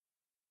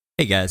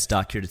Hey guys,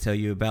 Doc here to tell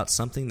you about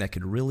something that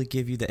could really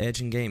give you the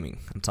edge in gaming.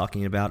 I'm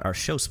talking about our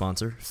show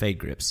sponsor, Fade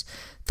Grips.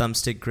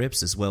 Thumbstick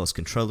grips as well as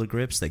controller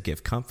grips that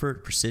give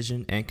comfort,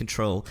 precision, and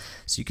control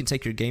so you can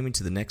take your gaming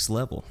to the next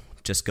level.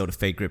 Just go to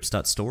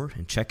fadegrips.store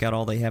and check out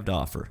all they have to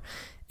offer.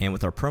 And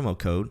with our promo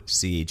code,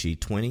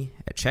 CAG20,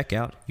 at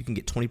checkout, you can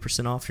get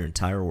 20% off your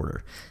entire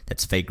order.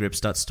 That's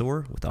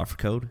fadegrips.store with offer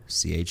code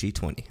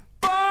CAG20.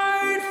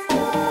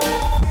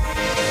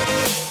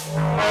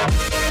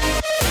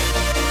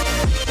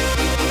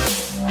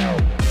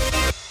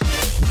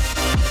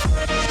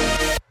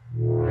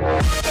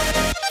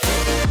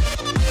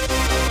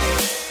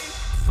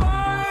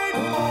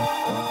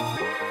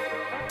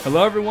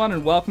 Hello everyone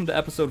and welcome to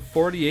episode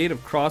 48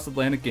 of Cross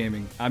Atlantic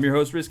Gaming. I'm your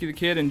host Risky the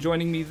Kid, and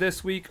joining me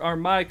this week are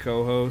my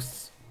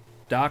co-hosts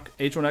Doc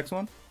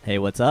H1X1. Hey,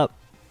 what's up?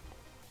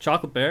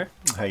 Chocolate Bear.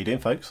 How you doing,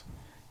 folks?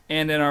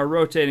 And in our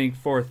rotating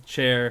fourth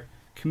chair,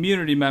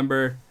 community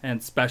member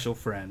and special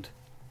friend.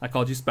 I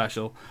called you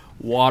special,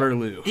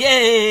 Waterloo.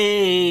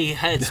 Yay!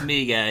 It's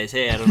me, guys.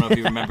 Hey, I don't know if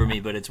you remember me,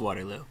 but it's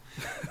Waterloo.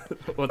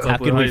 What's How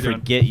up, Lou? can How we you doing?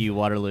 forget you,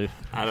 Waterloo?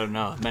 I don't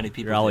know. Many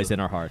people You're always do. in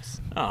our hearts.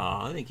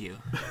 Aw, thank you.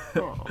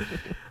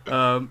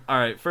 All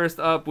right, first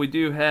up, we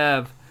do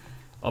have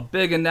a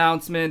big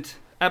announcement.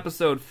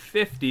 Episode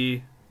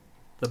 50,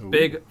 the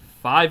big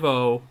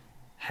 5-0,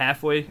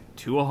 halfway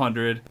to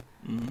 100,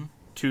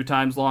 2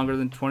 times longer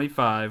than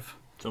 25.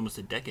 It's almost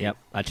a decade. Yep,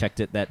 I checked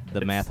it.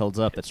 The math holds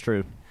up. That's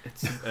true.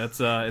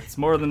 It's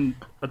more than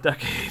a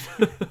decade.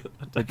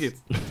 A decade.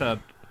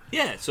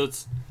 Yeah, so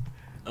it's...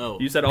 Oh,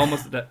 You said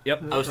almost a decade.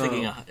 Yep. I was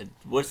thinking,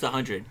 what's the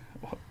 100?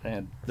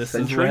 And this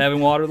is Century? we're having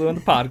Waterloo on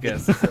the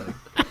podcast.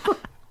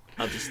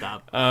 I'll just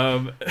stop.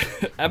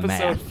 Episode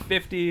Math.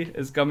 50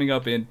 is coming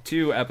up in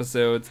 2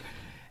 episodes,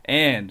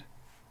 and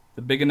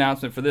the big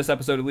announcement for this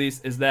episode, at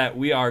least, is that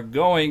we are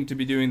going to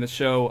be doing the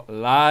show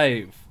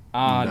live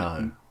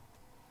on.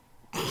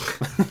 No.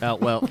 Oh,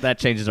 well, that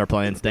changes our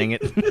plans, dang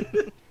it.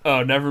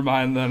 Oh, never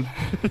mind then.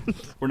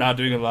 We're not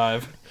doing it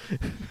live.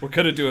 We're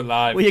gonna do it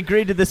live. We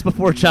agreed to this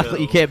before, Chocolate.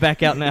 You can't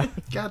back out now.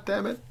 God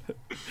damn it.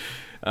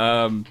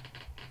 So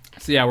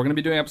yeah, we're going to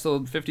be doing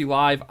episode 50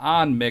 live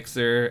on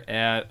Mixer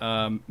at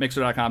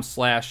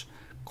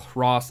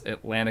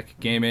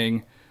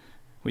mixer.com/crossatlanticgaming.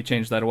 We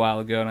changed that a while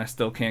ago, and I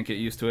still can't get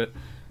used to it.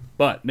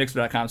 But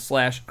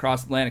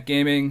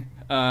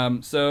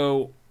mixer.com/crossatlanticgaming.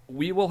 So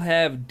we will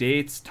have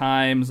dates,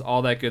 times,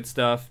 all that good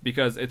stuff,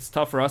 because it's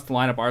tough for us to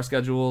line up our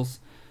schedules.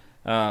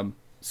 So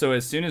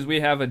as soon as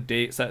we have a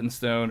date set in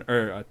stone,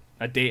 or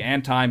a date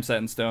and time set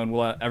in stone,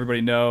 we'll let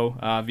everybody know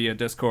via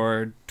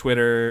Discord,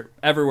 Twitter,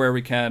 everywhere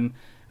we can.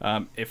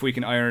 If we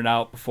can iron it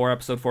out before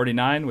episode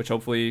 49, which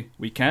hopefully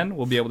we can,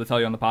 we'll be able to tell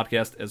you on the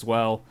podcast as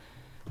well.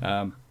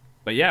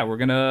 But yeah, we're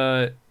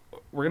gonna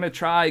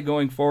try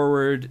going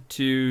forward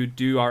to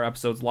do our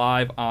episodes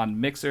live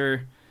on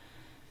Mixer.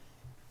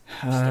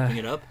 Stepping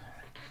it up.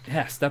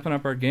 Yeah, stepping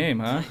up our game,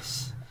 huh?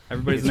 Nice.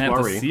 Everybody's It's gonna have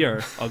to worrying. see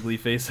our ugly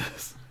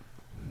faces.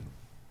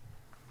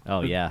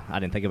 Oh, yeah. I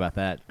didn't think about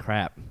that.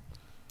 Crap.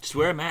 Just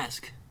wear a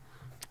mask.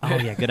 Oh,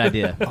 yeah. Good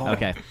idea.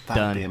 Okay.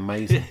 That'd be Done.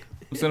 amazing.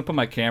 I'm just gonna put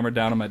my camera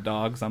down on my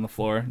dogs on the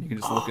floor. You can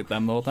just look at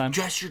them the whole time.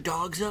 Dress your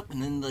dogs up,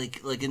 and then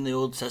like in the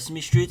old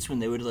Sesame Streets when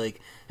they would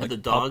have the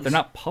dogs. They're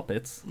not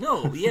puppets.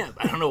 No, yeah.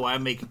 I don't know why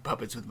I'm making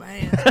puppets with my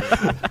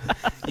hands.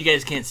 You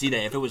guys can't see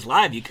that. If it was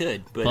live, you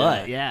could.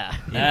 But Yeah.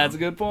 That's a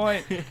good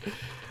point.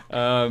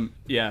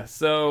 Yeah,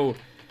 so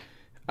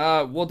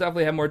we'll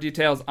definitely have more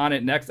details on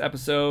it next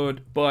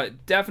episode,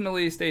 but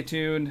definitely stay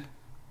tuned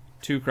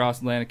to Cross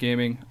Atlantic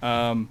Gaming.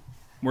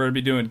 We're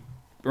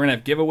gonna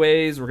have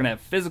giveaways. We're gonna have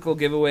physical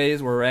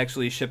giveaways where we're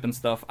actually shipping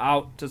stuff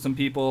out to some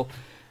people.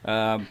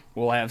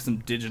 We'll have some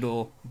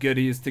digital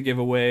goodies to give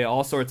away,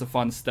 all sorts of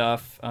fun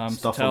stuff.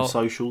 Stuff on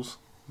socials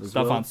as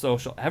stuff well. on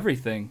social,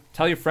 everything.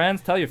 Tell your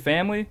friends, tell your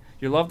family,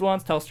 your loved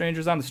ones, tell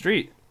strangers on the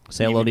street.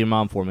 Say hello to your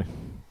mom for me.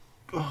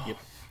 your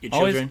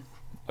Always- children,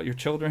 Your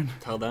children.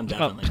 tell them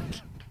definitely.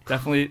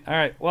 Definitely. All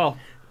right. Well,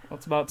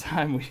 it's about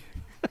time we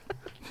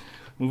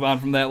move on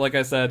from that. Like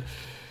I said,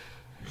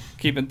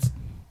 keep in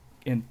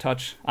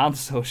touch on the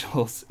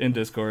socials in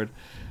Discord.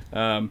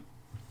 And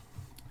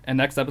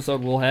next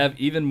episode, we'll have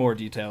even more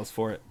details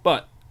for it.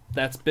 But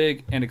that's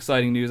big and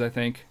exciting news, I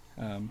think.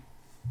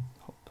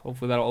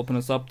 Hopefully that'll open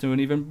us up to an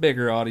even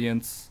bigger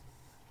audience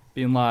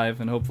being live,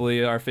 and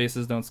hopefully our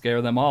faces don't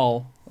scare them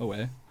all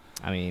away.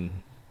 I mean,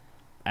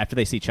 after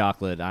they see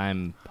Chocolate,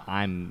 I'm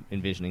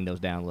envisioning those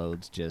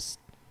downloads just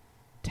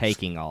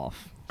taking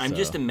off. I'm So,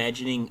 just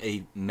imagining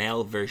a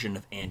male version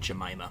of Aunt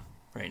Jemima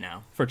right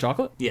now. For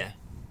chocolate? Yeah.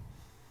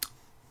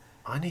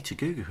 I need to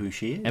Google who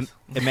she is.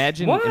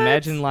 imagine What?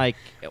 like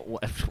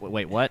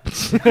wait, what?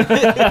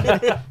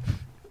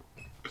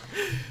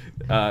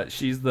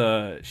 She's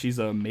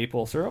a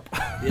maple syrup.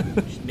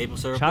 Maple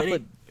syrup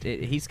Chocolate.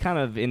 lady. He's kind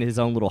of in his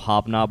own little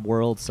hobnob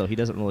world, so he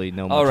doesn't really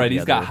know much. All right, of the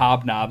he's got other-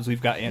 hobnobs.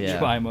 We've got Aunt Yeah.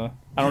 Jemima.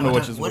 I don't know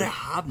which is What a worse.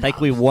 hobnob. I think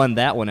we won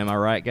that one. Am I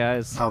right,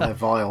 guys? Oh, they're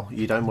vile.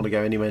 You don't want to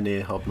go anywhere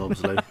near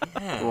hobnobs, Lou.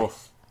 Yeah. Oh,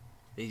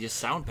 They just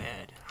sound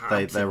bad.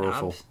 They- Hobs they're and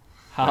awful. knobs.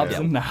 Hobbs Yeah.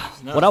 and now.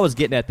 No. What I was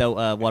getting at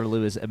though,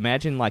 Waterloo, is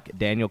imagine like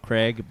Daniel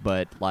Craig,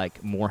 but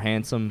like more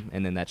handsome,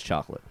 and then that's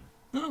Chocolate.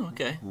 Oh,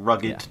 okay.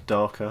 Rugged, Yeah.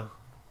 darker.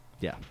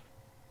 Yeah.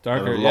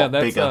 Darker, A lot yeah,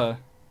 that's bigger.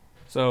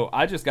 So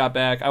I just got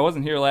back. I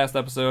wasn't here last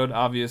episode,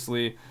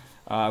 obviously.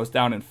 I was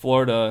down in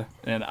Florida,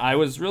 and I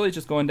was really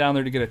just going down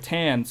there to get a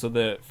tan so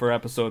that for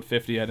episode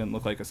 50 I didn't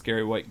look like a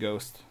scary white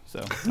ghost. So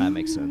That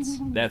makes sense.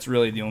 that's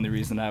really the only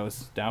reason I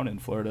was down in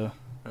Florida.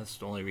 That's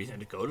the only reason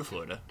to go to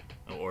Florida,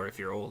 or if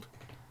you're old,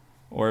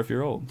 Or if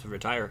you're old. to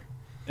retire.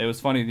 It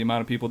was funny the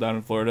amount of people down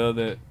in Florida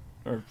that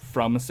are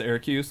from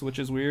Syracuse, which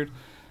is weird.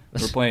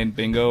 We're playing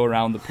bingo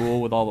around the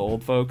pool with all the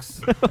old folks,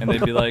 and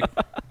they'd be like,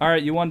 "All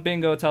right, you won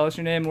bingo. Tell us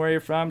your name and where you're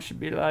from." She'd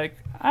be like,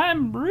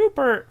 "I'm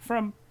Rupert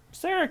from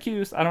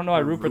Syracuse." I don't know why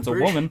Rupert's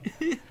Rupert? a woman,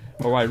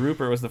 or why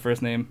Rupert was the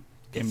first name.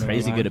 Came to my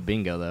Crazy mind. good at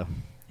bingo though.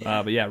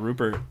 But yeah,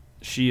 Rupert,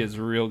 she is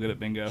real good at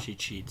bingo. She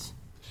cheats.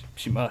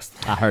 She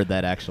must. I heard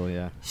that actually.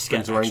 Yeah. She's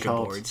got Spins her own extra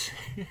cards.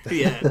 boards.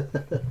 Yeah.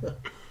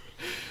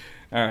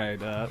 All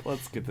right,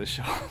 let's get this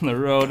show on the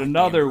road.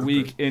 Another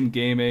week in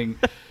gaming.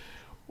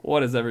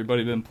 What has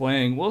everybody been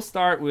playing? Let's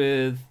start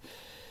with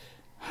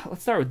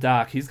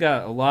Doc. He's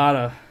got a lot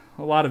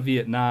of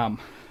Vietnam.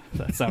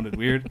 That sounded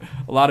weird.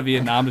 A lot of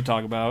Vietnam to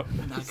talk about.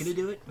 Not gonna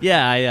do it.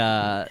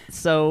 Yeah,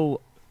 so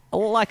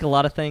like a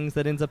lot of things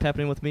that ends up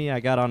happening with me, I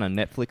got on a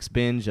Netflix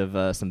binge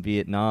of some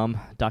Vietnam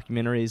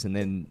documentaries, and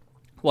then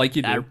Like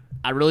you do.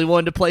 I really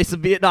wanted to play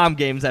some Vietnam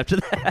games after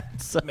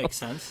that. So Makes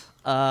sense.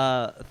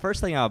 first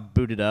thing I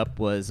booted up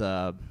was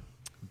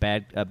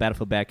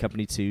Battlefield Bad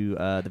Company 2,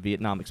 the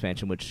Vietnam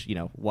expansion, which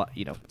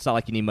it's not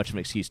like you need much of an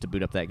excuse to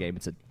boot up that game.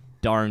 It's a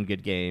darn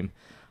good game.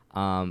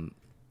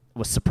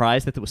 Was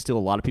surprised that there was still a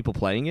lot of people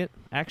playing it,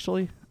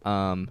 actually.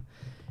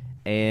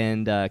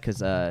 And because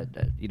for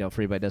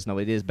anybody that doesn't know,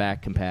 it is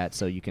back compat,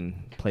 so you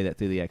can play that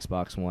through the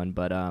Xbox One.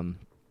 But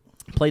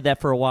played that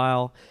for a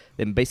while,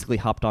 then basically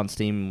hopped on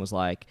Steam and was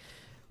like,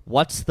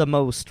 what's the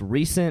most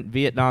recent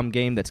Vietnam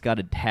game that's got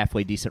a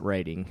halfway decent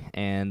rating?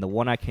 And the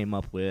one I came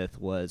up with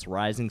was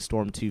Rising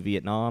Storm 2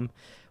 Vietnam,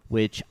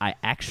 which I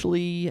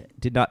actually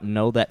did not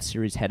know that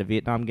series had a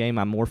Vietnam game.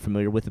 I'm more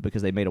familiar with it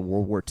because they made a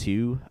World War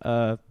II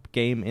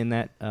game in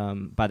that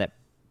by that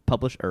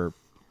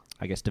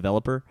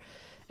developer.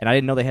 And I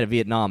didn't know they had a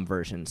Vietnam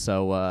version.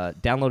 So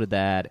downloaded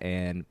that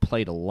and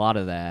played a lot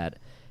of that.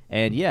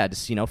 And yeah,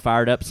 just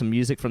fired up some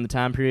music from the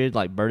time period,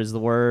 like Bird is the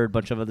Word, a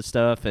bunch of other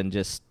stuff, and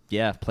just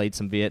played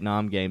some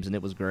Vietnam games, and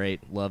it was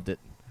great. Loved it.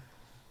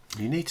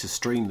 You need to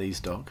stream these,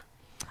 dog.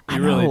 I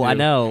You really know, I do.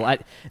 know.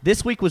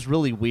 This week was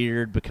really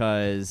weird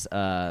because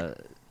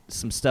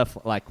some stuff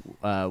like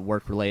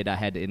work related, I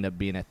had to end up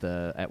being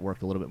at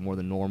work a little bit more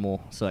than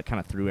normal, so it kind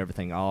of threw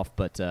everything off.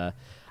 But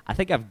I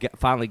think I've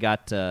finally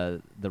got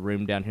the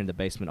room down here in the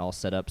basement all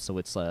set up, so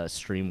it's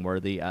stream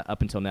worthy.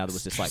 Up until now, there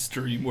was just like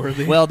Stream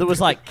worthy. well, there was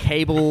like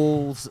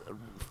cables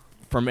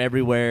from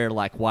everywhere,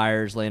 like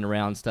wires laying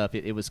around and stuff.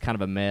 It was kind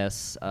of a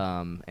mess,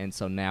 and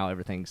so now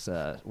everything's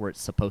where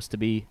it's supposed to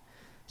be.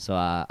 So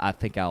I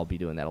think I'll be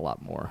doing that a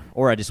lot more,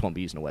 or I just won't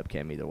be using a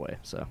webcam either way.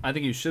 So I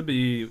think you should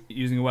be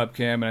using a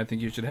webcam, and I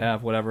think you should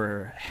have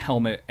whatever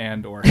helmet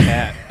and or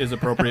hat is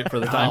appropriate for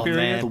the time Oh,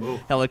 period. man.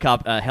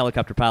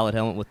 Helicopter pilot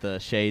helmet with the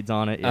shades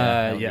on it. Yeah,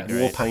 that would be yes.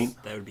 great. War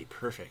paint. That would be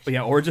perfect.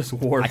 Yeah, or just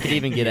war. I could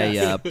even get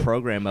a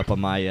program up on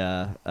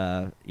my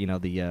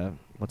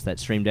what's that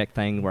Stream Deck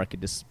thing where I could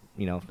just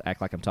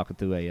act like I'm talking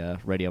through a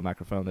radio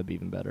microphone. That'd be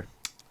even better.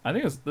 I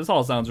think this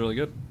all sounds really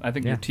good. I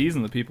think Yeah. you're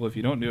teasing the people if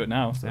you don't do it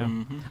now. So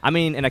I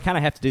mean, and I kind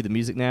of have to do the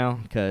music now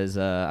because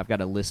I've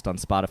got a list on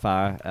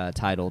Spotify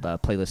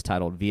playlist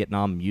titled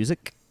Vietnam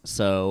Music.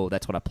 So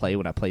that's what I play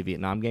when I play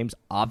Vietnam games,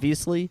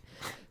 obviously.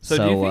 So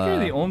do you think you're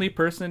the only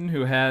person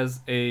who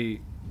has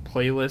a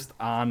playlist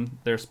on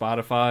their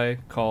Spotify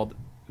called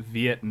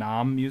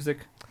Vietnam music?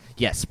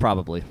 Yes,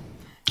 probably.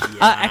 Yeah,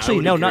 I Actually,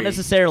 would no, not agree.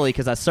 necessarily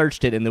because I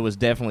searched it and there was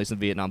definitely some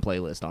Vietnam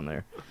playlist on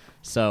there.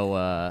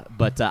 So,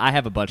 but I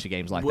have a bunch of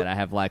games like What- that. I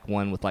have like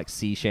one with like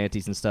sea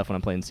shanties and stuff when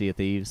I'm playing Sea of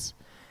Thieves.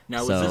 Now,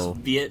 was So-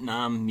 this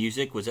Vietnam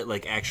music? Was it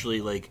like actually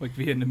like Like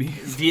Vietnamese?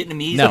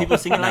 Vietnamese No. people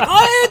singing like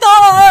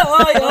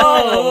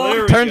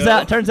There we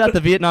Turns out the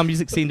Vietnam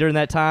music scene during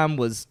that time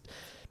was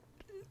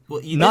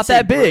Well, you not did say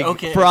that big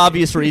okay. for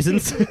obvious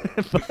reasons.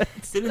 But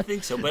Didn't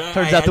think so, but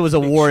turns I out there was a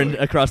had to make war sure.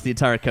 across the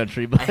entire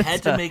country. But I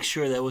had to make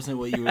sure that wasn't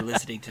what you were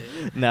listening to.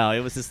 no,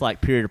 it was just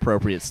like period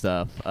appropriate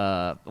stuff,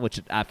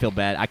 which I feel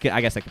bad.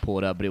 I guess I could pull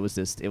it up, but it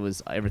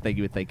was everything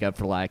you would think of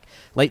for like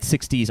late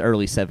 '60s,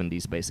 early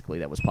 '70s, basically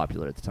that was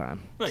popular at the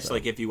time. It's So,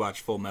 like if you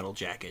watch Full Metal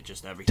Jacket,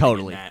 just everything.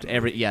 totally In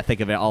that think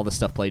of it, all the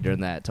stuff played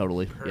during that.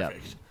 Totally,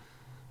 Perfect.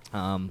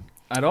 yeah.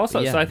 I'd also,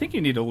 Yeah. so I think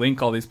you need to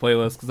link all these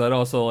playlists because I'd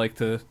also like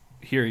to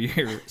hear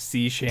your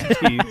sea shanty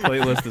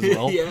playlist as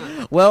well.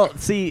 Yeah. Well,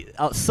 see,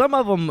 some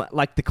of them,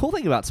 like the cool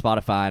thing about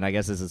Spotify, and I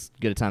guess this is as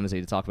good a time as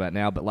any to talk about it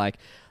now, but like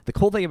the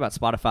cool thing about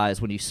Spotify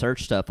is when you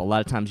search stuff, a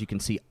lot of times you can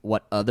see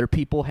what other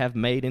people have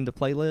made into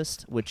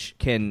playlists, which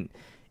can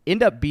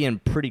end up being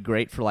pretty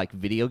great for like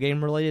video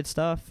game related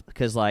stuff.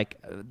 Because like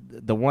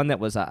the one that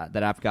was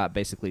that I've got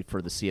basically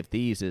for the Sea of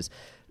Thieves is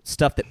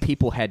stuff that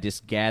people had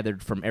just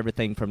gathered from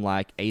everything from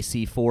like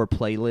AC4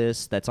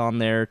 playlists that's on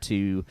there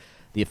to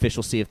the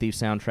official Sea of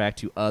Thieves soundtrack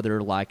to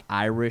other like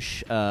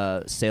Irish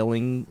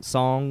sailing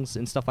songs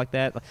and stuff like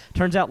that.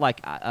 Turns out like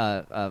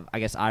I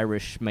guess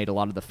Irish made a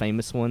lot of the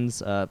famous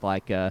ones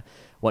like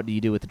What Do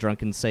You Do with the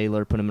Drunken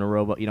Sailor, Put Him in a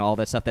Rowboat, all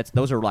that stuff.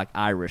 Those are like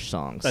Irish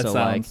songs.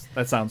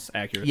 That sounds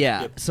accurate.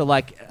 Yeah. Yep. So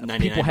like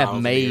people have 99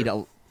 miles made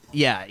a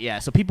yeah.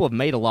 So people have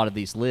made a lot of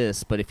these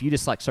lists, but if you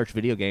just like search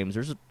video games,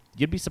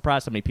 you'd be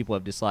surprised how many people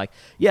have just like,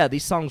 yeah,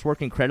 these songs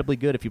work incredibly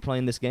good if you're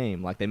playing this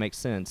game. Like they make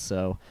sense.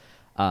 So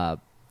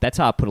that's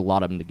how I put a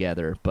lot of them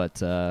together.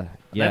 But yeah,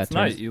 that's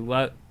nice. You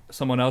let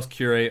someone else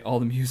curate all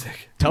the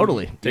music.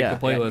 Totally. Take the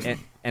playlist. Yeah.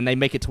 And they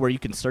make it to where you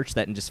can search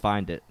that and just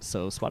find it.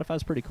 So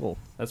Spotify's pretty cool.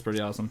 That's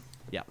pretty awesome.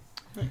 Yeah.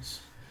 Nice.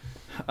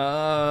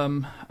 All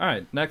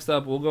right. Next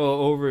up, we'll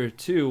go over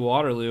to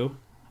Waterloo.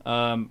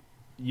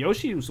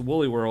 Yoshi's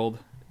Woolly World.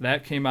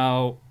 That came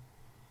out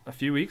a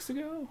few weeks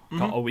ago,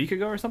 a week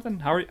ago or something.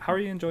 How are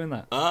you enjoying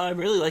that? I'm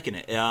really liking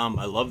it.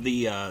 I love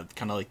the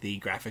kind of like the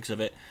graphics of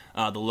it.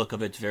 The look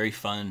of it's very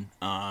fun.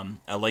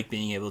 I like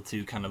being able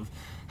to kind of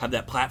have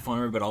that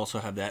platformer, but also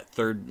have that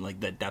third,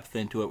 like that depth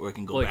into it where it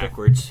can go Like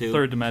backwards too.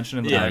 Third dimension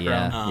in the Yeah.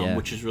 background.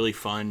 Which is really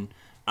fun.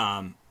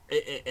 I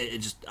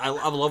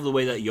love the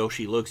way that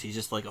Yoshi looks. He's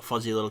just like a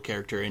fuzzy little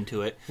character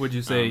into it. Would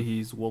you say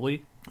he's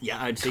woolly?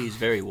 Yeah, I'd say he's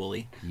very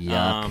woolly.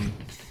 Yuck.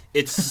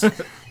 It's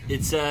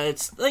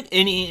like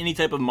any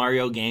type of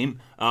Mario game,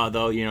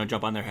 though.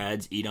 Jump on their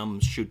heads, eat them,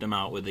 shoot them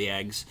out with the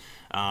eggs.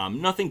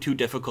 Nothing too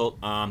difficult.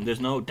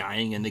 There's no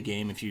dying in the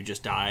game. If you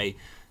just die,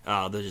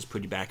 they'll just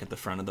put you back at the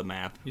front of the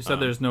map. You said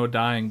there's no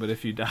dying, but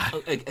if you die,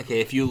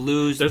 okay. If you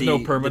lose, there's no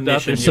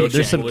permadeath.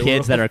 There's some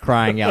kids that are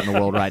crying out in the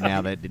world right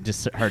now that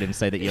just heard him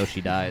say that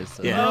Yoshi dies.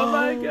 So. Yeah. Oh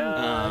my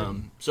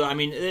god. So I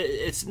mean,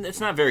 it's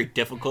not very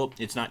difficult.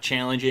 It's not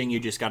challenging. You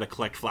just got to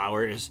collect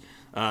flowers.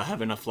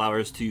 Have enough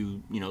flowers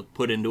to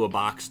put into a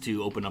box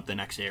to open up the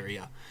next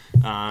area.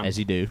 As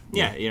you do.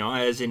 Yeah,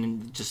 as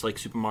in just like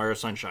Super Mario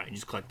Sunshine, you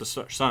just collect the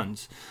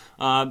suns.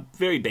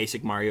 Very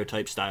basic Mario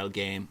type style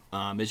game.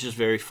 It's just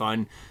very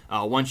fun.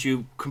 Once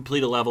you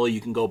complete a level, you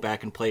can go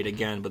back and play it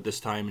again, but this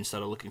time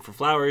instead of looking for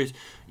flowers,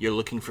 you're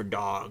looking for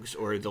dogs,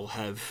 or they'll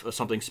have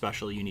something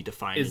special you need to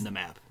find in the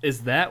map.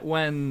 Is that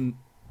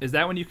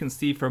when you can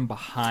see from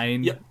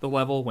behind the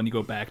level when you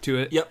go back to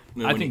it? Yep.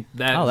 I think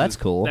that's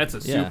cool. That's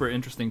a super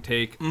interesting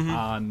take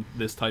on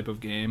this type of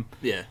game.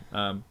 Yeah.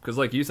 Because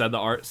like you said, the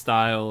art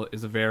style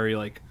is a very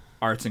like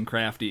arts and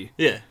crafty.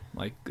 Yeah.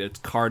 Like it's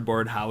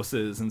cardboard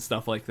houses and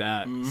stuff like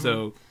that.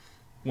 So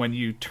when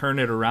you turn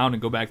it around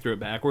and go back through it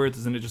backwards,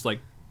 isn't it just like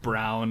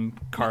brown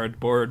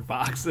cardboard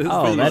boxes?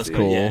 Oh, that's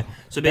cool. Yeah.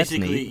 So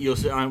basically, neat. you'll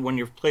see when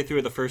you play through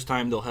it the first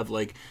time, they'll have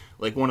like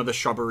one of the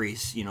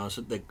shrubberies,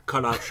 so they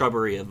cut out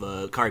shrubbery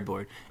of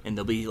cardboard, and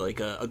there'll be like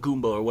a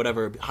Goomba or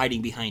whatever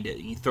hiding behind it.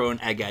 And you throw an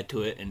egg at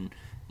to it, and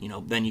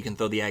then you can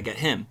throw the egg at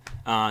him.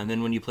 And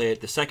then when you play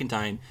it the second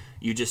time,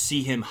 you just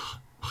see him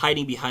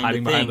hiding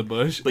behind the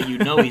bush, but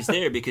he's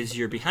there because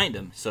you're behind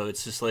him. So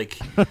it's just like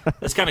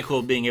it's kind of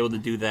cool being able to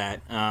do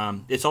that.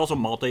 It's also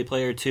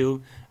multiplayer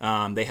too.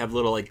 They have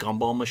little like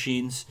gumball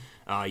machines.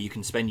 You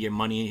can spend your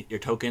money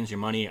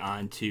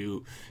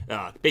onto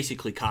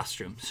basically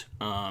costumes.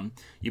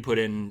 You put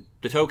in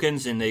the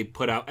tokens, and they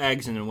put out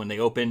eggs, and then when they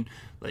open,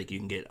 like you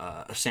can get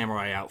a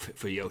samurai outfit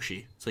for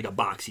Yoshi. It's like a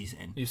box he's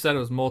in. You said it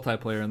was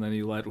multiplayer, and then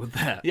you led with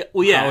that. Yeah,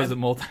 well, yeah. How is it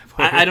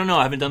multiplayer? I don't know.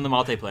 I haven't done the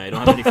multiplayer. I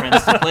don't have any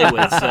friends to play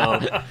with, so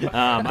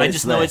I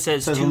just know it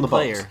says 2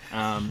 player.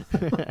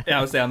 Yeah, I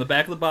would say on the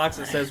back of the box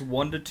it says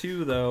 1 to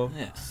 2 though.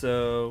 Yeah.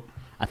 So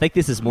I think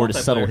this is more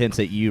just subtle Multiplayer. hints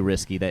at you,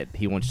 Risky, that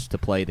he wants to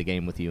play the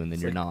game with you, and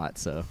then you're not.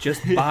 So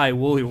just buy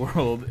Woolly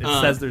World.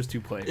 It says there's 2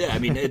 players. Yeah, I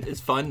mean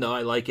it's fun though.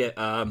 I like it.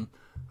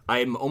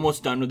 I'm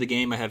almost done with the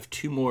game. I have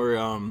 2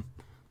 more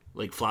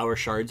like flower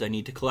shards I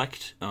need to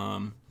collect,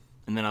 and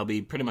then I'll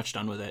be pretty much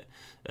done with it.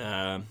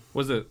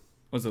 Was it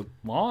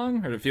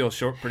long, or did it feel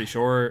pretty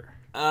short?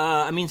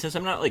 I mean, since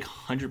I'm not like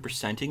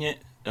 100%ing it,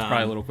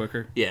 Probably a little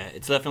quicker. Yeah,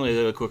 it's definitely a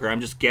little quicker.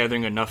 I'm just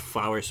gathering enough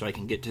flowers so I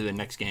can get to the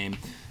next game.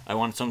 I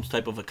want some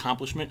type of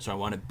accomplishment, so I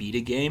want to beat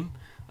a game.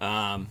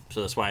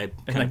 So that's why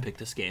I kind of picked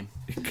this game.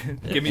 Give me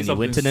And you something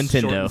went to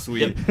Nintendo. short and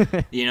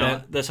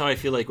sweet. That's how I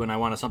feel like when I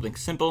want something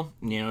simple.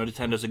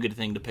 Nintendo's a good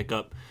thing to pick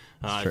up.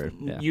 True,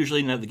 yeah.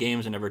 Usually, the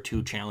games are never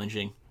too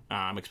challenging,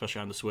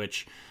 especially on the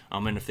Switch.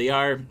 And if they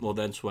are, well,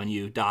 that's when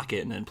you dock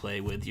it and then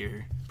play with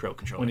your Pro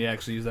Controller. When you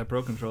actually use that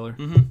Pro Controller.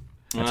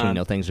 that's when you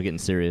know things are getting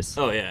serious.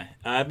 Oh yeah,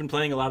 I've been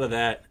playing a lot of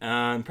that.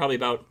 Probably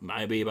about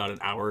an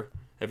hour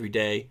every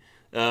day.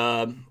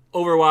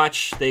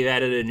 Overwatch, they've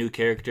added a new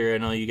character. I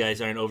know you guys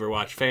aren't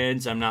Overwatch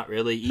fans. I'm not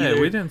really either. Hey,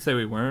 we didn't say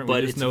we weren't. But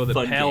We just it's know a that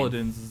fun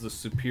Paladins is a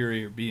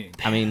superior being.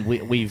 I mean,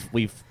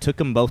 we've took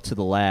them both to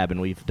the lab, and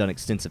we've done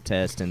extensive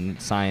tests,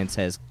 and science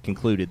has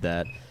concluded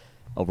that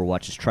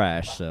Overwatch is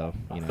trash. So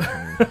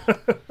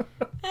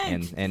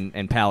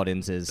and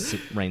Paladins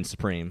reigns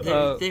supreme.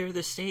 They're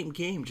the same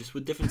game, just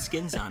with different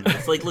skins on it.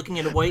 It's like looking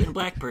at a white and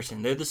black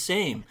person. They're the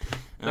same.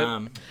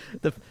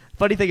 The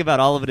funny thing about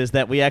all of it is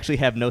that we actually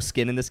have no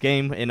skin in this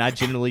game, and I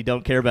generally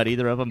don't care about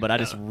either of them, but I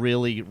just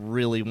really,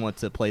 really want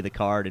to play the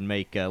card and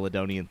make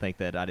Ladonian think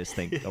that I just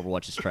think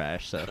Overwatch is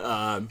trash. So,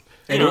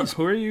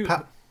 who are you?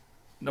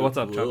 No, what's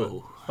up,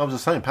 Chocolate? I was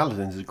just saying,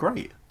 Paladins is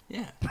great.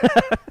 Yeah.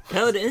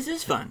 Paladins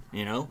is fun,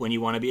 when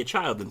you want to be a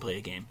child and play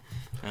a game.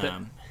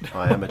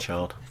 I am a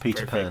child.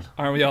 Peter Pan.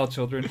 Aren't we all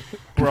children?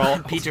 We're all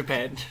Peter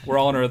Pan. We're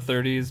all in our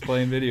 30s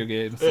playing video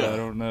games, so I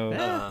don't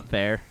know.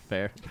 fair.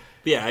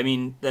 Yeah, I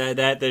mean,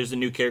 there's a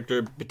new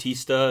character,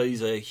 Batista.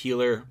 He's a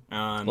healer.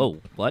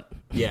 Whoa, what?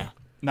 Yeah.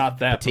 Not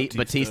that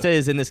Batista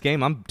is in this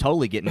game. I'm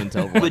totally getting into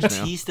Overwatch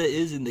Batista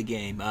is in the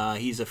game.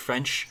 He's a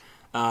French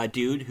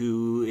dude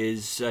who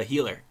is a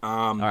healer.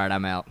 All right,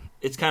 I'm out.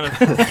 It's kind of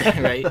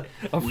right.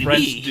 A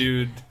French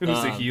dude who's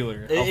a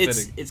healer.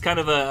 It's kind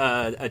of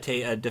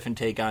a different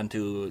take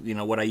onto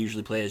what I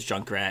usually play as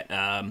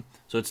Junkrat.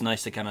 So it's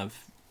nice to kind of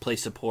play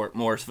support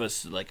more of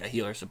us like a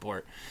healer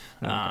support,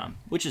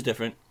 which is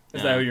different.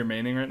 Is that who you're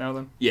maining right now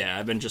then? Yeah,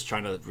 I've been just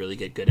trying to really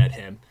get good at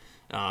him.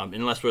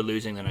 Unless we're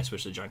losing, then I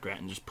switch to Junkrat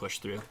and just push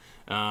through.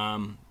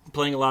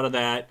 Playing a lot of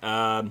that.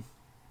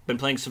 Been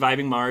playing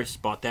Surviving Mars.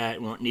 Bought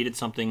that. Needed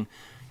something,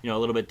 a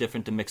little bit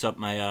different to mix up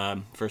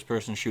my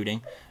first-person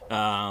shooting.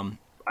 I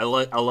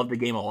love the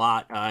game a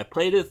lot. I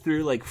played it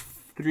through like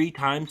 3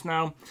 times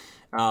now.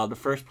 The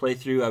first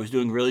playthrough, I was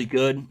doing really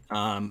good.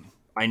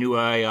 I knew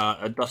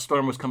a dust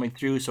storm was coming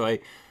through, so I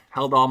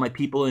held all my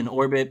people in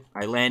orbit.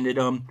 I landed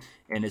them,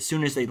 and as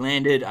soon as they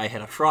landed, I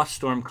had a frost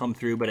storm come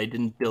through, but I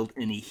didn't build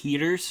any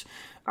heaters.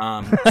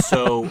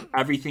 So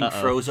everything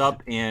froze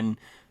up and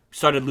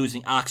started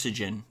losing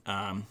oxygen.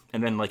 And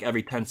then like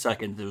every 10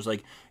 seconds, it was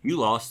like, you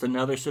lost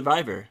another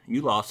survivor.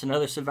 You lost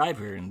another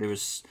survivor. And there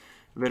was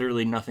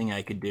literally nothing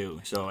I could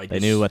do. So they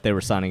knew what they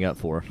were signing up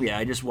for. Yeah,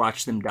 I just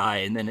watched them die.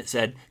 And then it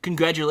said,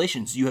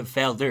 congratulations, you have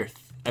failed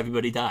Earth.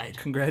 Everybody died.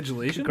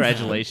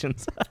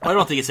 Congratulations. I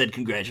don't think it said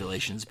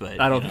congratulations,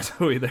 but I don't think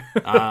so either.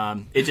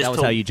 It just that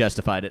was how you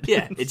justified it.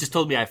 Yeah, it just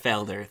told me I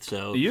failed Earth.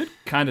 So you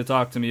kind of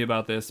talked to me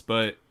about this,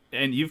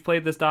 and you've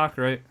played this doc,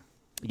 right?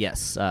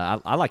 Yes,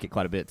 I like it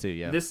quite a bit too.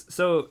 Yeah.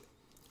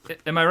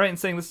 Am I right in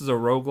saying this is a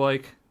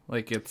roguelike?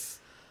 Like it's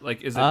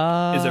like is it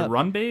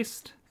run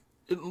based?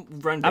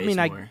 Run based. I mean,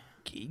 more.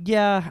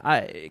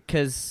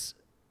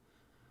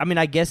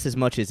 I guess as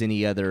much as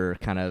any other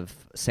kind of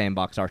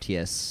sandbox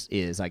RTS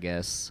is, I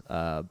guess,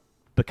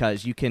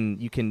 because you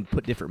can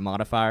put different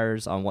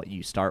modifiers on what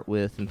you start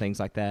with and things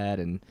like that,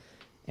 and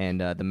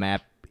the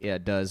map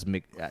does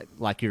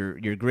like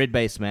your grid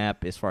based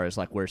map as far as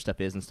like where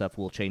stuff is and stuff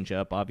will change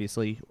up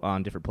obviously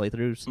on different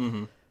playthroughs.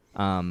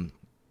 Mm-hmm.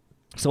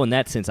 So in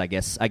that sense, I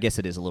guess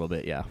it is a little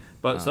bit, yeah.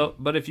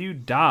 But if you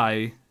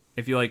die,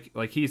 if you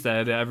like he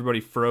said, everybody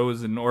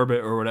froze in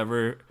orbit or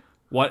whatever.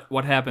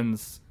 What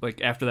happens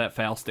like after that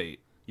fail state?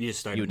 You just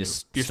start. You're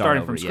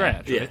starting from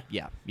scratch, right?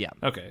 Yeah.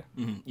 Okay.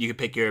 Mm-hmm. You can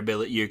pick your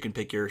ability. You can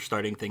pick your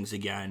starting things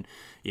again.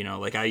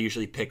 Like I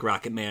usually pick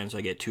Rocket Man, so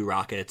I get 2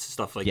 rockets,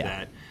 stuff like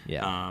that.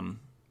 Yeah.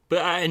 But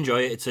I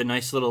enjoy it. It's a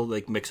nice little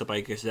like mix up,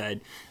 like I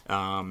said.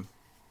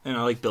 And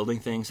I like building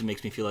things. It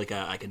makes me feel like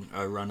I can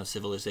run a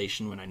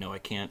civilization when I know I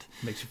can't.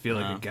 Makes you feel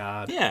like a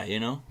god. Yeah,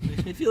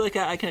 makes me feel like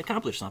I can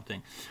accomplish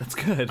something. That's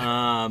good.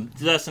 So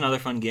that's another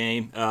fun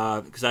game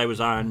because I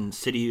was on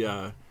City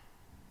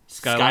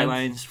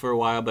Skylines for a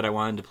while, but I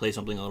wanted to play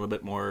something a little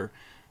bit more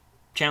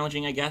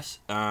challenging, I guess,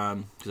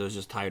 because I was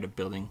just tired of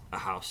building a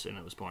house and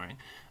it was boring.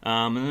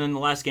 And then the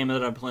last game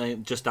that I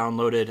played, just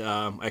downloaded,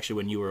 actually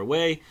when you were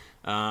away,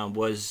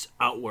 was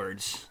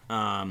Outwards.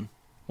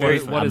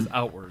 What is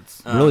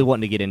Outwards? Really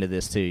wanting to get into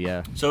this too,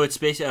 yeah. So it's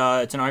basically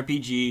it's an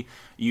RPG.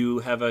 You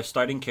have a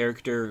starting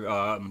character.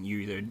 You're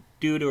either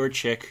dude or a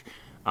chick.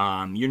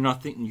 You're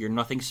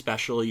nothing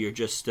special. You're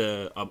just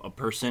a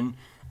person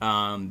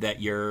that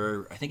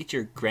I think it's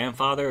your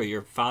grandfather or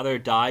your father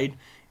died,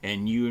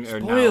 and you are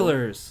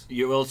spoilers.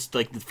 It's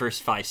like the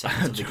first 5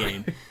 seconds of the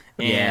game,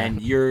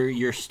 and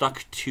you're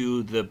stuck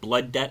to the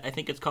blood debt. I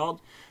think it's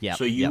called. Yeah.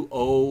 So you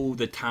owe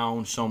the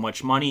town so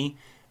much money.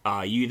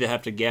 You either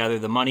have to gather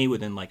the money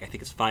within, I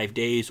think it's 5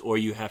 days, or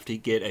you have to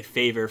get a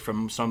favor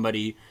from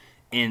somebody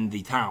in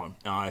the town.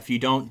 If you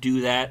don't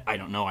do that, I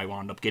don't know, I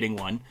wound up getting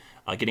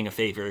a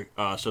favor,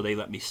 so they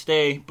let me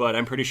stay. But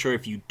I'm pretty sure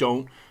if you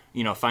don't,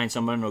 find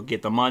someone or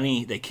get the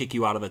money, they kick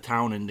you out of the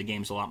town, and the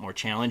game's a lot more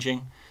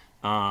challenging.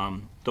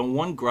 The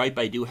one gripe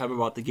I do have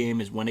about the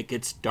game is when it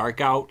gets dark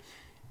out,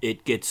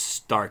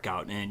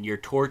 and your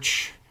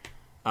torch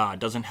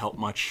doesn't help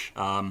much.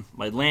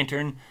 My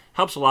lantern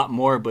helps a lot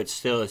more, but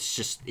still,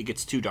 it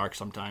gets too dark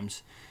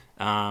sometimes.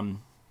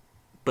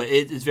 But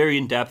it's very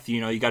in depth.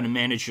 You got to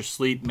manage your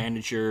sleep,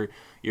 manage your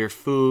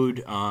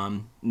food,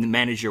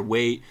 manage your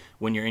weight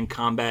when you're in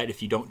combat.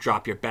 If you don't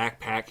drop your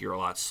backpack, you're a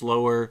lot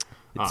slower.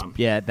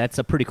 That's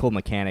a pretty cool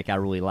mechanic. I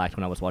really liked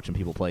when I was watching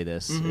people play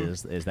this.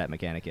 Mm-hmm. Is that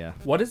mechanic? Yeah.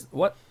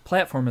 What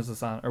platform is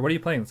this on, or what are you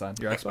playing this on?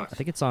 Your Xbox? I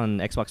think it's on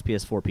Xbox,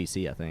 PS4,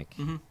 PC. I think.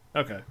 Mm-hmm.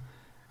 Okay.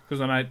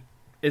 Because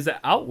is it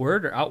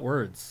Outward or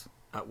Outwards?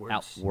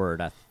 Outwards.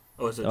 Outward.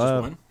 Oh, is it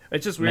just one?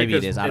 It's just weird. Maybe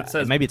it is. It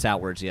says, maybe it's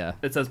outwards. Yeah.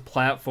 it says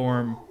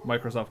platform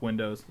Microsoft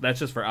Windows. That's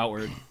just for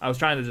outward. I was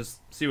trying to just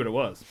see what it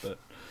was, but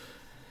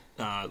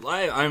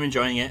I'm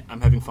enjoying it.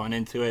 I'm having fun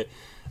into it,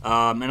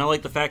 and I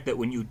like the fact that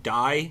when you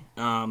die,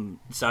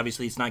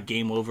 it's not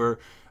game over.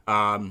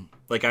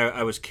 Like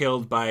I was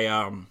killed by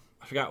I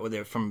forgot what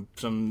they're from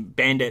some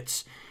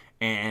bandits,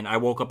 and I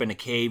woke up in a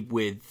cave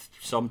with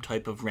some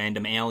type of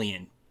random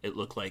alien. It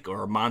looked like,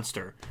 or a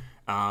monster,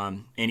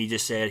 and he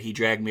just said he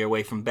dragged me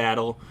away from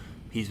battle.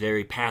 He's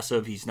very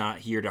passive. He's not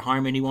here to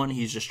harm anyone.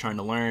 He's just trying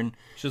to learn.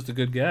 it's just a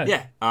good guy.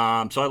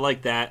 Yeah. So I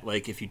like that.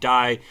 Like if you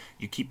die,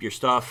 you keep your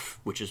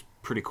stuff, which is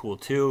pretty cool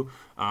too.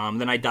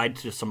 Then I died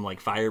to some like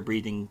fire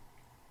breathing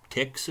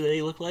ticks.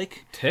 They look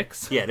like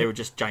Ticks? Yeah, they were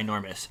just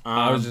ginormous.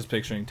 I was just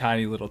picturing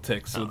tiny little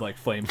ticks with like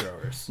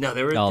flamethrowers. No,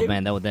 they were. Oh they,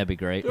 man, that'd be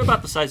great. They were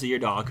about the size of your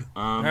dog.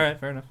 All right,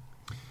 fair enough.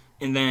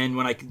 And then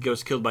when I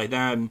was killed by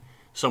them,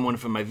 someone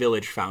from my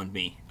village found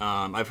me.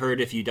 I've heard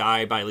if you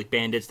die by like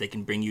bandits, they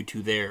can bring you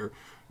to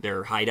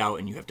their hideout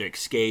and you have to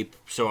escape.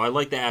 So I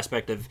like the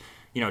aspect of,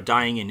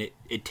 dying and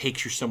it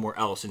takes you somewhere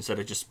else instead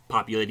of just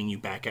populating you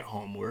back at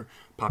home or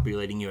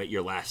populating you at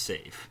your last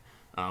save,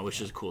 which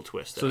is a cool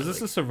twist. So is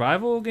this a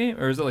survival game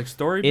or is it like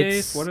story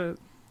based?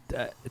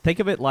 Think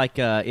of it like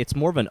it's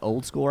more of an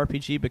old school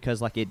RPG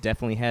because like it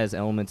definitely has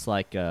elements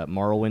like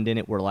Morrowind in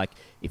it, where like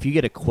if you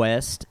get a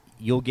quest,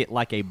 you'll get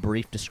like a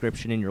brief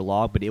description in your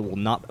log, but it will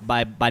not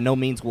by no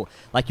means will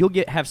like you'll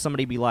have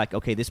somebody be like,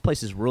 okay, this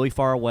place is really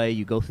far away.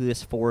 You go through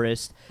this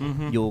forest,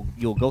 you'll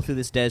go through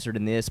this desert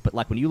and this, but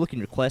like when you look in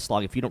your quest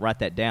log, if you don't write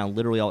that down,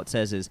 literally all it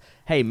says is,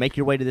 hey, make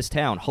your way to this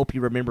town. Hope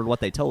you remembered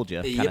what they told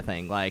you, kind of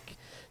thing. Like,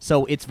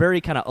 so it's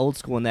very kind of old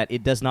school in that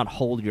it does not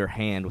hold your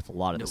hand with a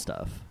lot of the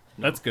stuff.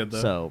 That's good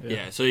though. So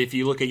yeah. So if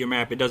you look at your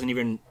map, it doesn't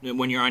even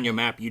when you're on your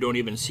map, you don't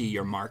even see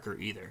your marker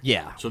either.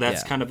 Yeah. So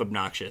that's yeah. kind of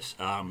obnoxious.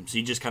 So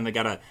you just kind of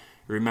gotta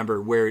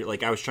remember where.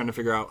 Like I was trying to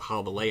figure out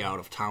how the layout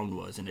of town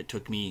was, and it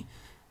took me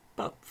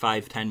about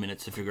 5-10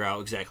 minutes to figure out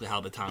exactly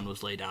how the town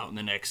was laid out, and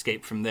then I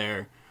escaped from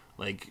there.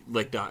 Like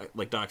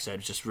Doc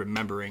said, just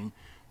remembering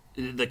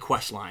the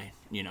quest line.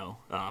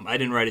 I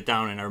didn't write it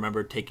down, and I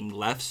remember taking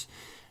lefts.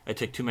 I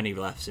took too many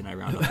lefts, and I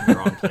round up in the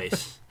wrong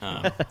place.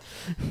 But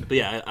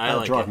yeah, I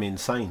That'll like drive it. me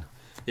insane.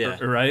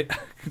 Yeah. Right?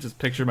 Just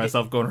picture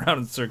myself going around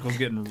in circles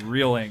getting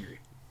real angry.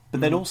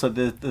 But then also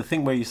the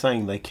thing where you're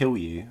saying they kill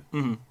you,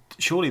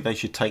 surely they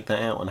should take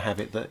that out and have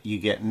it that you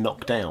get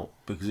knocked out,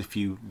 because if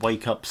you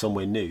wake up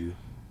somewhere new.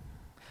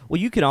 Well,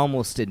 you could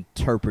almost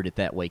interpret it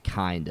that way,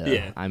 kind of.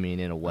 Yeah. I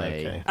mean, in a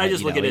way. Okay. I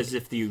just look at it as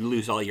if you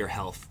lose all your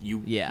health.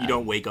 You Yeah.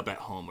 don't wake up at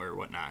home or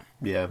whatnot.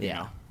 Yeah.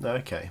 Yeah.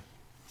 Okay.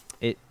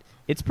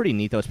 It's pretty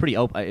neat though. It's pretty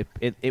open.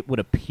 It would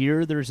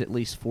appear there's at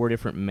least 4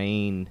 different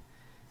main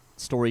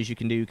stories you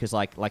can do, because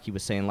like he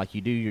was saying, like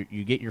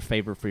you get your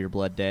favor for your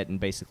blood debt, and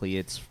basically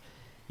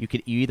you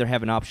either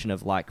have an option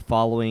of like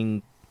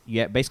following.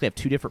 You basically have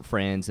 2 different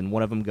friends, and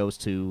one of them goes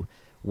to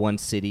one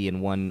city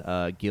and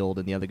one guild,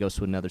 and the other goes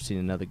to another city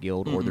and another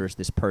guild. Or there's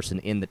this person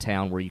in the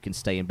town where you can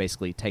stay and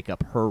basically take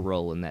up her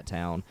role in that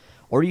town.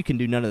 Or you can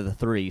do none of the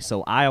 3.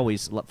 So I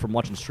always, from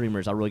watching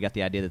streamers, I really got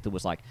the idea that there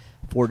was like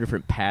 4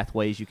 different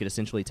pathways you could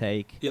essentially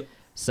take. Yep.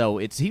 So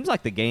it seems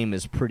like the game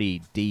is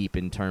pretty deep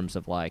in terms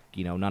of like,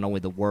 not only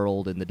the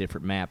world and the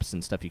different maps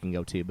and stuff you can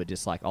go to, but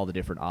just like all the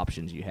different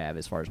options you have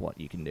as far as what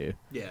you can do.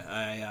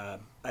 Yeah,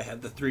 I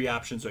have the 3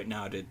 options right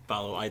now to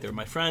follow either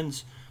my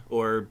friends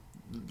or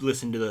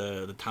listen to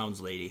the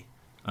town's lady.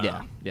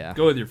 Yeah.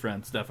 Go with your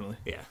friends, definitely.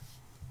 Yeah.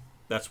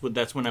 That's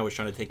when I was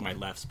trying to take my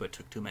lefts, but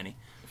took too many.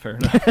 Fair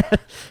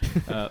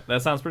enough.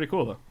 That sounds pretty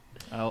cool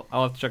though.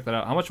 I'll have to check that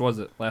out. How much was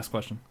it? Last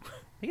question. I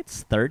think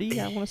it's 30,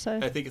 I want to say.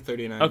 I think it's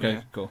 39. Okay,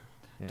 yeah. cool.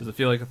 Yeah. Does it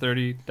feel like a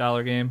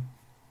 $30 game?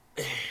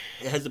 It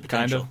has the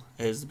potential. Kind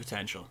of? It has the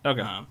potential.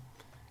 Okay.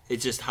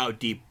 It's just how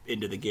deep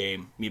into the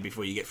game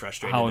before you get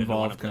frustrated. How and don't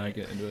wanna involved can play I it.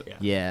 get into it?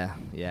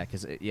 Yeah,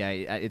 because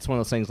it's one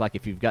of those things like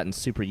if you've gotten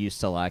super used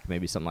to like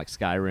maybe something like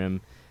Skyrim,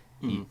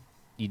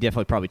 you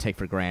definitely probably take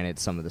for granted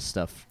some of the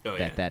stuff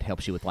that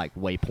helps you with like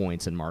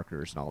waypoints and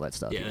markers and all that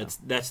stuff. Yeah,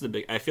 that's the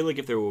big. I feel like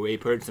if there were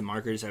waypoints and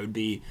markers, I would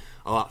be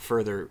a lot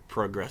further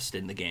progressed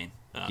in the game.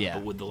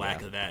 But with the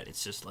lack of that,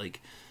 it's just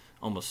like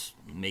almost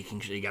making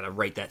sure you got to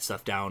write that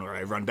stuff down. Or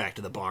I run back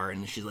to the bar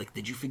and she's like,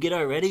 "Did you forget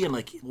already?" I'm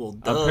like, "Well,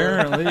 duh.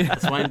 Apparently.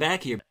 That's why I'm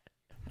back here."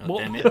 Oh,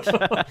 damn it!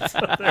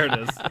 There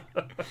it is.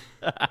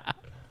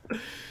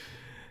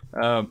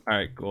 All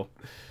right, cool.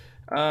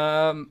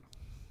 I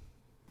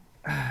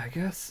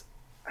guess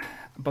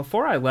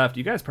before I left,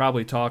 you guys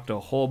probably talked a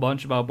whole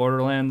bunch about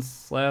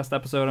Borderlands last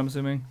episode, I'm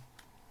assuming.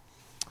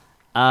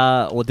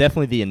 Well,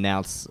 definitely the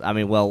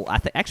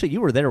actually you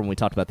were there when we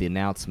talked about the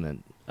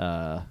announcement.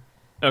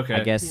 Okay.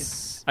 I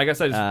guess I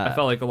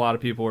felt like a lot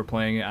of people were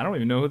playing it. I don't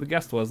even know who the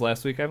guest was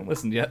last week. I haven't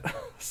listened yet.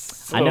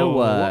 So, I know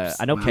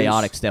whoops.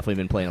 Chaotic's definitely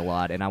been playing a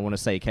lot, and I want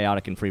to say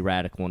Chaotic and Free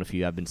Radical and a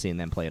few I've been seeing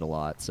them play it a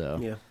lot. So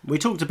Yeah, we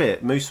talked a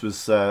bit. Moose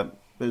was it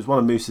was one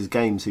of Moose's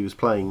games he was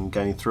playing,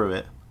 going through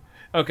it.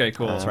 Okay,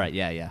 cool. that's right.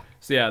 Yeah.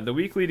 So yeah, the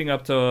week leading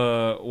up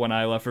to when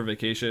I left for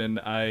vacation,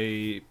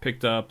 I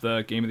picked up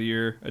the Game of the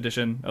Year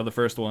edition of the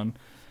first one.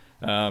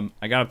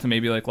 I got up to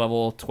maybe like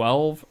level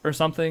 12 or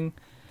something.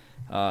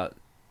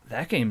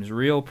 That game's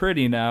real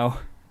pretty now.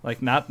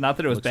 Like not that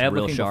it was Looks bad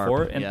real looking sharp,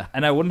 before, yeah.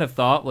 and I wouldn't have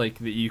thought like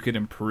that you could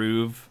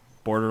improve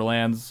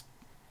Borderlands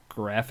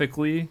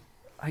graphically,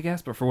 I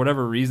guess, but for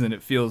whatever reason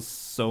it feels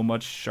so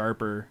much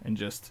sharper and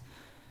just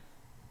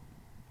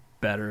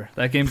better.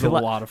 That game's a feel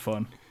like- lot of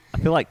fun. I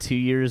feel like 2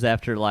 years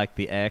after like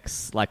the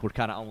X, like we're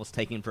kind of almost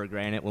taking for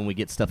granted when we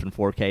get stuff in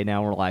 4K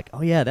now. We're like,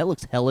 oh yeah, that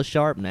looks hella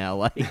sharp now.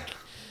 Like,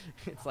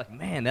 it's like,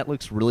 man, that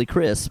looks really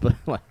crisp.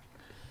 Like,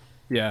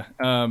 Yeah.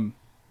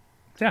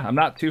 Yeah, I'm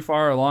not too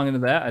far along into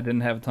that. I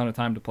didn't have a ton of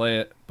time to play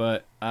it,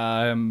 but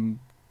I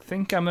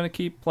think I'm going to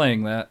keep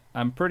playing that.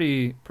 I'm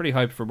pretty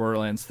hyped for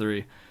Borderlands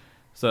 3.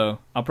 So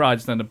I'll probably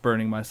just end up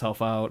burning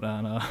myself out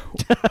on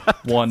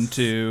 1,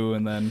 2,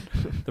 and then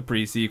the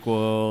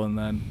pre-sequel, and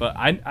then. But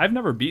I've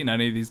never beaten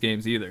any of these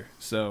games either.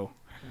 So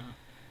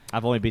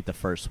I've only beat the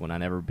first one. I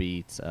never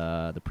beat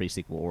the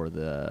pre-sequel or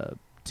the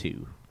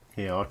 2.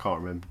 Yeah, I can't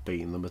remember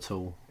beating them at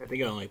all. I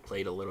think I only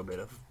played a little bit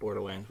of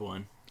Borderlands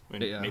 1.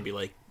 Yeah. Maybe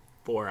like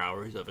 4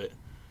 hours of it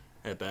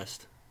at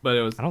best. but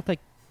it was I don't think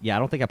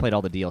I played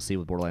all the DLC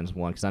with Borderlands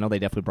 1 because I know they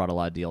definitely brought a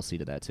lot of DLC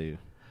to that too.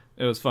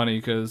 funny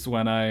because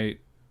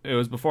it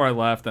was before I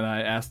left, and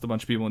I asked a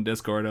bunch of people in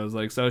Discord. I was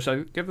like, "So should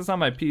I get this on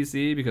my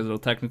PC because it'll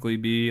technically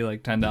be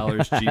like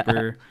 $10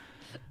 cheaper,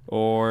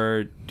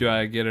 or do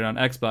I get it on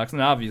Xbox?"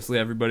 And obviously,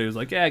 everybody was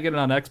like, "Yeah, get it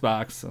on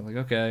Xbox." I was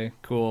like, "Okay,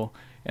 cool."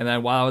 And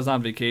then while I was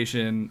on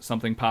vacation,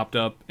 something popped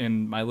up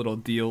in my little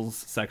deals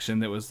section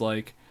that was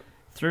like,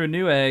 "Through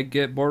Newegg,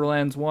 get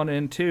Borderlands 1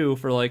 and 2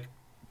 for like,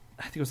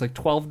 I think it was like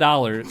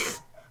 $12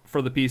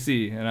 for the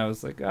PC." And I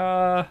was like,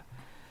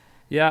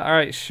 yeah, all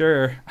right,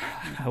 sure.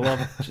 I love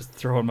just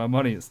throwing my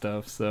money at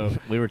stuff. So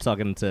We were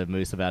talking to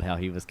Moose about how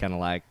he was kind of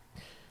like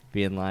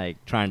being like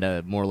trying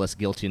to more or less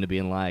guilt you into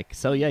being like,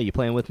 so yeah, you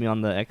playing with me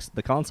on the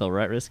console,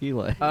 right, Risky?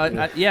 Like,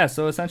 yeah,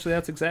 so essentially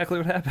that's exactly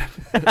what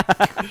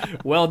happened.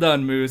 Well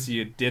done, Moose.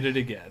 You did it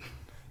again.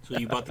 So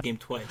you bought the game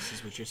twice,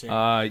 is what you're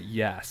saying?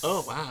 Yes.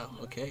 Oh, wow.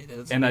 Okay.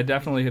 And I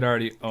definitely had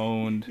already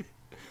owned.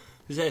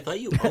 I thought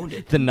you owned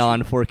it. the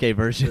non 4K The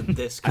version.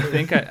 disc. I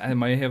think I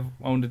might have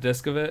owned a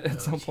disc of it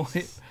at some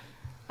point.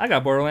 I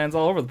got Borderlands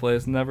all over the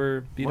place and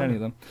never beat any of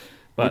them.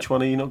 But, Which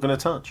one are you not going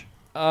to touch?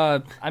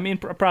 I mean,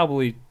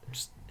 probably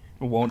just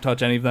won't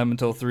touch any of them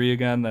until 3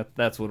 again.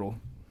 That's what'll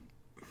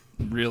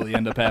really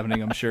end up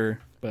happening, I'm sure.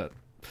 But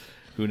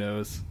who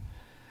knows?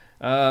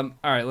 All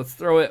right, let's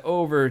throw it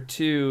over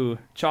to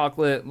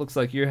Chocolate. Looks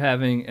like you're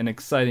having an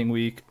exciting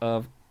week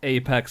of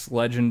Apex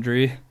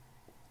Legendary.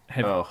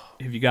 Have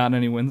you gotten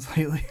any wins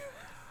lately?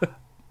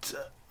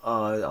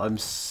 I'm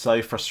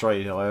so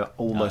frustrated. I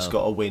almost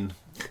got a win.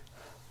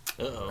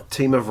 Uh-oh.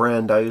 Team of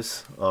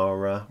randos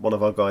are one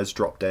of our guys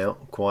dropped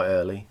out quite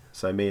early,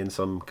 so me and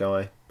some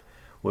guy,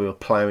 we were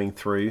ploughing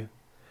through.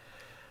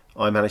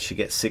 I managed to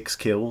get 6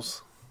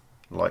 kills,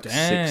 like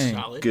Dang. 6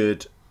 Solid.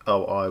 good.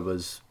 Oh, I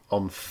was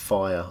on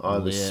fire. I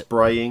was Lit.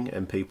 spraying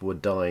and people were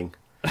dying.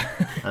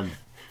 And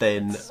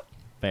then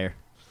Fair.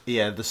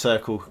 yeah, the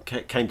circle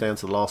came down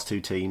to the last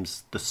 2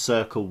 teams. The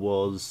circle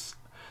was,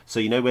 so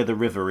you know where the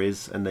river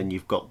is, and then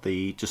you've got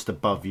just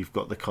above, you've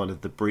got the kind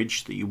of the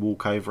bridge that you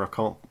walk over. I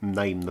can't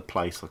name the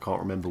place. I can't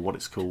remember what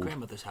it's called.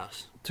 Grandmother's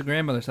house. To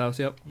grandmother's house,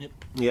 yep.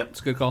 Yep. It's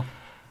a good call.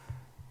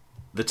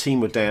 The team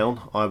were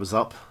down. I was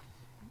up.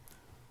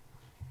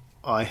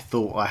 I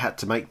thought I had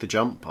to make the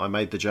jump. I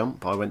made the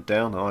jump. I went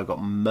down, and I got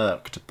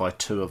murked by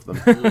 2 of them.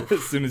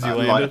 As soon as you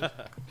landed.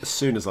 As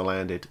soon as I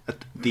landed.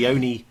 The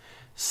only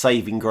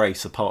saving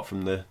grace, apart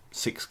from the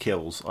 6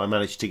 kills, I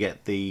managed to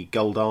get the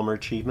gold armor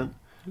achievement.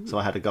 So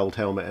I had a gold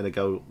helmet and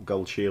a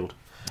gold shield.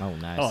 Oh,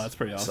 nice. Oh, that's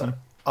pretty awesome.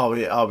 Oh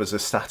yeah, I was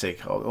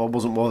ecstatic. I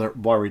wasn't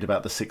worried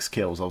about the 6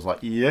 kills. I was like,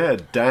 yeah,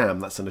 damn,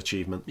 that's an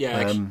achievement.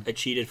 Yeah, I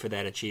cheated for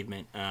that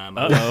achievement. I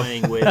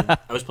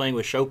was playing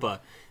with Shopa,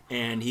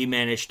 and he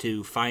managed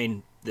to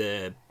find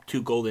the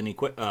 2 golden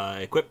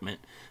equipment.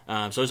 So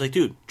I was like,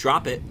 dude,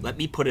 drop it. Let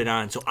me put it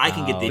on so I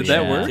can get the Did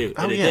that achievement work? too.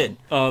 Oh, And it yeah. did.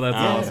 Oh, that's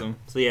awesome.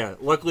 So yeah,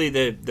 luckily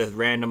the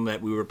random that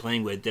we were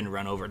playing with didn't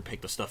run over and pick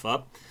the stuff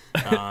up.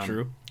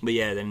 True. But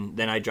yeah,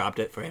 then I dropped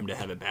it for him to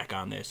have it back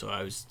on there. So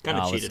I was kind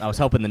of cheated. I was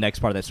hoping the next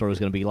part of that story was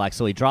going to be like,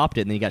 so he dropped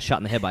it and then he got shot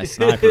in the head by a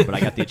sniper, but I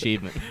got the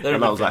achievement. That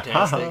And would I have was been like,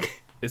 haha.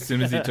 fantastic. As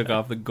soon as he took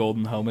off the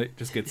golden helmet,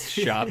 just gets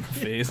shot in the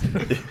face.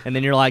 And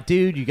then you're like,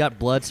 dude, you got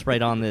blood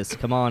sprayed on this.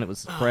 Come on, it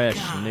was fresh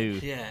and God, new.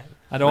 yeah.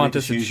 I don't want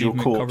just this use your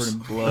achievement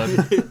covered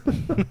corpse.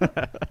 in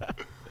blood.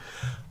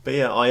 But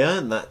yeah, I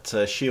earned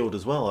that shield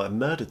as well. I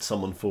murdered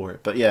someone for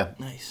it. But yeah,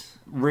 Nice.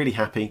 really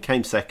happy.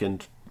 Came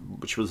second,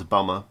 which was a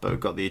bummer, but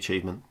got the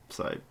achievement.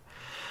 So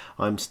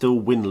I'm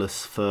still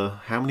winless for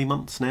how many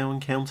months now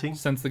and counting?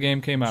 Since the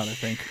game came out, I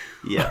think.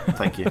 Yeah,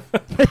 thank you.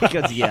 He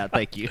goes, yeah,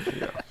 thank you.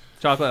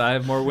 Chocolate, I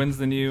have more wins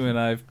than you, and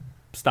I've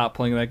stopped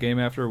playing that game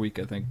after a week,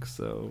 I think.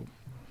 So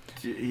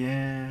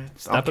Yeah,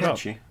 Step I'll it catch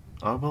up. you.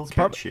 I will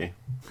catch you.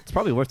 It's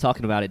probably worth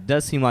talking about. It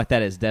does seem like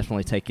that has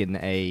definitely taken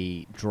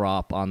a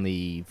drop on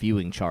the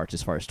viewing charts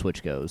as far as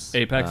Twitch goes.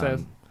 Apex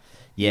has?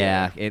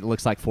 Yeah, it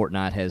looks like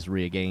Fortnite has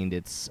regained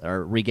its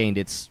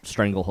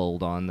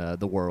stranglehold on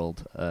the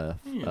world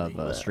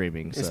of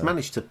streaming. It's so.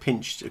 managed to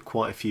pinch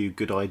quite a few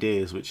good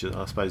ideas, which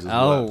I suppose has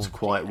Oh. worked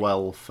quite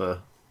well for.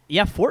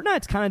 Yeah,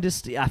 Fortnite's kind of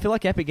just. I feel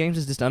like Epic Games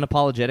is just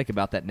unapologetic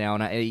about that now,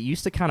 and it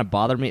used to kind of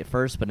bother me at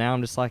first, but now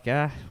I'm just like,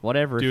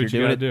 whatever. Do if what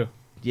you're you doing gotta it, do.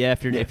 yeah.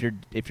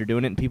 If you're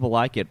doing it and people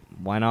like it,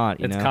 why not?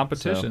 It's know?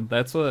 competition.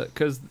 That's what.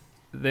 Because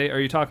are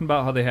you talking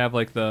about how they have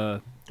like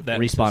that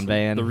Respawn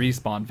van. The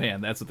respawn van.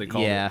 That's what they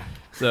call Yeah. it.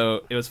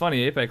 So it was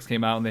funny. Apex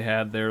came out and they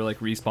had their like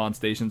respawn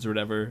stations or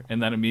whatever,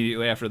 and then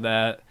immediately after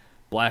that,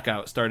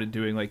 Blackout started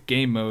doing like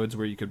game modes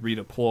where you could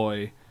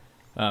redeploy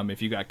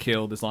if you got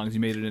killed as long as you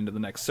made it into the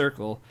next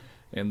circle.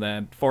 And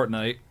then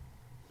Fortnite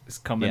is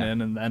coming Yeah.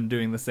 in and then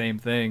doing the same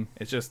thing.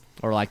 It's just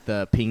Or like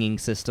the pinging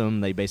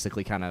system, they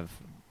basically kind of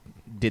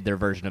did their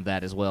version of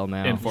that as well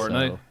now. In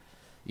Fortnite? So,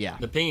 yeah.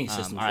 The pinging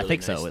system's I really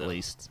think so, nice, at though.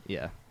 least.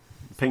 Yeah.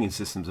 The pinging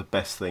system's the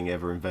best thing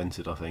ever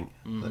invented, I think.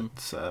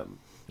 That's Oh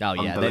yeah,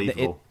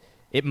 unbelievable.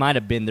 it might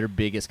have been their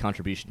biggest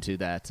contribution to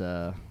that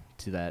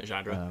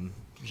Genre.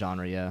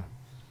 genre. Yeah.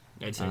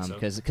 I'd say so.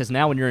 Because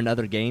now when you're in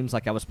other games,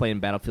 like I was playing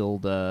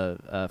Battlefield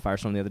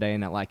Firestorm the other day,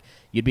 and like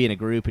you'd be in a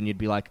group and you'd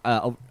be like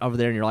over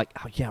there, and you're like,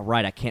 oh yeah,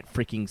 right, I can't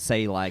freaking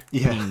say like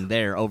ping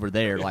there over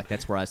there, like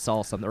that's where I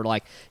saw something, or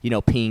like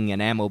ping an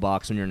ammo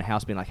box when you're in the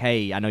house, being like,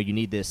 hey, I know you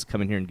need this,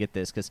 come in here and get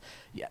this, because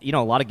a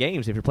lot of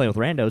games if you're playing with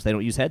randos, they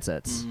don't use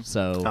headsets,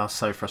 so That's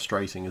so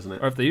frustrating, isn't it?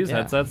 or if they use Yeah.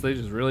 headsets, they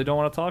just really don't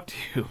want to talk to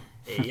you.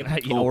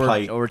 Yep.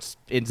 or it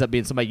ends up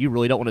being somebody you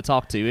really don't want to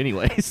talk to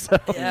anyway. So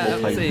Yeah, Or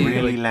play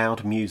really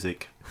loud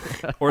music.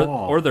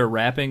 or they're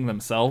rapping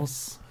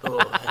themselves. Oh,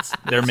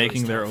 They're that's making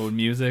always their tough. own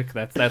music.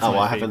 That's my I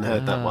favorite. haven't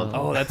heard that one.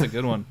 Oh, that's a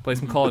good one. Play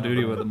some Call of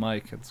Duty with a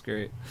mic. It's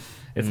great.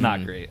 It's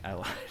not great. I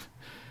lied.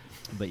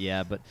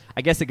 But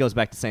I guess it goes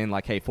back to saying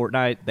like, hey,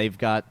 Fortnite, they've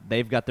got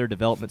their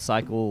development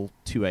cycle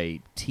to a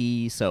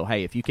T. So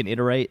hey, if you can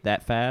iterate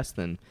that fast,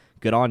 then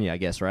good on you, I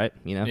guess, right?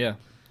 Yeah.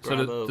 So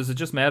Bravo. does it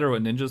just matter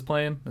what Ninja's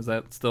playing? Is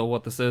that still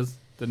what this is?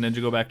 Did Ninja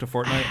go back to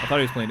Fortnite? I thought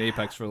he was playing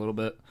Apex for a little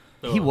bit.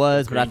 He Oh,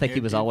 was, the but I green think he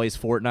was character? always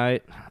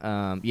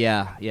Fortnite.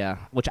 Yeah.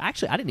 Which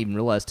actually I didn't even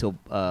realize till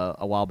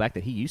a while back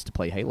that he used to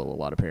play Halo a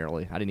lot.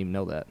 Apparently, I didn't even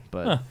know that.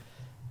 But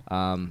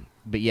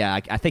yeah,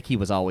 I think he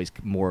was always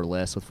more or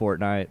less with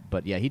Fortnite.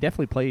 But yeah, he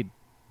definitely played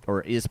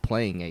or is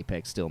playing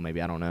Apex still.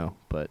 Maybe I don't know,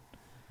 but.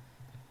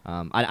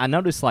 I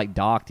noticed like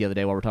Doc the other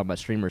day while we're talking about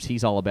streamers,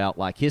 he's all about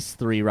like his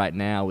 3 right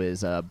now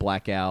is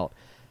Blackout,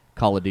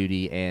 Call of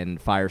Duty,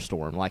 and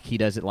Firestorm. Like he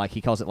does it like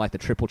he calls it like the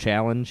triple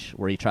challenge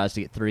where he tries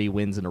to get 3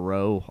 wins in a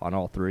row on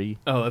all 3.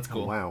 Oh, that's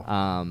cool.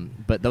 Wow.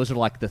 But those are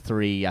like the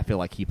 3 I feel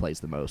like he plays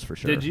the most for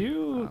sure. Did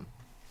you?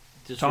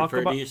 Just Talk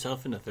refer about- to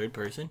yourself in the third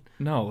person.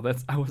 No,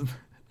 I wasn't.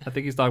 I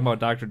think he's talking about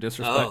Dr.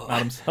 Disrespect, Oh. not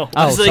himself.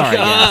 Oh, was like, sorry.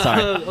 Yeah,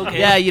 sorry. okay.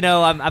 Yeah,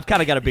 I've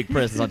kind of got a big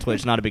presence on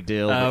Twitch. Not a big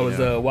deal. I but,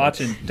 was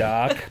watching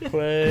Doc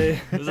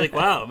play. I was like,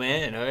 wow,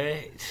 man, all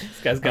right.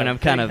 This guy's I got. mean, a I'm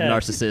kind of big head.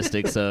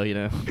 narcissistic, so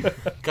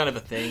Kind of a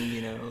thing,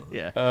 you know.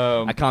 yeah.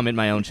 Um, I comment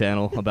my own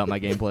channel about my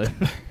gameplay.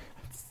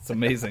 It's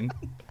amazing.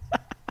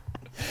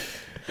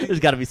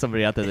 There's got to be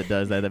somebody out there that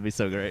does that. That'd be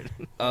so great.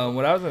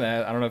 What I was gonna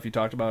add, I don't know if you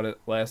talked about it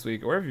last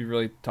week or if you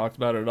really talked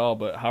about it at all,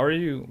 but how are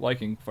you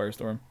liking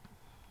Firestorm?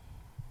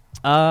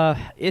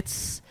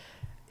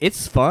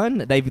 It's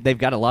fun. They've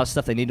got a lot of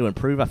stuff they need to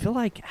improve. I feel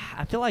like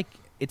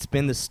it's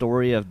been the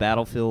story of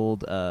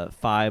Battlefield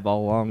 5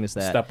 all along. Is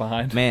that Step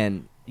behind.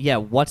 man? Yeah,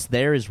 what's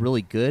there is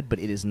really good, but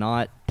it is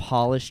not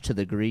polished to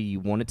the degree you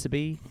want it to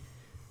be.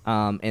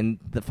 And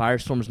the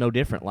Firestorm is no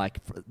different. Like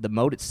the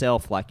mode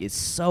itself, like is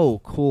so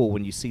cool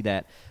when you see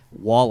that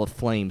wall of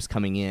flames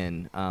coming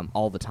in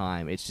all the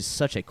time. It's just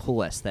such a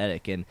cool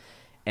aesthetic. And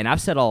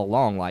I've said all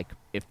along, like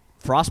if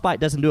Frostbite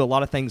doesn't do a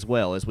lot of things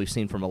well, as we've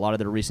seen from a lot of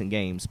their recent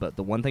games, but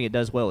the one thing it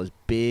does well is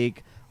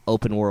big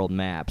open world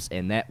maps,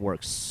 and that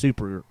works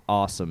super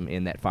awesome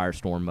in that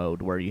Firestorm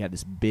mode where you have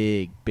this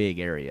big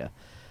area.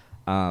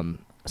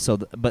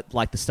 But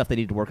like the stuff they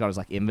need to work on is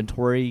like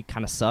inventory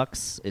kind of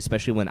sucks,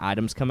 especially when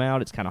items come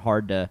out. It's kind of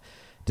hard to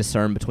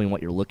discern between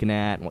what you're looking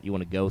at and what you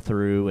want to go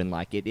through, and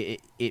like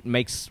it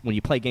makes when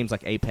you play games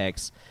like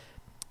Apex,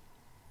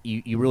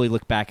 you really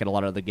look back at a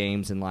lot of the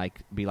games and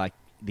like be like,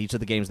 these are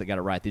the games that got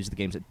it right. These are the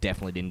games that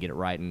definitely didn't get it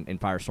right, and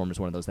Firestorm is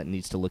one of those that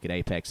needs to look at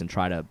Apex and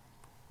try to,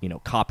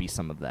 copy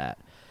some of that.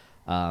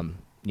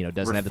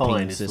 Doesn't have the Refine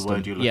pinging is the system.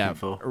 word you're looking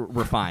for.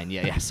 Refine.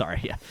 Yeah. Sorry.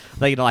 Yeah.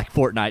 Like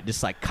Fortnite,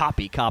 just like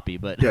copy.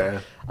 But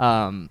Yeah.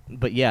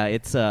 but yeah,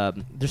 it's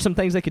there's some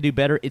things they could do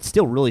better. It's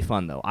still really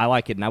fun though. I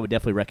like it, and I would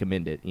definitely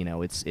recommend it.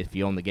 It's if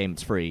you own the game,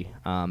 it's free.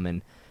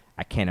 And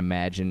I can't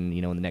imagine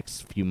in the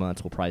next few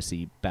months we'll probably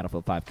see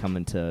Battlefield 5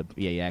 coming to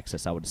EA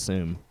Access. I would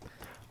assume.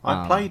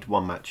 I played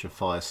one match of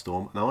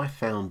Firestorm, and I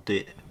found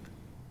it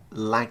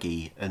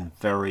laggy and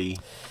very,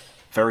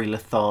 very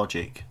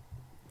lethargic.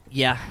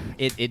 Yeah,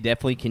 it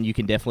definitely can. You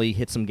can definitely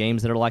hit some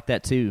games that are like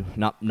that too.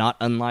 Not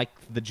unlike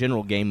the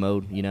general game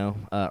mode,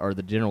 or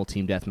the general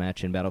team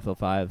deathmatch in Battlefield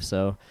 5.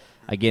 So,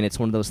 again, it's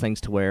one of those things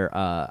to where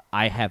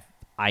I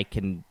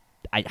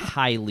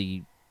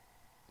highly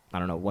I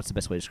don't know what's the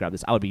best way to describe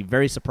this. I would be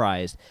very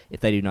surprised if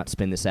they do not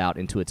spin this out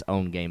into its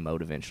own game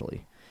mode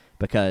eventually,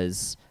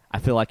 because I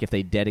feel like if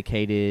they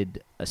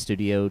dedicated a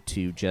studio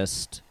to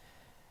just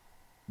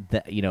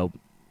that,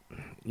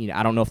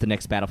 I don't know if the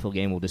next Battlefield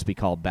game will just be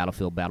called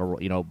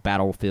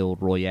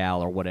Battlefield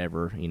Royale or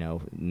whatever.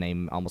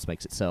 Name almost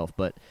makes itself,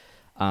 but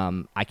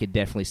I could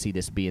definitely see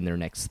this being their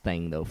next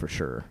thing, though, for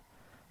sure.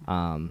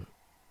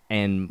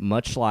 And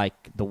much like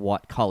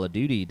what Call of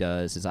Duty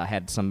does, is I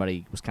had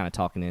somebody was kind of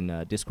talking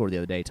in Discord the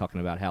other day,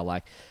 talking about how,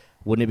 like,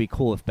 wouldn't it be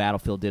cool if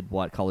Battlefield did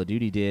what Call of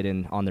Duty did,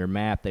 and on their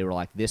map they were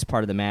like, this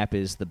part of the map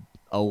is the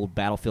old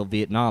Battlefield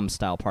Vietnam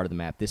style part of the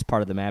map, this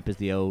part of the map is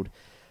the old,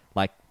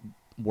 like,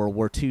 World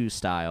War II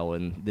style,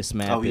 and this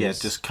map is...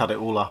 just cut it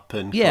all up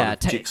and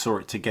jigsaw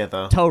it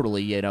together.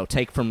 Totally,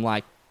 take from,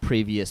 like,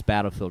 previous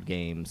Battlefield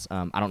games.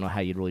 I don't know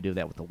how you'd really do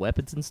that with the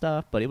weapons and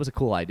stuff, but it was a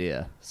cool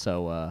idea.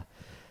 So,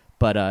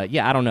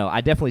 I don't know.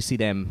 I definitely see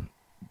them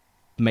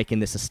making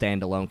this a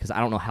standalone, because I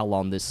don't know how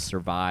long this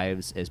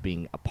survives as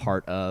being a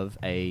part of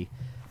a,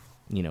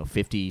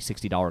 $50,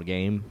 $60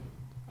 game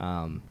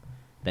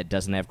that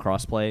doesn't have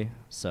crossplay.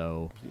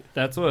 So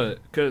that's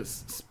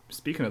because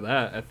speaking of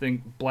that, I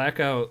think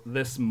Blackout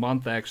this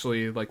month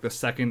actually, like the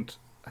second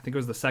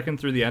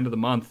through the end of the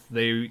month,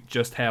 they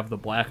just have the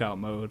Blackout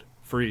mode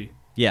free.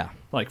 Yeah.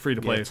 Like free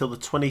to play. Until the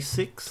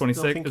 26th.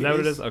 26th? Is that what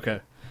it is?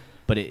 Okay.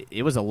 But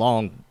it was a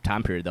long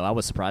time period, though. I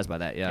was surprised by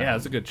that. Yeah,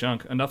 it's a good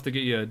chunk, enough to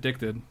get you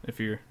addicted if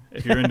you're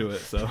into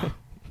it. So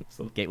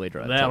gateway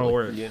drug. That'll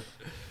work. Yeah.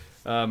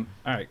 All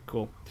right,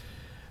 cool.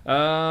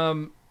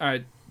 All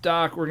right,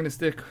 Doc, we're gonna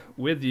stick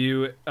with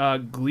you.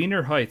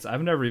 Gleaner Heights.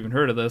 I've never even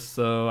heard of this,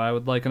 so I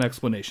would like an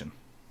explanation.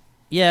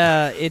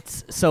 Yeah,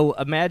 it's so.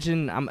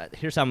 Imagine.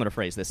 Here's how I'm gonna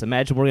phrase this.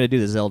 Imagine we're gonna do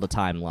the Zelda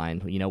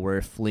timeline. Where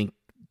if Link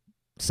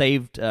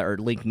saved or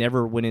Link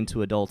never went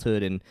into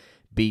adulthood and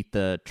beat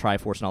the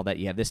Triforce and all that,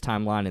 you have this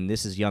timeline, and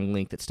this is young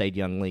Link that stayed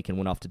young Link and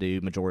went off to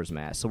do Majora's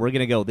Mask. So we're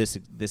going to go this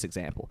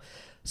example.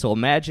 So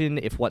imagine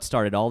if what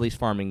started all these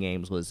farming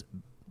games was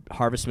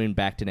Harvest Moon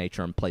Back to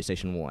Nature on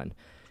PlayStation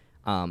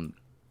 1.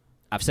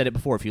 I've said it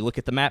before, if you look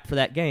at the map for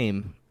that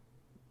game,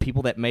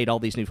 people that made all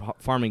these new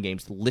farming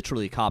games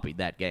literally copied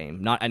that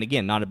game. And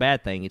again, not a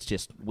bad thing, it's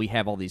just we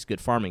have all these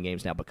good farming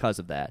games now because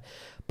of that.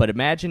 But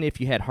imagine if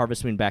you had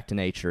Harvest Moon Back to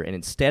Nature, and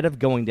instead of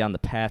going down the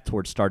path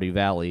towards Stardew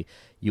Valley,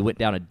 you went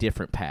down a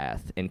different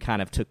path and kind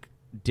of took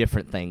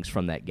different things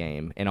from that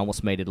game and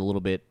almost made it a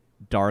little bit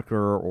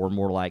darker or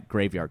more like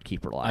Graveyard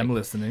Keeper-like. I'm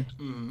listening.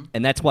 Mm-hmm.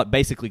 And that's what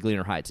basically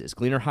Gleaner Heights is.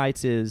 Gleaner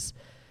Heights is,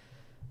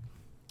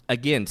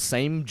 again,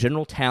 same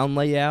general town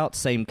layout,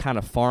 same kind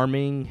of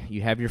farming.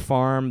 You have your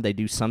farm. They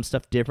do some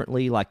stuff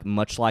differently,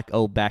 much like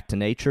Back to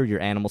Nature.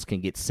 Your animals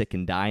can get sick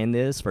and die in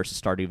this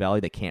versus Stardew Valley.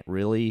 They can't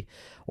really,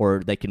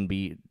 or they can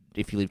be,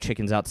 if you leave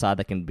chickens outside,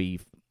 they can be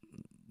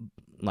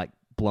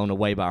blown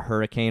away by a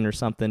hurricane or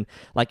something.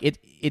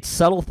 It's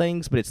subtle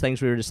things, but it's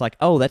things where you're just like,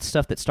 oh, that's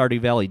stuff that Stardew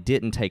Valley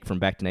didn't take from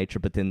Back to Nature,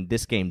 but then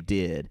this game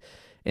did,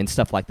 and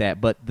stuff like that.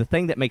 But the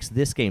thing that makes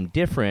this game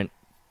different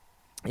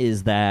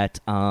is that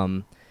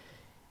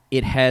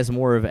it has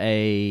more of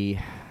a...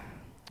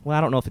 Well,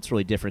 I don't know if it's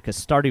really different, because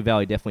Stardew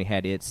Valley definitely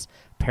had its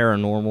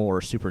paranormal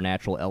or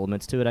supernatural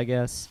elements to it, I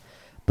guess.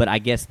 But I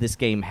guess this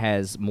game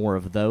has more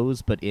of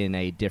those, but in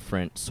a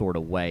different sort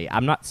of way.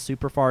 I'm not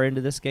super far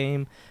into this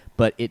game,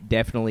 but it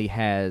definitely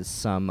has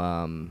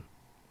some...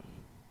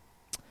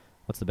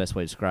 what's the best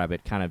way to describe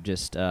it? Kind of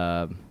just...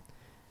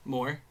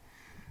 more?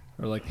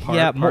 Or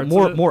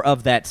more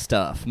of that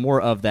stuff.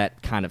 More of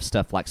that kind of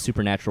stuff, like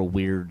supernatural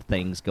weird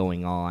things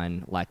going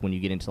on, like when you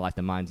get into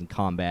the mines and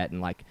combat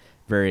and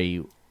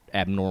very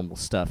abnormal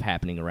stuff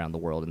happening around the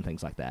world and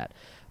things like that.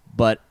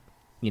 But,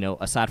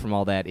 aside from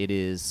all that, it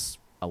is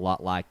a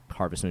lot like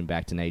Harvest Moon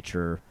Back to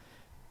Nature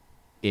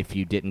if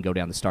you didn't go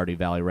down the Stardew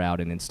Valley route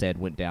and instead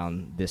went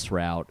down this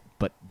route,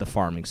 but the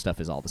farming stuff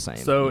is all the same.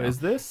 So is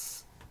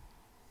this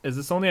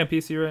only on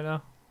PC right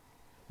now?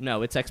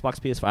 No, it's Xbox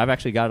PS5. I've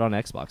actually got it on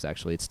Xbox,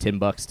 actually. It's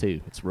 $10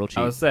 too. It's real cheap.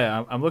 I would say,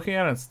 I'm looking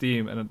at it on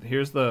Steam, and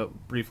here's the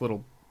brief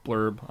little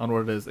blurb on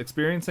what it is.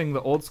 Experiencing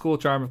the old school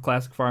charm of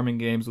classic farming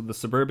games with the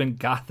suburban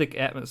gothic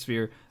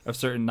atmosphere of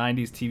certain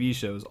 90s TV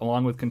shows,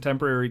 along with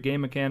contemporary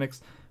game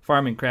mechanics,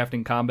 farming,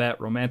 crafting,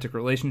 combat, romantic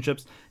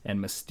relationships,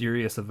 and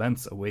mysterious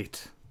events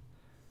await.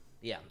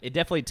 Yeah, it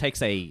definitely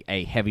takes a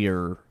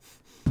heavier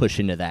push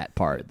into that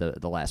part,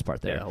 the last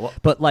part there. Yeah, well,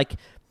 but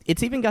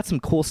it's even got some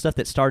cool stuff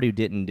that Stardew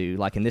didn't do.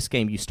 Like in this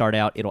game, you start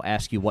out, it'll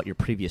ask you what your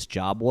previous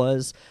job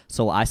was.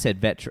 So I said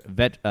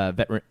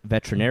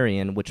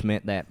veterinarian, which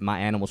meant that my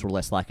animals were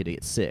less likely to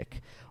get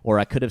sick. Or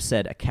I could have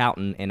said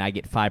accountant, and I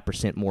get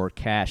 5% more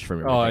cash from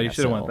everything. Oh, you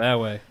should have went that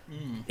way.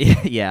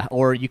 Yeah,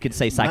 or you could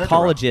say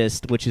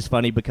psychologist, which is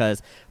funny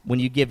because when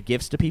you give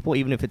gifts to people,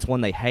 even if it's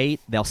one they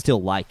hate, they'll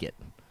still like it.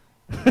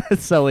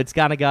 So it's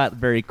kind of got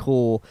very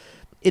cool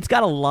it's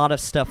got a lot of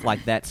stuff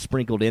like that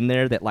sprinkled in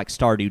there that like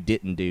Stardew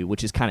didn't do,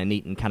 which is kind of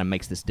neat and kind of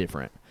makes this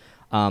different.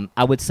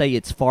 I would say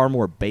it's far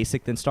more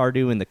basic than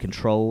Stardew in the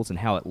controls and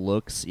how it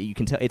looks. You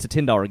can tell it's a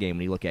 $10 game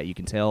when you look at it, you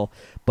can tell.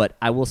 But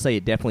I will say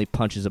it definitely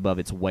punches above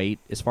its weight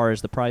as far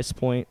as the price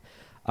point.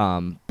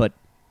 But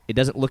it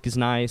doesn't look as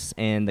nice,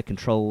 and the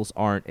controls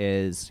aren't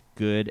as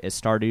good as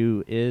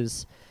Stardew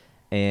is.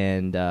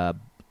 And, I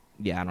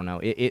don't know.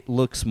 It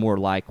looks more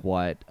like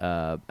what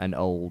an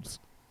old,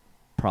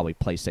 probably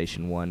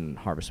PlayStation 1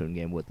 Harvest Moon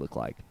game would look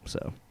like.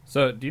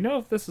 So, do you know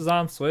if this is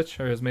on Switch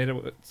or has made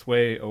its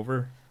way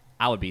over?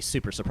 I would be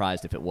super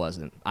surprised if it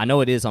wasn't. I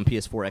know it is on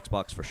PS4,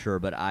 Xbox for sure,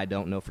 but I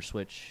don't know for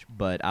Switch.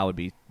 But I would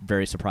be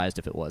very surprised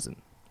if it wasn't.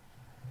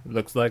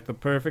 Looks like the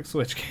perfect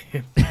Switch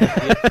game.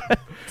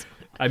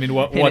 I mean,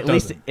 what at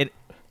does least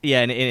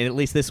and at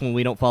least this one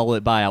we don't follow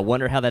it by. I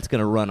wonder how that's going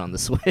to run on the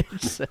Switch.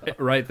 So.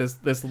 Right,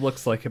 this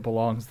looks like it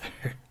belongs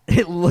there.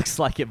 It looks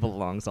like it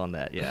belongs on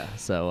that, yeah.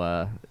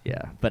 So,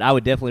 But I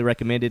would definitely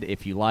recommend it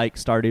if you like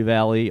Stardew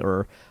Valley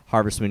or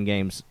Harvest Moon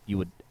games. You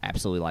would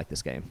absolutely like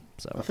this game.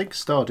 So I think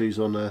Stardew's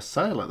on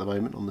sale at the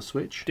moment on the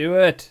Switch. Do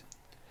it.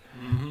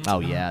 Oh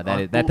yeah,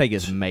 that thing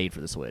is made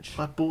for the Switch.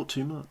 I bought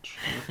too much.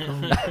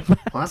 I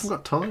haven't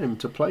got time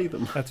to play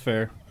them. That's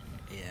fair.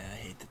 Yeah,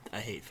 I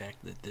hate the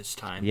fact that this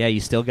time. Yeah,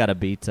 you still got to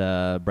beat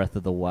Breath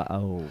of the Wild.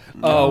 Oh.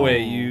 Oh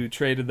wait, you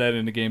traded that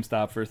into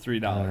GameStop for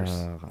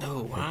 $3.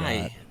 Oh,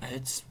 why?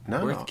 It's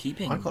No, worth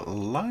keeping. I got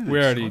loads. We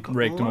already I got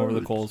raked him over the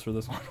loads. coals for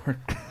this one.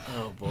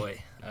 Oh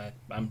boy,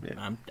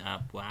 I'm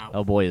wow.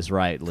 Oh boy is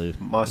right, Lou.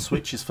 My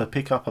Switch is for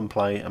pick up and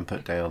play and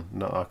put down.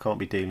 No, I can't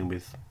be dealing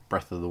with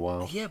Breath of the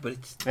Wild. Yeah, but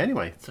it's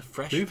Anyway, a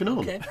fresh. moving on.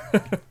 Okay.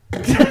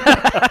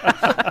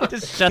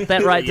 Just shut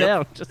that right Yep.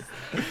 down. Just...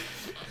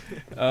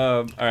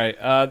 All right.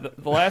 The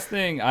last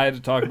thing I had to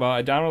talk about,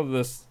 I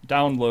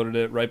downloaded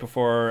it right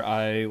before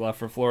I left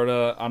for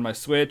Florida on my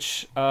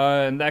Switch,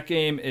 and that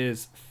game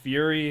is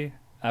Fury,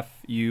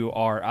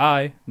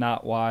 F-U-R-I,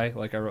 not Y,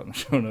 like I wrote in the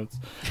show notes.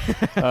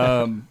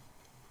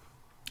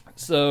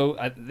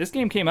 This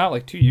game came out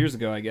like 2 years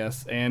ago, I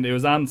guess, and it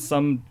was on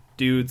some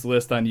dude's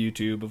list on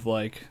YouTube of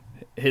like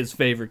his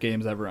favorite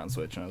games ever on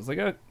Switch, and I was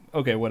like,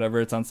 okay,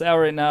 whatever. It's on sale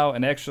right now,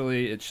 and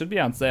actually, it should be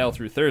on sale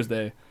through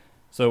Thursday.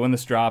 So when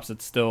this drops,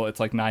 it's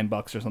like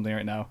 $9 or something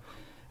right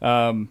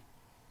now.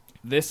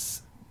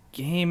 This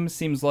game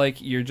seems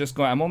like you're just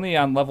going. I'm only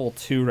on level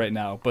 2 right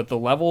now, but the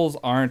levels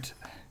aren't.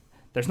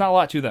 There's not a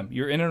lot to them.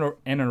 You're in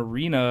an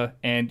arena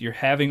and you're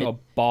having a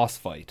boss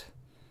fight.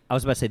 I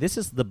was about to say this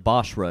is the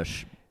Boss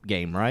Rush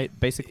game, right?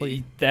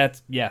 Basically,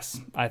 Yes.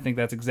 I think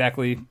that's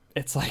exactly.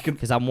 It's like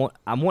because I'm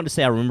wanting to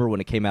say I remember when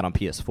it came out on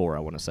PS4.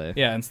 I want to say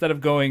instead of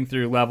going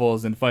through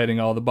levels and fighting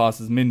all the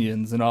boss's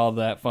minions and all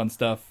that fun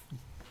stuff.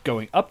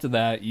 Going up to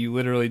that, you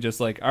literally just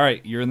like, all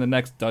right, you're in the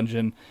next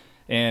dungeon,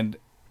 and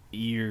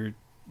you're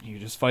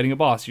just fighting a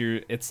boss.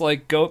 It's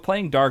like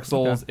playing Dark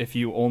Souls if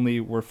you only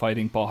were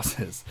fighting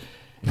bosses.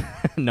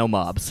 no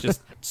mobs.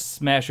 Just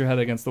smash your head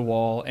against the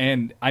wall.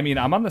 And I mean,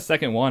 I'm on the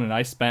second one, and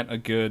I spent a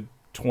good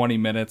 20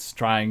 minutes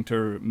trying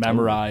to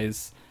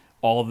memorize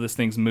all of this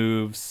thing's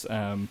moves.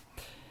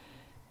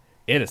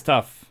 It is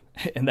tough,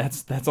 and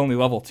that's only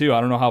level 2.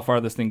 I don't know how far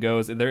this thing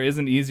goes. There is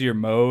an easier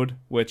mode,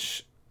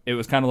 which. It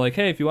was kind of like,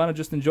 hey, if you want to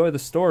just enjoy the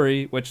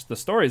story, which the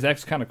story is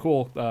actually kind of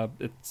cool,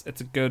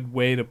 it's a good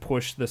way to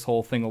push this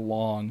whole thing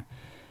along.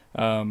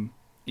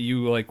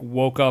 You like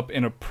woke up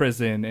in a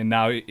prison, and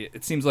now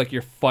it seems like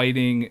you're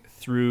fighting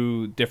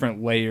through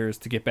different layers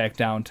to get back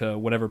down to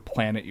whatever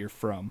planet you're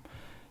from.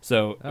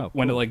 So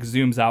when it like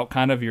zooms out,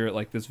 kind of, you're at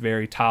like this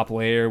very top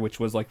layer, which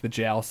was like the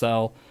jail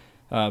cell.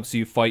 So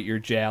you fight your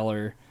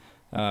jailer.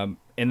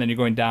 And then you're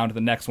going down to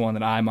the next one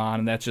that I'm on,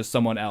 and that's just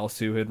someone else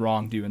who had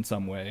wronged you in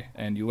some way,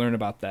 and you learn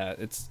about that.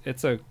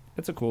 It's a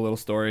cool little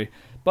story,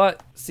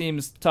 but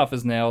seems tough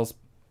as nails.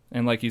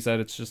 And like you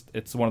said,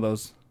 it's one of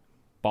those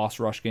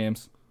boss rush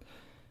games.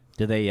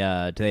 Do they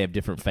have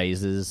different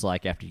phases,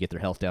 like after you get their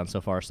health down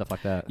so far, stuff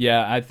like that?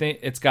 Yeah, I think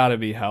it's got to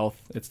be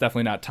health. It's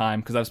definitely not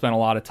time, because I've spent a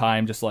lot of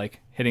time just like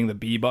hitting the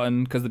B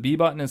button, because the B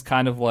button is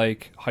kind of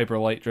like Hyper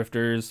Light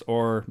Drifters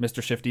or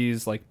Mr.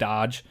 Shifty's like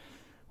dodge,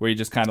 where you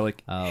just kind of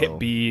like hit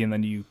B and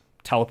then you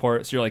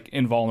teleport, so you're like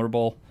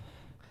invulnerable.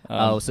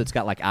 So it's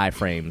got like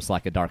iframes,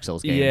 like a Dark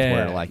Souls game,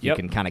 where like you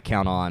can kind of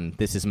count on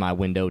this is my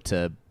window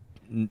to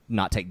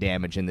not take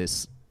damage in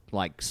this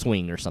like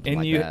swing or something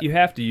and like that. You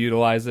have to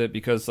utilize it,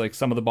 because like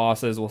some of the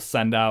bosses will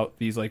send out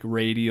these like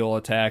radial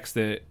attacks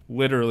that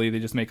literally they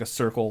just make a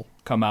circle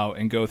come out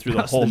and go through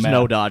the whole There's map.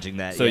 no dodging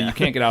that. So you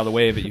can't get out of the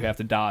way of it. You have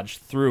to dodge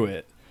through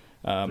it.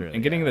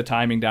 And getting the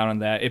timing down on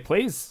that, it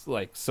plays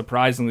like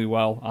surprisingly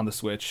well on the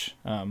Switch.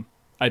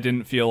 I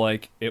didn't feel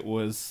like it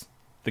was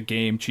the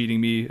game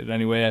cheating me in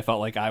any way. I felt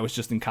like I was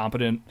just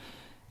incompetent,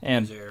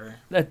 and User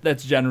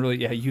that's generally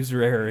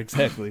user error,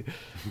 exactly.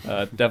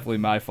 Definitely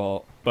my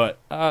fault. But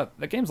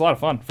that game's a lot of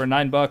fun for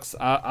 $9.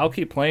 I'll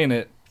keep playing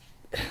it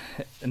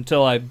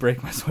until I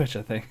break my Switch,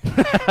 I think.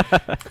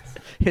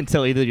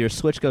 Until either your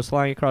Switch goes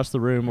flying across the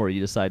room or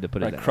you decide to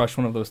put it I down. crush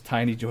one of those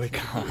tiny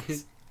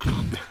Joy-Cons.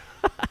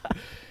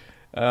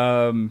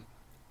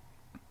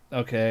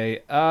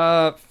 Okay.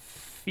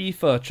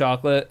 FIFA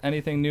chocolate.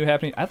 Anything new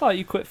happening? I thought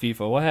you quit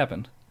FIFA. What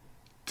happened?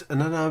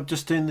 No, I'm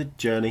just doing the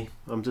journey.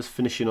 I'm just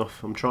finishing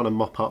off. I'm trying to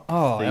mop up.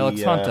 Oh, the,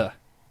 Alex Hunter.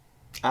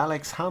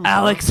 Alex Hunter.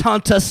 Alex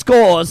Hunter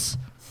scores.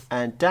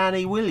 And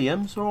Danny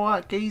Williams. All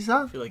right, geezer.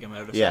 I feel like I'm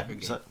out of soccer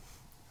game.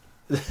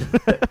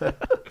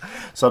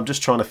 So I'm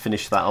just trying to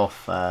finish that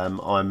off.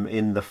 I'm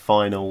in the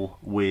final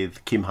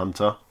with Kim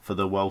Hunter for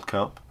the World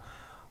Cup.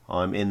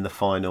 I'm in the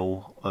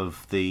final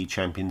of the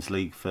Champions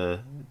League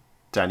for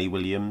Danny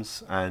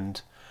Williams,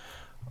 and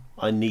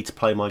I need to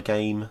play my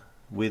game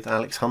with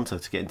Alex Hunter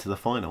to get into the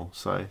final.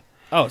 So,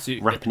 so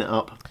wrapping it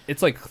up.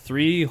 It's like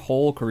 3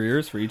 whole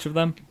careers for each of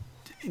them?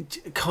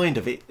 Kind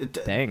of.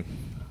 Dang.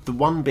 The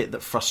one bit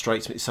that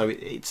frustrates me, so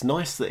it's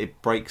nice that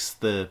it breaks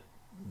the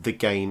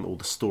game or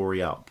the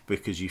story up,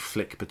 because you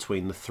flick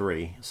between the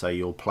 3. So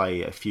you'll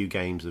play a few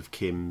games of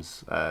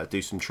Kim's,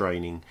 do some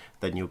training,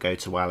 then you'll go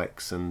to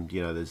Alex, and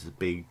there's a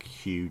big,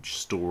 huge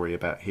story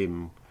about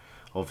him.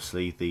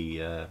 Obviously,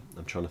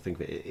 I'm trying to think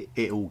of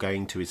it all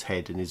going to his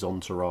head and his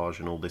entourage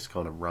and all this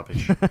kind of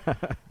rubbish.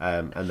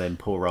 And then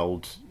poor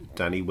old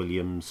Danny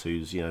Williams,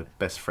 who's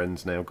best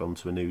friends now, gone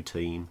to a new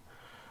team.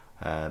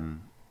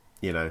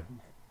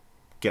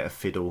 Get a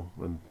fiddle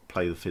and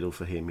play the fiddle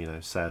for him,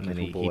 sad And then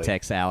little boy. he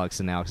texts Alex,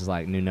 and Alex is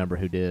like, "New number,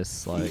 who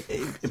dis?" Like,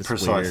 it's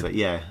Precisely,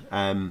 weird.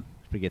 yeah.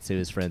 Forgets who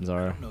his friends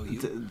are. No,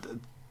 you.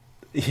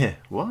 Yeah,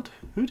 what?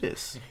 Who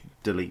dis?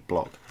 Delete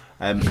block.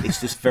 It's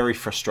just very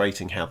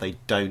frustrating how they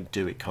don't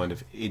do it kind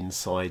of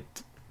inside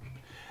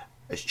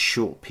a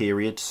short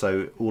period.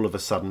 So all of a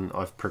sudden,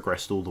 I've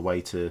progressed all the way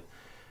to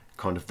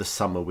kind of the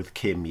summer with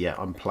Kim. Yeah,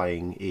 I'm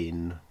playing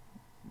in,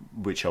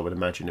 which I would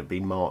imagine it'd be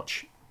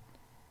March.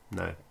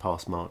 No,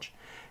 past March.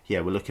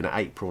 Yeah, we're looking at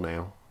April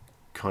now.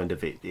 Kind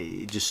of,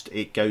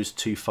 it goes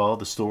too far,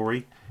 the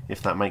story,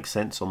 if that makes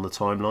sense on the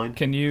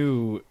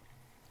timeline.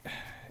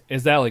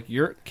 Is that like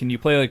can you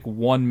play like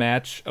one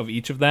match of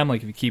each of them?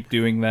 Like if you keep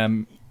doing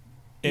them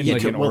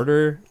in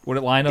order, would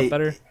it line up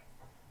better?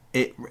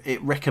 It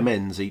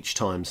recommends each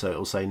time, so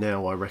it'll say,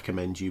 now I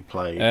recommend you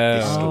play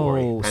this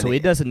story. Oh, And so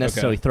it doesn't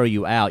necessarily throw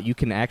you out. You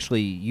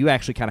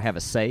actually kind of have a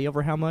say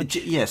over how much.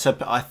 Yeah, so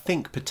I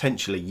think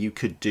potentially you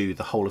could do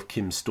the whole of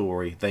Kim's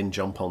story, then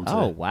jump on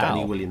to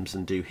Danny Williams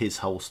and do his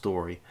whole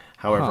story.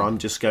 However, I'm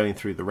just going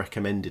through the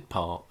recommended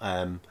part.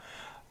 And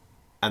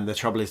the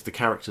trouble is, the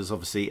characters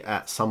obviously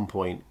at some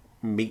point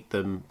meet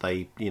them,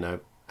 they,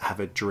 have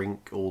a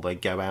drink or they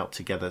go out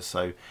together.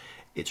 So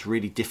it's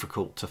really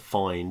difficult to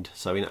find.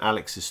 So in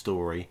Alex's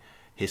story,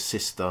 his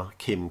sister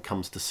Kim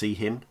comes to see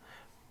him,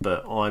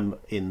 but I'm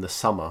in the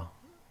summer,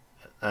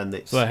 and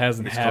so that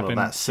hasn't happened. Kind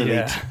of that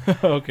silly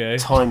okay.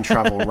 time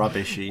travel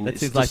rubbish. That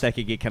seems like that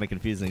could get kind of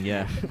confusing.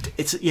 Yeah,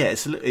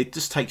 it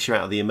just takes you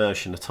out of the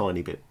immersion a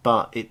tiny bit.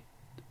 But it,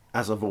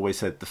 as I've always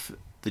said,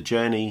 the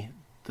journey,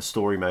 the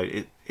story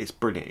mode, it's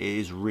brilliant. It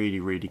is really,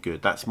 really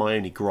good. That's my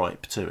only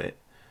gripe to it.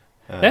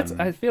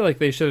 I feel like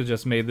they should have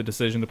just made the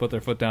decision to put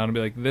their foot down and be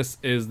like, this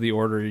is the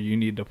order you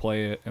need to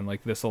play it, and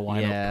like this will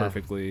line up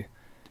perfectly.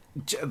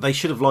 They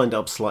should have lined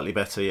up slightly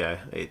better,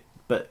 yeah.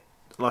 But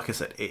like I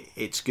said,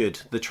 it's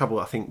good. The trouble,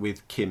 I think,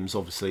 with Kim's,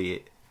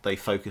 obviously, they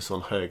focus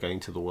on her going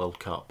to the World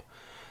Cup.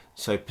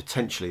 So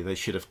potentially they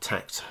should have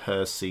tacked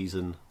her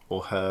season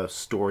or her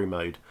story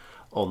mode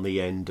on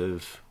the end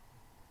of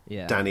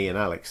Danny and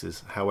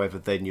Alex's. However,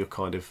 then you're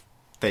kind of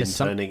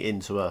turning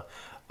into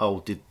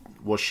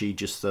was she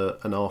just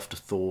an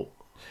afterthought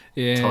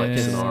type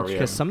scenario?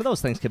 Because some of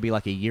those things could be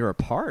like a year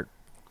apart,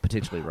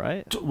 potentially,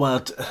 right?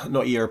 Well,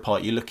 not a year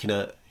apart. You're looking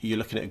at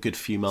a good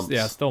few months.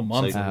 Yeah, still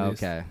months. So, at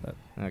least.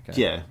 Okay.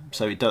 Yeah,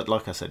 so it does.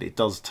 Like I said, it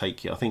does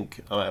take you. I think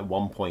at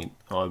one point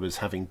I was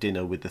having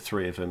dinner with the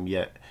 3 of them.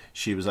 Yet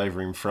she was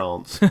over in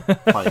France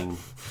playing.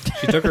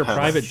 She took her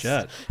private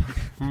jet.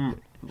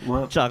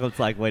 Well, Chocolate's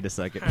like, wait a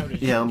second.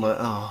 I'm like,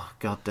 oh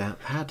goddamn!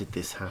 How did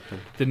this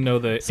happen? Didn't know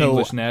the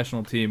English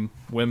national team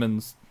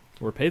women's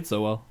were paid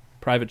so well.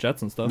 Private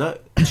jets and stuff. No,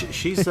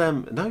 she's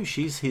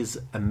she's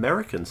his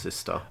American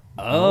sister.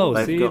 Oh,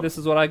 this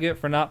is what I get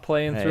for not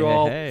playing through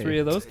all 3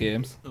 of those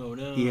games. Oh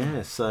no.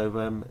 Yeah,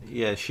 so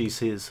she's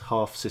his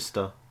half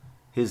sister.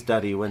 His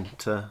daddy went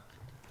to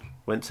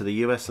the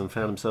US and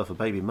found himself a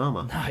baby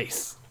mama.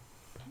 Nice.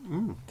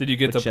 Did you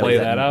get to play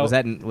that out? Was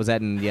that in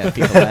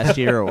FIFA last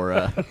year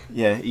or?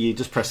 Yeah, you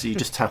just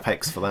tap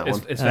X for that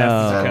one. As fast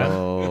as you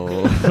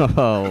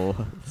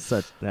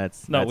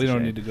can. We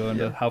don't need to go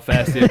into how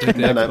fast you have to hit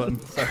the X button.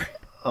 Sorry.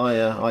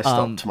 I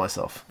stopped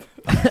myself.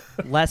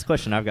 Last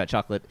question I've got,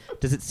 Chocolate.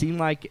 Does it seem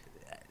like,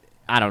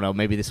 I don't know,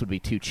 maybe this would be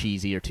too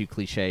cheesy or too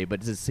cliche, but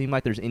does it seem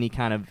like there's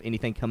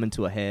anything coming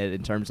to a head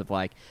in terms of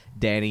like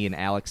Danny and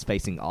Alex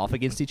facing off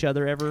against each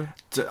other ever?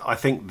 I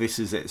think this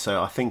is it.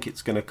 So I think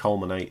it's going to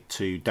culminate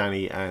to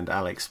Danny and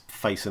Alex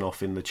facing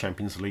off in the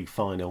Champions League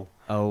final.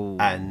 Oh.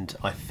 And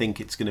I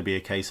think it's going to be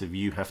a case of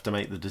you have to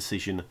make the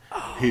decision,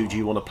 who do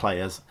you want to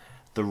play as,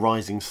 the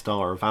rising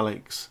star of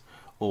Alex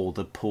or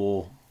the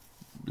poor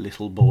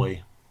little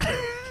boy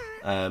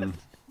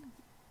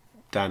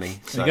Danny.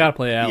 So, you got to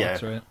play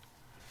Alex, right?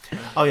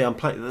 Oh yeah, I'm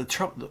playing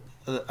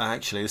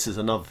Actually, this is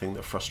another thing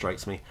that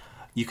frustrates me.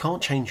 You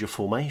can't change your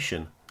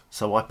formation,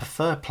 so I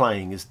prefer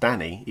playing as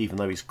Danny, even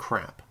though he's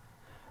crap.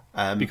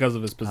 Because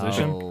of his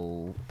position.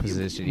 Oh,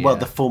 position. Well, yeah.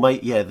 the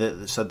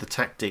formate, so the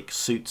tactic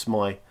suits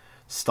my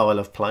style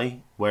of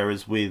play,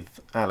 whereas with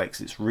Alex,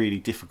 it's really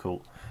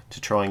difficult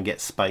to try and get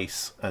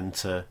space and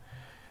to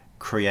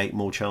create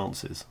more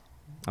chances.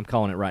 I'm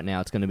calling it right now.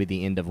 It's going to be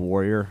the end of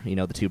Warrior. You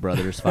know, the two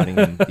brothers fighting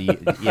in the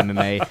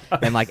MMA,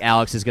 and like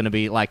Alex is going to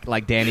be like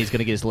Danny's going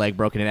to get his leg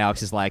broken, and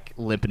Alex is like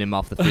limping him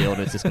off the field.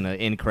 And it's just going to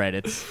end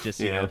credits. Just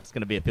you know, it's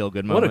going to be a feel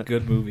good moment. What a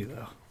good movie,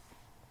 though.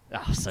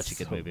 Oh, such a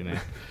good movie,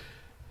 man.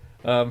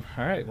 All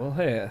right. Well,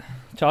 hey,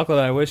 Chocolate.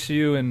 I wish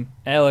you and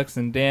Alex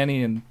and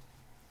Danny and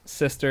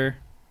sister.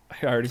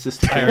 I already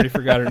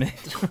forgot her name.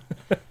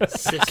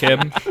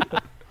 Kim.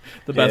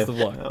 The best of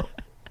luck.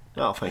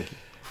 Oh, thank you.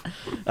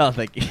 Oh,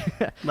 thank you.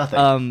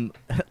 Nothing.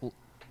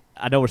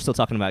 I know we're still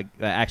talking about.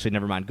 Actually,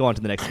 never mind. Go on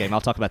to the next game. I'll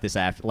talk about this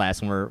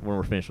last when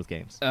we're finished with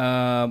games.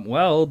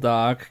 Well,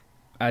 Doc,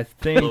 I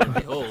think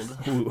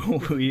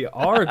we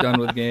are done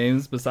with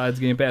games besides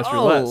Game Pass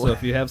Roulette. So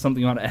if you have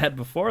something you want to add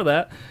before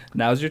that,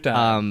 now's your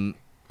time.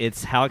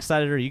 It's how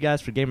excited are you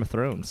guys for Game of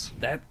Thrones?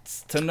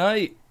 That's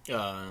tonight.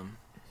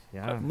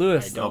 Yeah,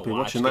 Lewis. I'll be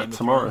watching that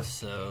tomorrow.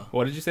 So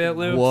What did you say,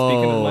 Lou? Whoa.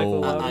 Speaking of Michael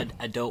Loud?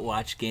 I don't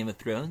watch Game of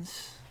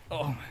Thrones.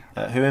 Oh,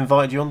 Who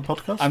invited you on the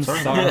podcast? I'm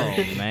sorry.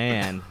 Oh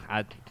man,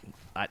 I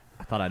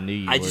thought I knew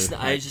you. I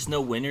Lou. just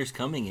know winter's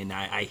coming, and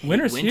I hate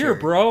Winter's winter. here,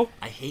 bro.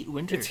 I hate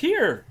winter. It's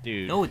here.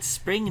 dude. No, it's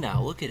spring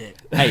now. Look at it.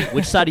 Hey,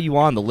 which side are you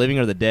on, the living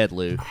or the dead,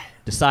 Lou?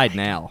 Decide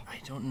now. I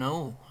don't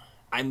know.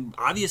 I'm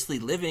obviously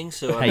living,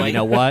 so Hey, you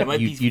know what?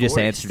 You just forced.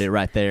 answered it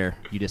right there.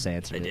 You just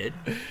answered I it.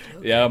 did.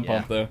 Yeah, I'm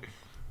pumped, though.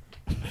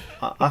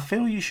 I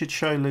feel you should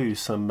show Lou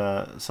some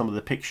of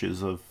the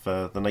pictures of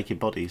the naked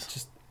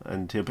bodies,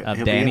 and he'll be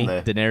Danny, in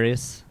there.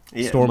 Daenerys,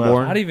 Yeah,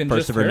 Stormborn, Not even first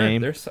just of her her.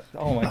 name. There's,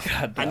 oh, my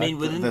God. I mean,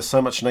 There's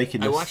so much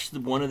nakedness. I watched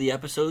one of the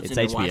episodes, It's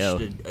and HBO. I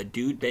watched a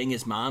dude bang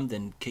his mom,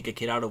 then kick a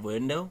kid out of a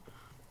window.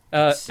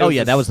 Oh,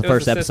 yeah, that was the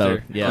first a episode.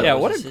 sister. Yeah. Yeah, Oh,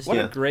 what it was a a what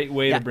a sister. great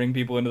way Yeah. to bring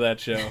people into that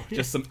show.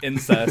 Just some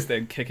incest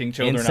and kicking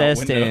children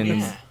Incest out windows. and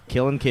Yeah.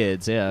 killing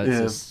kids. Yeah, it's Yeah.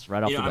 just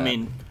right off You the know, bat. I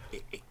mean,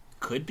 it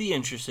could be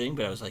interesting,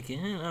 but I was like,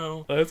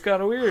 no. It's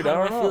kind of weird. How do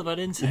I I don't feel know. about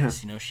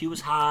incest? You know, she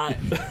was hot.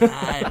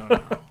 I don't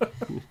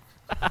know.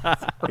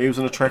 He was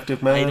an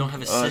attractive man. I don't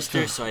have a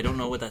sister, so I don't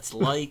know what that's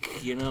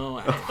like. You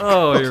know,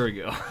 Oh, here we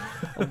go.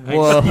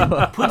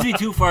 Whoa. puts me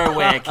too far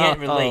away. I can't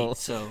relate, Oh.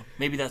 so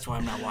maybe that's why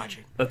I'm not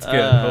watching. That's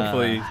good.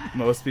 Hopefully,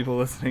 most people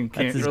listening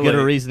can't That's as relate. good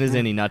a reason as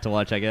any not to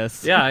watch, I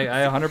guess. Yeah,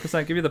 I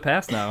 100% give you the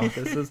pass now.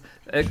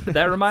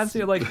 That reminds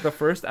me of like the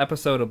first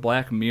episode of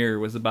Black Mirror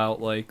was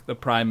about like the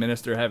prime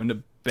minister having to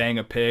bang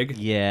a pig.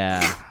 Yeah.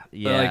 But,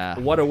 Yeah.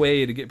 like, what a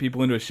way to get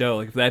people into a show.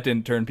 Like, if that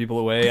didn't turn people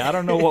away, I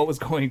don't know what was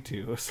going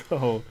to.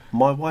 So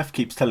My wife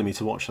keeps telling me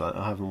to watch that.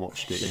 I haven't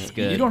watched it yet.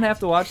 good. you don't have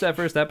to watch that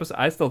first episode.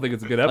 I still think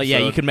it's a good Oh episode. yeah,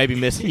 you could maybe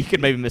miss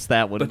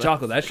that one. But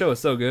Chocolate, that show is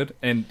so good,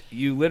 and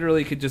you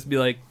literally could just be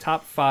like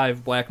top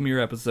 5 Black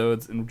Mirror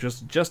episodes and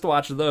just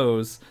watch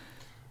those,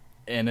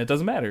 and it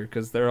doesn't matter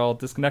because they're all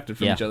disconnected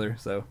from Yeah. each other.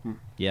 So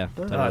Yeah,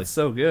 oh, totally. it's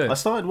so good. I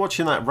started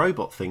watching that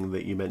robot thing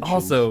that you mentioned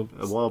Also,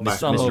 a while back.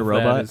 some Mr. of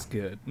Robot? that is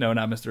good. No,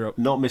 not Mr. Robot.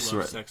 Not Mr.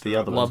 Love, Sex, the and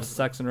other one. Love,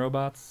 Sex, and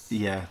Robots.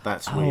 Yeah,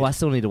 that's Oh, weird. I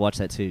still need to watch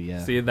that too.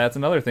 Yeah. See, that's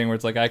another thing where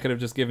it's like I could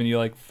have just given you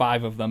like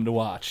 5 of them to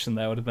watch, and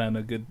that would have been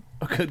a good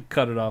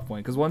cut it off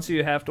point. Because once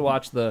you have to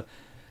watch the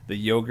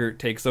yogurt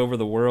takes over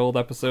the world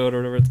episode or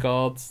whatever it's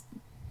called,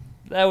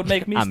 that would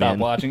make me I'm stop in.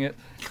 watching it.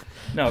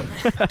 No,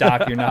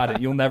 Doc, you're not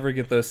it. You'll never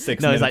get those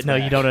 6 No, he's minutes like, no,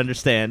 back. you don't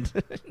understand.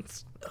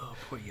 Oh,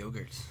 poor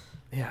yogurts.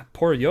 Yeah,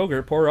 poor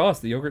yogurt, poor us.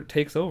 The yogurt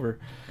takes over.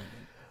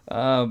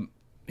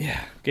 Yeah,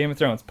 Game of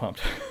Thrones,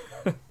 pumped.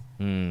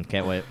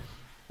 Can't wait.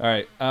 All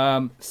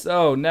right.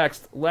 So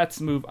next,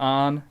 let's move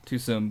on to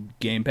some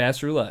Game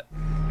Pass roulette.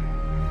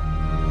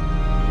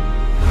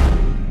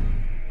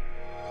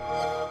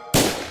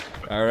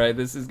 All right,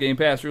 this is Game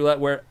Pass roulette,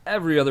 where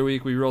every other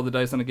week we roll the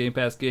dice on a Game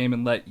Pass game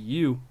and let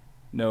you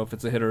know if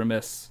it's a hit or a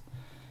miss.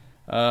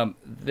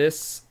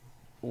 This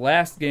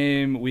last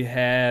game we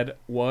had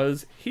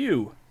was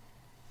Hue.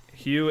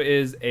 Hue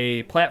is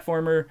a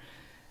platformer,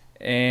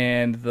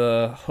 and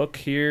the hook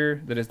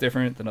here that is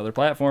different than other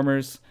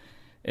platformers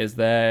is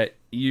that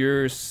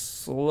you're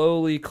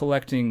slowly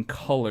collecting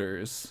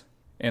colors,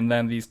 and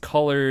then these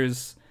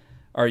colors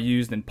are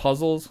used in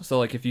puzzles. So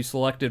like if you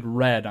selected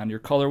red on your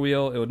color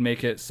wheel, it would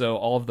make it so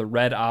all of the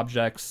red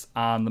objects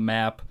on the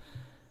map,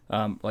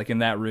 like in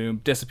that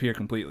room, disappear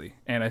completely.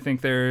 And I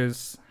think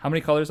there's, how many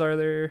colors are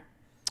there?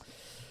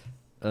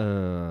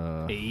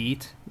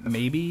 8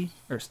 maybe,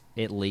 or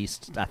At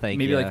least I think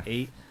maybe yeah. like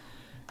 8.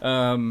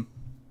 How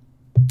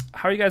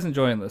are you guys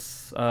enjoying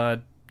this?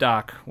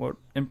 Doc, what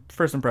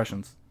first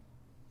impressions?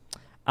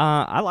 It's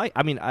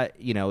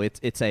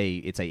a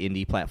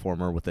indie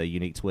platformer with a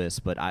unique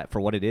twist, but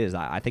for what it is,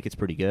 I think it's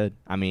pretty good.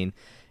 I mean,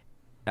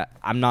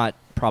 I'm not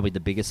probably the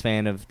biggest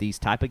fan of these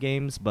type of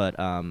games, but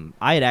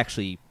I had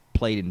actually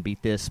played and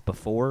beat this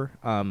before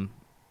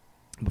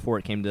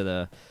it came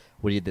to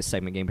we did this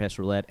segment Game Pass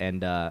Roulette,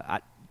 and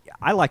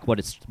I like what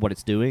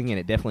it's doing, and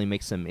it definitely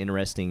makes some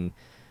interesting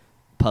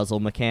puzzle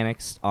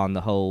mechanics on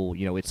the whole.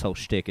 Its whole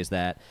shtick is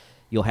that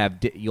you'll have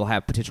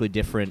potentially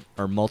different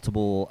or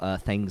multiple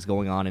things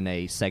going on in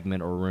a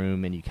segment or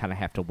room, and you kind of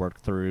have to work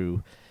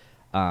through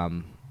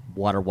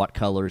what are what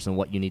colors and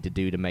what you need to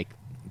do to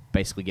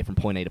basically get from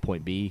point A to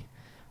point B.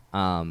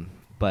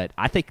 But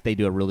I think they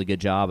do a really good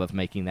job of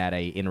making that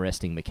a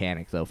interesting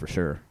mechanic, though, for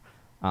sure.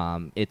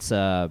 It's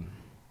I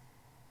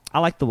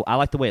like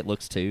the way it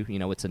looks too.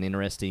 It's an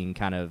interesting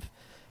kind of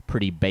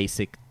pretty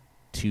basic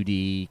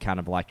 2D kind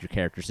of like your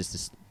character's just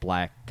this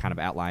black kind of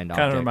outlined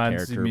Kind of object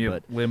reminds character. me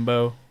but of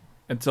Limbo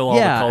until all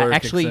the colors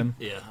actually, kicks in.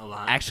 Yeah, a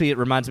lot. Actually, it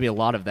reminds me a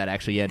lot of that.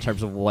 Actually, in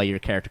terms of the way your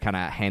character kind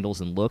of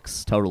handles and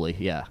looks. Totally,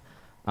 yeah.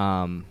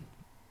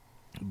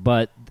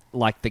 But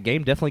like the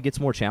game definitely gets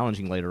more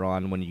challenging later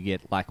on when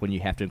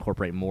you have to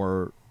incorporate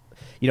more.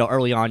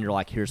 Early on you're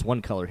like, here's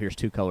one color, here's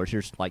two colors,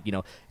 here's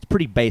it's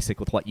pretty basic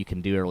with what you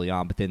can do early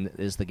on. But then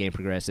as the game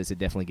progresses, it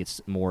definitely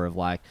gets more of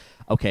like,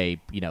 okay,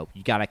 you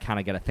gotta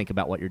think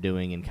about what you're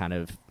doing, and kind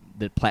of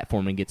the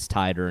platforming gets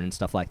tighter and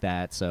stuff like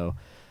that. So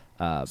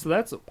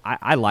that's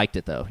I liked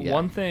it though. Yeah.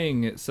 One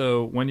thing.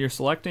 So when you're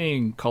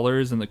selecting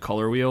colors in the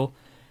color wheel,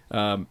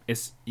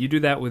 you do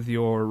that with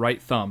your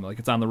right thumb, like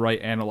it's on the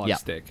right analog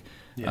stick.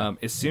 Yeah.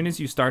 As soon as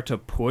you start to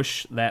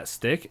push that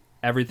stick,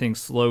 everything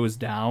slows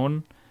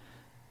down.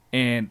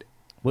 And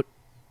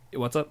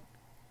what's up?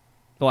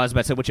 Well, I was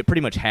about to say, which it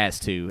pretty much has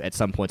to at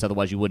some points.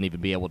 Otherwise, you wouldn't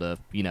even be able to,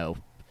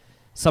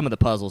 some of the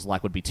puzzles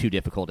would be too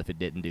difficult if it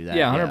didn't do that.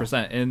 Yeah,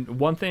 100%. And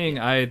one thing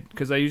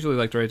because I usually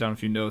like to write down a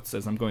few notes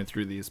as I'm going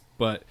through these,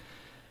 but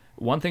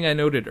one thing I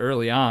noted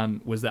early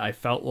on was that I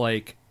felt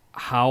like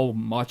how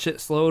much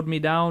it slowed me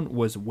down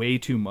was way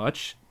too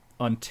much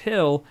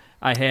until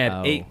I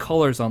had 8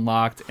 colors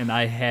unlocked and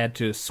I had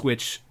to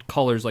switch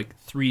colors like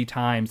 3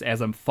 times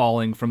as I'm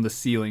falling from the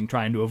ceiling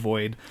trying to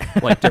avoid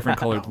like different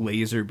colored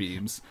laser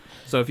beams.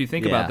 So if you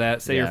think about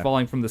that, say you're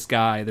falling from the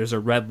sky, there's a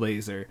red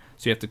laser,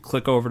 so you have to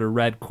click over to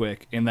red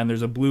quick, and then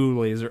there's a blue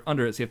laser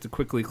under it, so you have to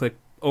quickly click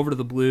over to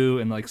the blue,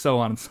 and like so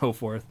on and so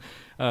forth.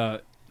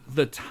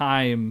 The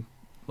time,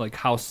 like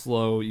how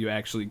slow you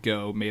actually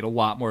go, made a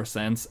lot more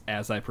sense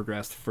as I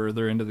progressed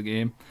further into the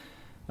game.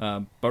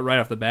 But right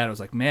off the bat, I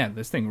was like, man,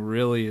 this thing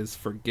really is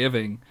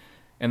forgiving.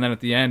 And then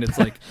at the end, it's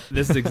like,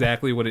 this is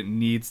exactly what it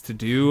needs to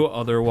do.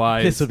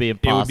 Otherwise, this would be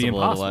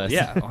impossible. Otherwise.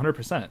 Yeah,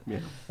 100%.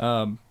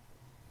 Yeah.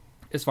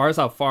 As far as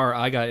how far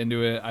I got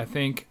into it, I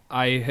think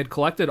I had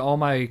collected all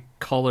my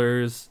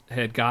colors,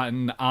 had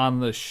gotten on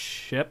the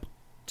ship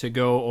to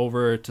go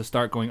over to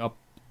start going up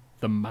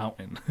the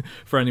mountain.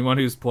 For anyone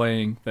who's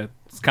playing,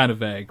 that's kind of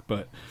vague,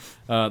 but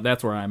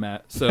that's where I'm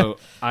at. So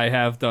I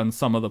have done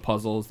some of the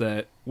puzzles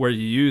where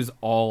you use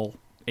all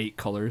 8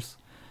 colors.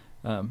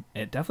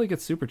 It definitely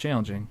gets super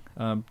challenging.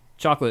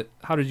 Chocolate,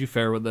 how did you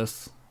fare with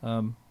this?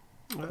 What'd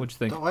you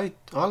think? I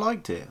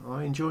liked it.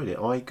 I enjoyed it.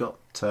 I got,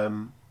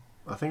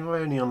 I think I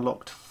only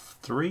unlocked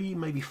 3,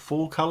 maybe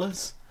 4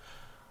 colours,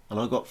 and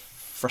I got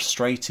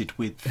frustrated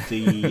with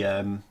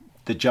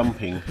the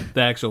jumping.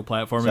 The actual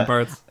platforming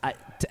parts.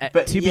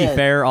 To be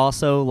fair,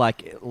 also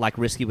like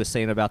Risky was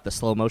saying about the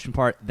slow motion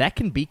part, that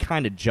can be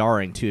kind of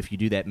jarring too if you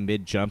do that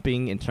mid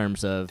jumping in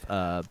terms of.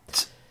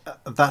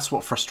 That's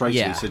what frustrates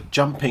me. So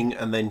jumping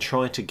and then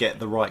trying to get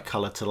the right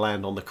colour to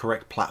land on the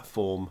correct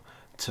platform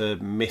to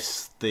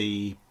miss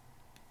the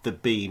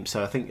beam.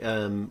 So I think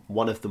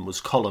one of them was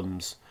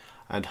columns,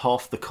 and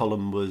half the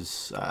column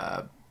was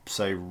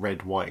say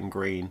red, white, and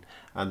green,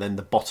 and then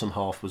the bottom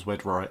half was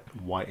red,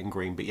 white, and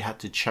green. But you had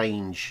to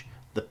change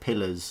the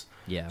pillars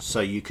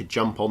so you could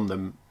jump on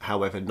them,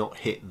 however, not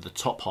hit the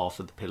top half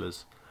of the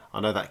pillars.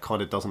 I know that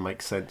kind of doesn't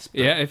make sense.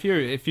 But yeah, if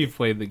you've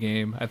played the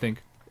game, I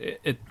think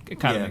it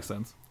kind of makes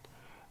sense.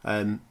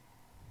 I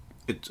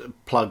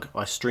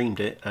streamed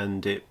it,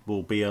 and it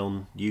will be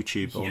on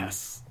YouTube.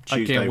 Yes, on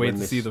Tuesday. I can't wait to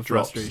this see the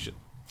drops. frustration.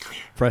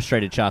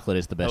 Frustrated chocolate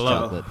is the best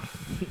chocolate.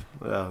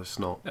 Well, it's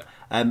not.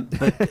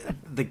 But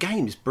the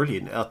game is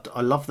brilliant.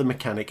 I love the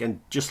mechanic,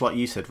 and just like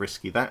you said,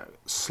 Risky, that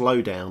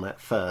slowdown at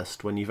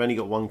first when you've only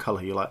got one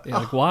colour, you're like,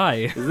 like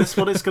why? Is this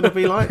what it's going to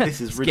be like? This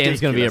is ridiculous.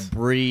 Game's going to be a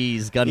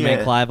breeze,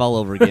 Gunman Clive all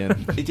over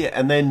again. Yeah,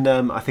 and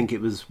then I think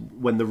it was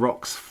when the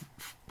rocks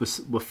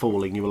were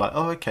falling, you were like,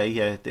 oh, okay,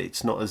 yeah,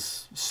 it's not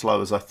as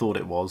slow as I thought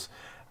it was.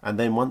 And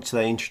then once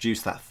they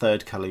introduced that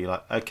third colour, you're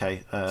like,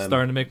 okay,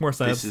 starting to make more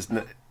sense. This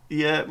is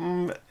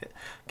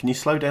can you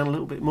slow down a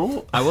little bit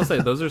more? I will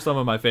say those are some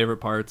of my favorite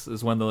parts.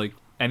 Is when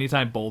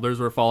anytime boulders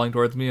were falling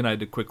towards me and I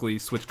had to quickly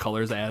switch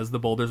colors as the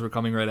boulders were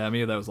coming right at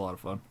me. That was a lot of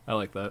fun. I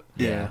like that.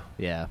 Yeah.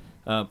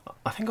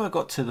 I think I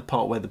got to the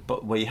part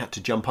where you had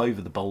to jump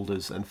over the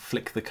boulders and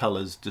flick the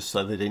colours just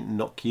so they didn't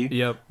knock you.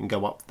 Yep. And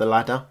go up the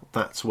ladder.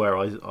 That's where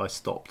I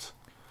stopped.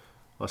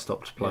 I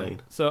stopped playing.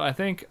 Yeah. So I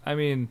think,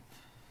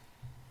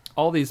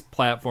 all these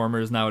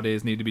platformers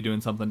nowadays need to be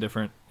doing something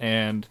different,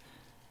 and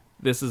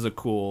this is a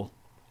cool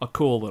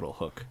little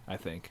hook, I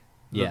think.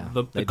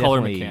 The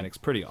color mechanic's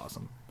pretty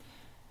awesome.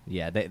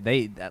 Yeah,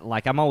 they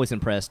like I'm always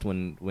impressed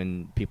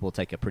when people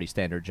take a pretty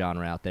standard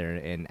genre out there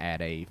and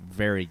add a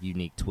very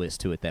unique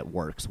twist to it that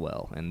works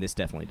well, and this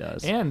definitely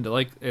does. And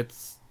like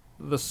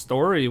the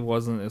story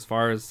wasn't, as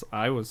far as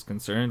I was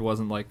concerned,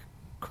 wasn't like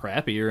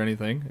crappy or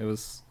anything. It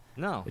was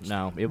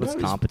it was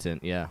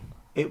competent. Yeah,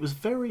 it was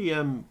very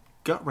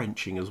gut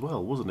wrenching as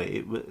well, wasn't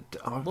it?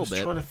 I was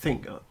trying to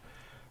think.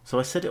 So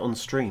I said it on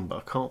stream, but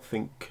I can't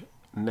think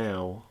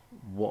now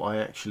what I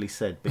actually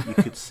said. But you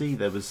could see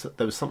there was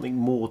something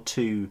more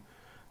to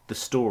the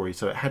story.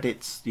 So it had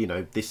its,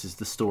 this is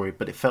the story,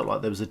 but it felt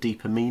like there was a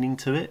deeper meaning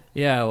to it.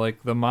 Yeah,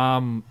 like the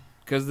mom,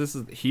 because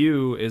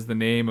Hugh is the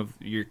name of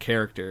your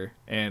character,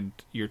 and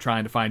you're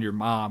trying to find your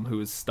mom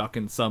who is stuck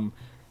in some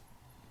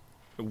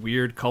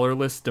weird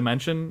colorless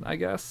dimension, I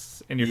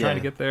guess, and you're trying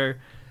to get there.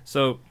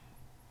 So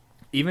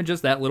even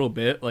just that little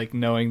bit, like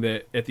knowing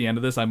that at the end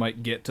of this I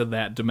might get to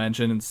that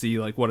dimension and see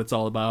like what it's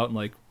all about and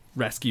like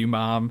rescue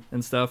mom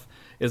and stuff,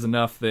 is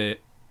enough that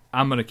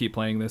I'm gonna keep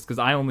playing this.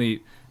 Because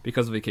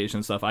because of vacation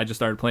and stuff, I just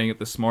started playing it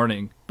this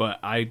morning, but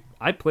I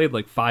played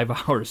like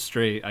 5 hours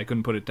straight. I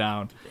couldn't put it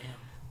down. Damn.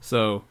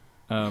 So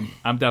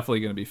I'm definitely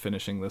gonna be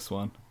finishing this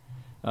one.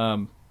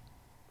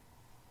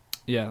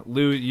 Yeah,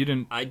 Lou, you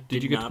didn't.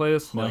 Did you get to play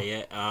this? Play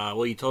it.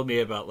 Well, you told me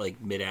about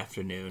like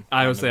mid-afternoon.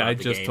 I would say I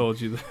just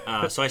told you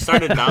that. So I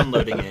started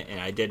downloading it, and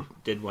I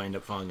did wind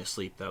up falling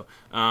asleep though.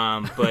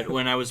 But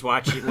when I was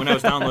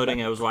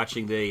downloading, I was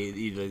watching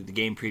the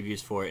game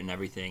previews for it and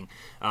everything.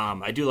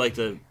 I do like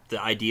the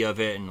idea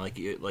of it, and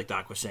like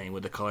Doc was saying,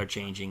 with the color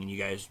changing, and you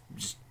guys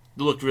just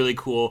looked really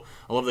cool.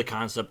 I love the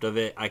concept of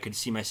it. I could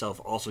see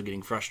myself also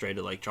getting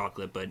frustrated like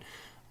Chocolate, but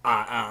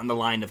on the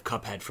line of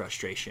Cuphead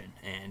frustration.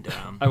 And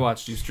I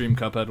watched you stream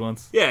Cuphead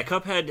once. Yeah,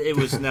 Cuphead, it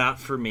was not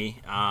for me.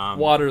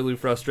 Waterloo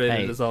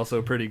frustrated is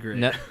also pretty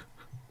great.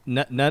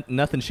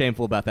 Nothing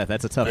shameful about that.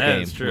 That's a tough game.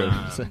 That's true.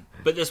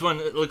 But this one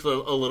looked a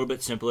little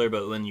bit simpler,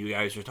 but when you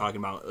guys were talking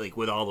about like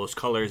with all those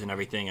colors and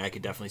everything, I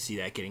could definitely see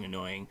that getting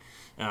annoying.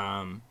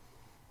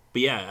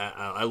 But yeah,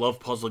 I love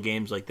puzzle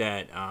games like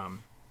that.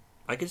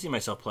 I can see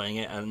myself playing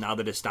it now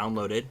that it's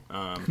downloaded.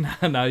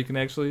 Now you can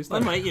actually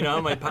start. I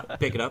might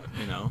pick it up,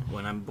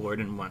 when I'm bored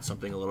and want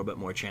something a little bit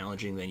more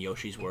challenging than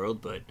Yoshi's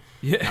World, but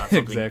not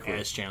something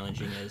as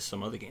challenging as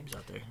some other games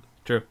out there.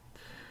 True.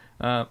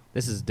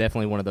 This is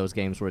definitely one of those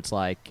games where it's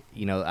like,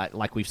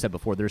 like we've said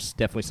before, there's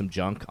definitely some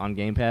junk on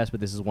Game Pass, but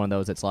this is one of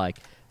those that's like,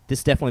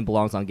 this definitely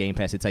belongs on Game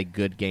Pass. It's a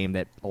good game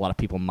that a lot of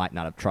people might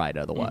not have tried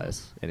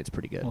otherwise, and it's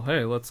pretty good. Well,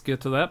 hey, let's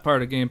get to that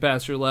part of Game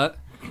Pass Roulette.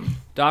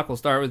 Doc, we'll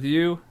start with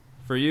you.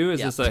 For you,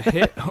 is this a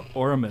hit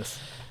or a miss?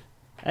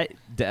 A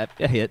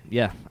hit,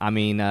 yeah. I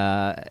mean, like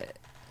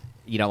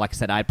I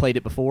said, I played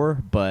it before,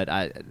 but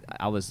I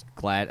was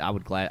glad. I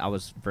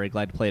was very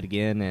glad to play it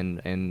again,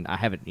 and I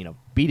haven't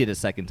beat it a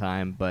second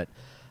time, but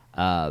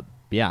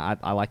yeah,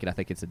 I like it. I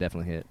think it's a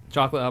definite hit.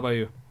 Chocolate, how about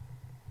you?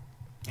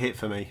 Hit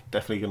for me.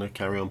 Definitely going to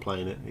carry on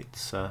playing it.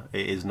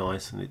 It is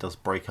nice, and it does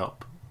break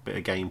up a bit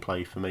of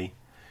gameplay for me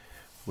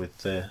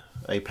with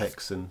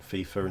Apex and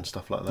FIFA and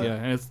stuff like that. Yeah,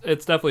 and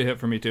it's definitely a hit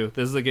for me too.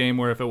 This is a game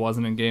where if it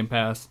wasn't in Game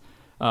Pass,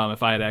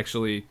 if I had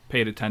actually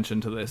paid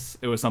attention to this,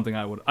 it was something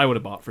I would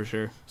have bought for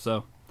sure.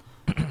 So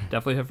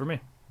definitely a hit for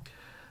me.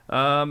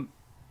 All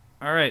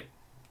right.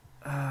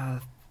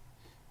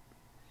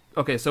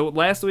 Okay, so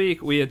last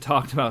week we had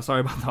talked about. Sorry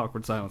about the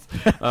awkward silence.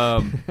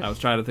 I was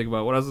trying to think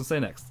about what I was going to say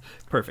next.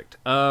 Perfect.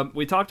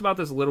 We talked about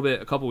this a little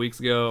bit a couple weeks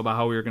ago about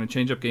how we were going to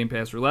change up Game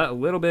Pass Roulette a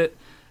little bit,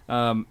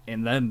 and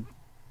then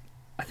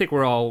I think we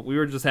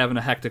were just having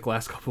a hectic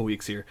last couple of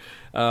weeks here.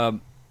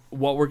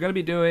 What we're going to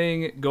be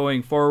doing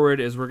going forward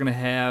is we're going to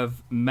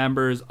have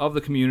members of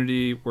the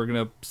community. We're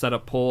going to set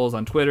up polls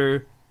on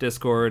Twitter,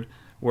 Discord,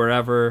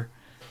 wherever.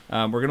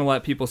 We're going to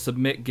let people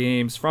submit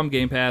games from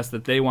Game Pass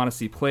that they want to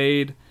see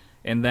played,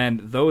 and then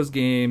those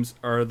games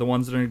are the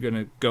ones that are going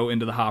to go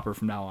into the hopper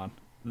from now on.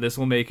 This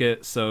will make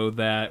it so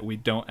that we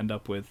don't end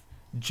up with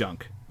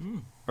junk.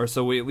 Or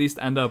so we at least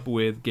end up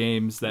with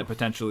games that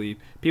potentially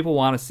people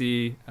want to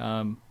see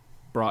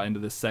brought into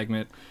this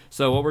segment.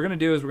 So what we're going to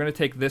do is we're going to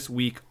take this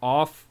week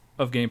off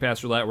of Game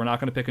Pass Roulette. We're not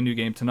going to pick a new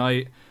game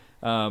tonight.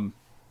 What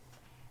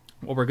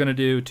we're going to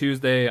do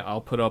Tuesday,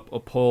 I'll put up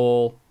a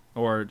poll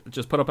or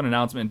just put up an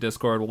announcement in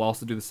Discord. We'll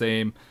also do the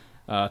same,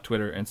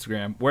 Twitter,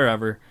 Instagram,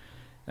 wherever.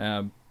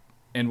 And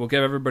we'll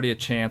give everybody a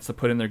chance to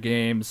put in their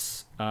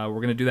games. We're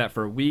going to do that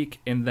for a week.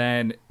 And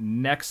then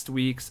next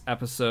week's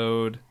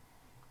episode,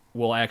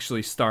 we'll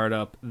actually start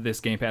up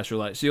this Game Pass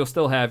Roulette. So you'll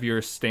still have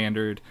your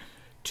standard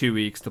 2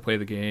 weeks to play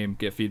the game,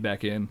 get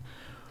feedback in,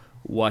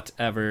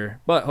 whatever.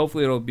 But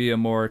hopefully it'll be a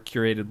more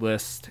curated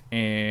list,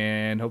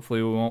 and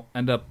hopefully we won't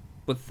end up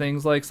with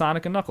things like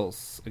Sonic and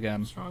Knuckles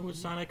again. What's wrong with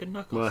Sonic and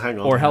Knuckles? Well, hang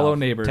on. Or Hello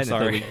Neighbor,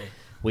 sorry.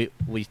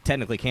 We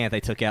technically can't. They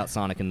took out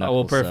Sonic and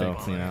Knuckles. Oh, well,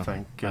 perfect. So,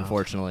 Thank God.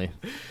 unfortunately.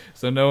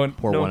 So no one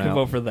Pour can one out.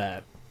 vote for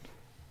that.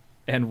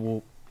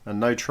 And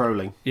no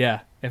trolling. yeah,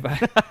 if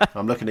I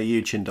I'm looking at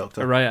you, Chin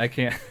Doctor. right, I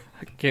can't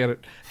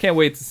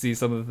wait to see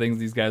some of the things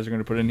these guys are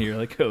going to put in here.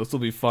 Like, oh, this will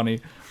be funny.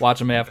 Watch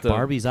them have to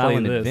Barbie's play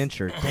Island this.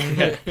 Adventure. Dang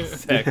Yeah, it.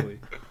 exactly.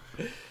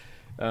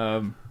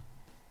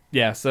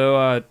 yeah,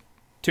 so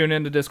tune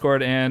into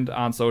Discord and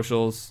on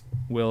socials.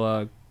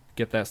 We'll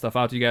get that stuff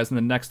out to you guys. And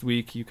the next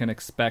week, you can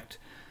expect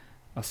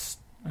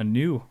a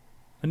new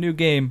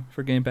game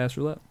for Game Pass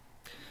Roulette.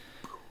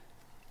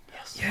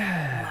 Yes.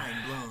 Yeah.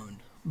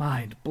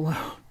 Mind blown.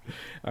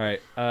 All right.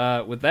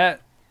 With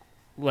that,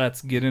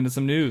 let's get into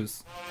some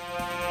news.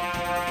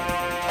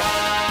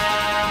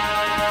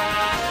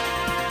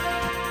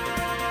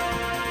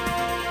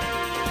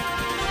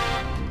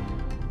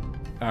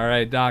 All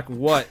right, Doc,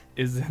 what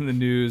is in the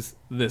news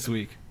this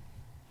week?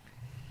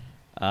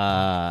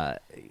 First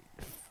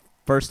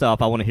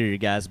off, I want to hear your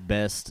guys'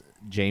 best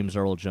James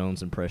Earl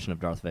Jones impression of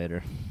Darth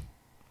Vader.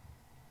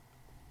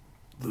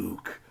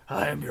 Luke,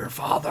 I am your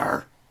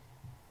father.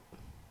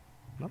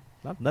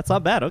 That's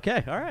not bad.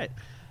 Okay, all right.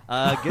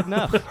 Good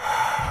enough.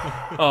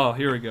 Oh,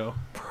 here we go.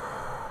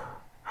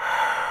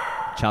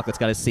 Chocolate's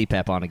got his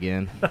CPAP on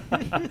again.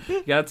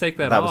 You gotta take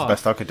that That off. was the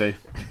best I could do.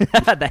 Hey,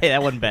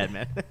 that wasn't bad,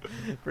 man.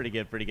 Pretty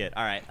good.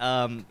 All right.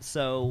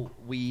 So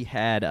we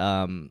had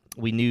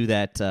we knew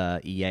that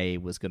EA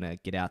was gonna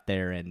get out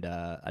there and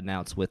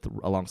announce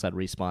alongside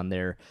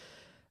Respawn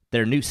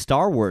their new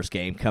Star Wars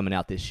game coming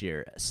out this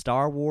year,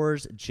 Star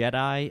Wars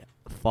Jedi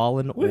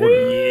Fallen Order.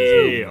 is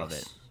the name of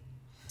it.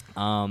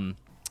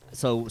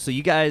 So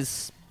you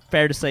guys,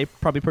 fair to say,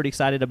 probably pretty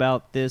excited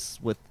about this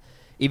with.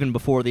 Even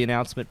before the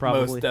announcement,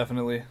 probably. Most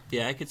definitely.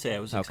 Yeah, I could say I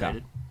was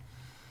excited.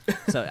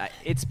 So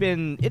it's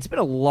been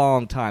a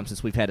long time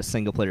since we've had a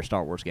single player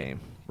Star Wars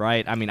game,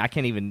 right? I mean, I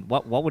can't even.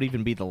 What would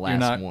even be the last You're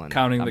not one?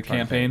 counting I'm the trying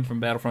to campaign think.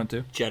 from Battlefront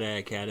 2? Jedi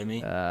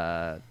Academy.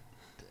 I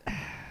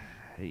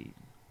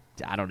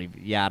don't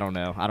even. Yeah, I don't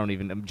know. I don't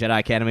even. Jedi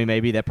Academy,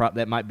 maybe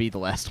that might be the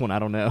last one. I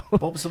don't know.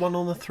 What was the one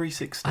on the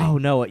 360? Oh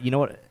no! You know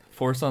what?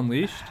 Force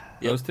Unleashed?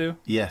 Yep. Those two?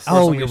 Yes.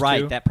 Oh, Unleashed you're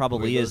right. 2? That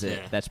probably is Those- it.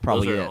 yeah. That's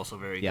probably Those are it. also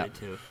very Yeah. good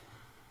too.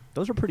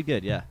 Those are pretty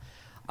good, yeah.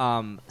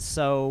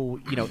 So,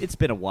 it's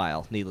been a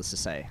while, needless to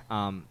say.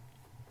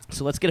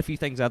 So let's get a few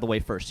things out of the way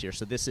first here.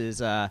 So this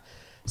is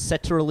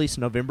set to release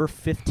November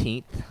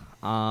 15th.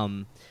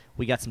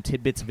 We got some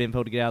tidbits of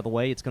info to get out of the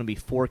way. It's going to be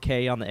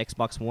 4K on the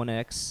Xbox One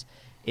X.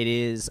 It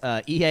is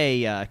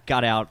EA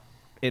got out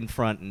in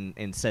front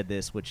and said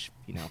this, which,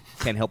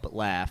 can't help but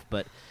laugh,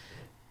 but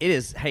it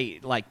is,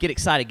 hey, get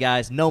excited,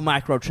 guys. No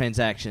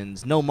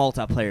microtransactions, no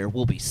multiplayer.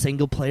 Will be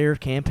single-player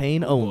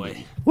campaign only.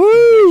 Boy.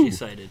 Woo! Actually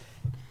excited.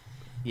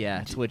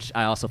 Yeah, to which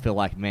I also feel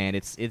like, man,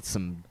 it's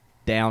some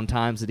down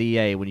times at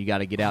EA when you got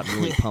to get out and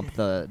really pump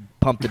the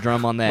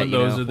drum on that. When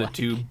those are the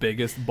two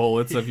biggest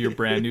bullets of your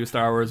brand new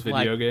Star Wars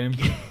video game.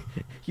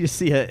 You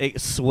see a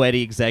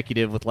sweaty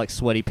executive with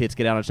sweaty pits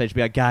get out on stage and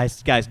be like,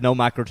 guys, no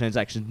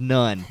microtransactions,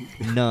 none,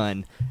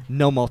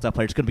 no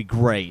multiplayer. It's gonna be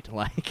great.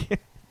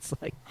 It's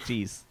like,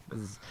 geez,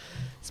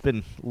 it's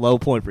been low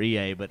point for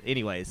EA. But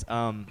anyways, it's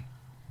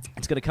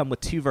going to come with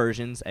two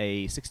versions,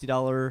 a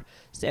 $60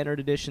 standard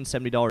edition,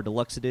 $70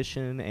 deluxe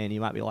edition, and you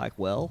might be like,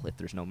 well, if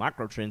there's no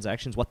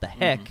microtransactions, what the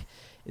heck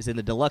is in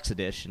the deluxe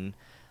edition?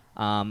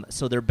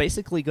 So they're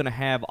basically going to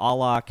have a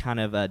la kind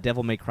of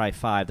Devil May Cry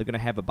 5. They're going to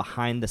have a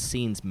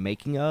behind-the-scenes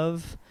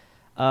making-of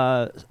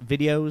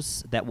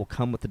videos that will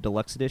come with the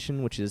deluxe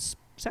edition, which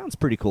sounds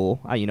pretty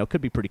cool.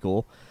 Could be pretty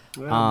cool.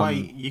 Well,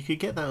 wait, you could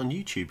get that on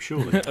YouTube,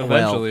 surely.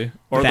 Eventually.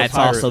 Or that's the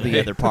pirate also the bay.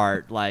 other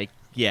part.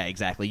 Yeah,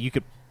 exactly. You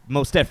could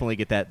most definitely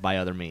get that by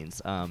other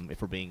means,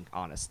 if we're being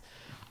honest.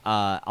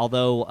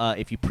 Although,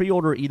 if you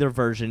pre-order either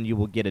version, you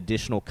will get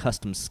additional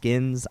custom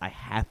skins. I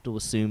have to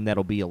assume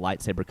that'll be a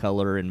lightsaber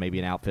color and maybe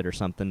an outfit or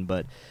something,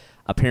 but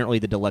apparently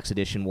the deluxe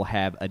edition will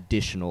have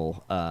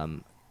additional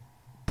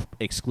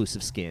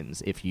exclusive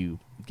skins if you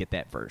get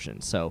that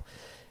version. So,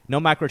 no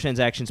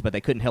microtransactions, but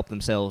they couldn't help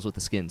themselves with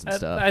the skins and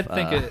stuff. I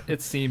think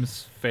it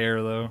seems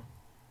fair, though.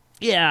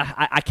 Yeah,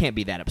 I can't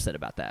be that upset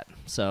about that.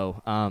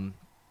 So,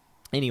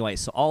 anyway,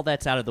 so all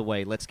that's out of the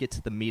way. Let's get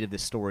to the meat of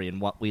this story and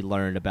what we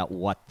learned about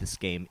what this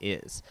game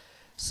is.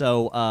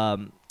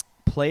 So,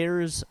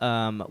 players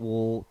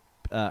are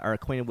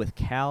acquainted with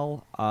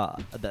Cal,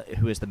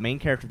 who is the main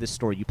character of this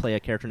story. You play a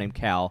character named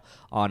Cal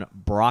on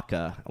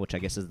Bracca, which I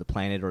guess is the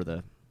planet or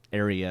the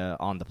area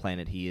on the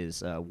planet he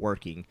is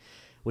working,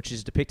 which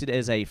is depicted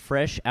as a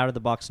fresh,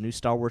 out-of-the-box new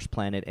Star Wars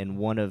planet and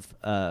one of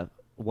a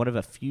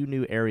few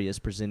new areas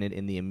presented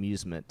in the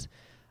amusement.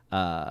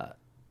 I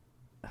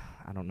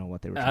don't know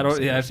what they were trying to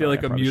say. I feel Sorry, like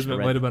I probably amusement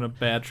should've might have been a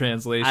bad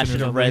translation. I or should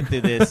have something. read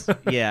through this.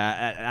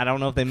 Yeah, I don't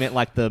know if they meant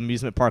the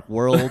amusement park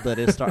world that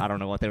is Star. I don't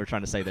know what they were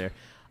trying to say there.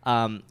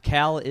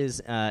 Cal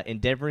is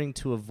endeavoring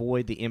to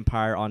avoid the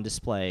Empire on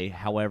display.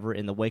 However,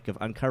 in the wake of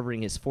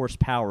uncovering his Force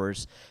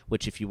powers,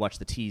 which if you watch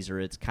the teaser,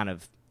 it kind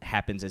of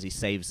happens as he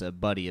saves a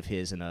buddy of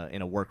his in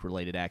a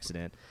work-related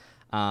accident.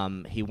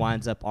 He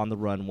winds up on the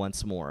run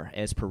once more.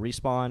 As per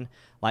Respawn,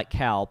 like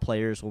Cal,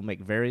 players will make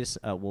various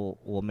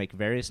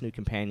new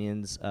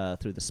companions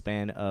through the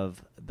span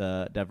of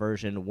the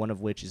diversion. One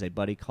of which is a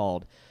buddy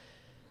called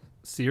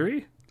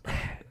Siri?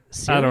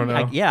 Siri? I don't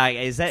know.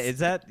 Is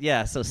that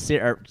yeah? So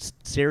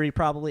Siri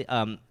probably.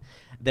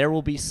 There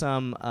will be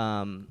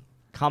some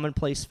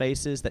commonplace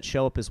faces that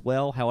show up as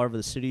well. However,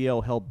 the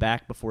studio held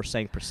back before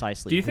saying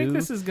precisely Do you who. think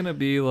this is going to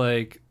be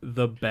like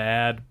the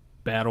bad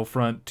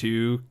Battlefront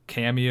 2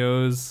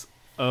 cameos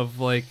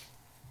of like...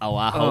 Oh,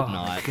 I hope oh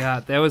not. My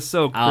God, that was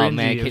so cringy. Oh,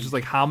 man, it was just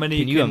like, how many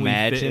can you can we fit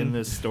imagine? in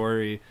this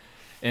story?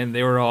 And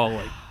they were all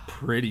like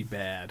pretty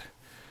bad.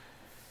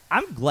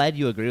 I'm glad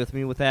you agree with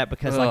me with that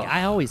because like Ugh.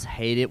 I always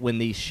hate it when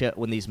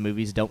these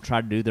movies don't try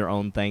to do their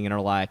own thing and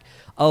are like,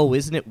 oh,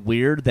 isn't it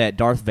weird that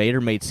Darth Vader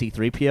made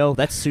C-3PO?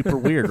 That's super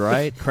weird,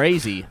 right?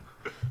 Crazy.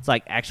 It's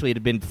like actually it'd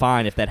have been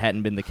fine if that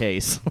hadn't been the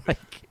case. Like,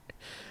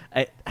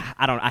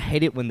 I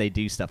hate it when they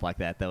do stuff like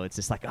that though. It's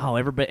just like, oh,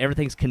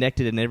 everything's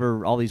connected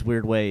in all these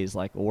weird ways,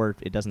 like, or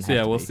it doesn't. So have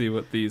yeah, to we'll be. see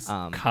what these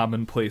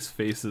commonplace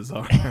faces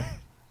are.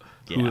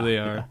 Who Yeah, they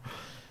are. yeah.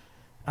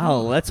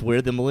 Oh, that's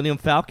weird. The Millennium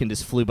Falcon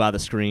just flew by the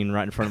screen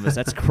right in front of us.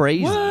 That's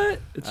crazy.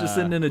 What? It's just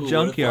sitting in a Who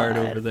junkyard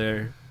would've over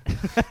there.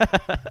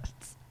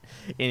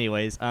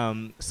 Anyways,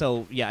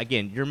 so yeah,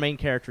 again, your main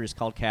character is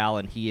called Cal,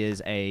 and he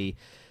is a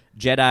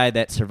Jedi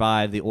that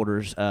survived the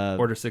orders.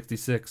 Order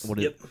 66.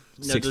 Yep.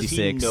 Now, 66, does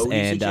he know he's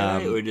and a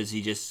Jedi, or does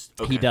he just?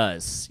 Okay. he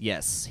does.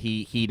 Yes,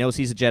 he knows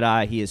he's a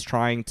Jedi. He is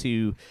trying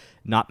to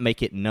not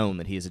make it known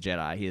that he is a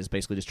Jedi. He is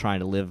basically just trying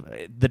to live.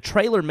 The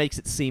trailer makes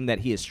it seem that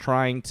he is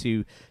trying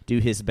to do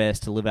his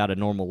best to live out a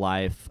normal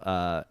life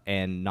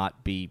and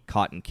not be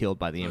caught and killed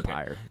by the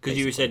Empire. Because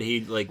you said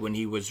he when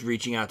he was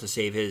reaching out to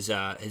save his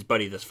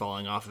buddy that's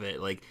falling off of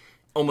it, like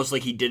almost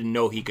like he didn't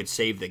know he could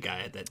save the guy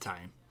at that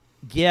time.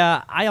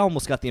 Yeah, I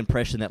almost got the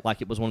impression that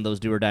like it was one of those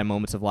do or die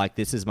moments of like,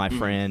 this is my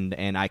friend,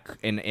 and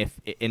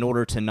if in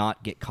order to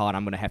not get caught,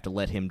 I'm going to have to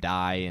let him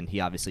die, and he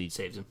obviously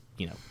Saves him.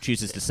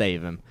 Chooses to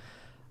save him,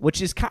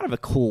 which is kind of a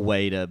cool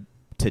way to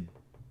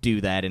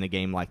do that in a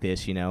game like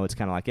this. It's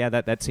kind of like, yeah,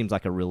 that seems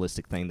like a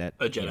realistic thing that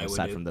A Jedi would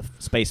aside do. from the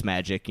space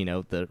magic,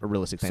 the a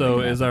realistic thing. So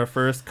that can is happen. our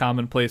first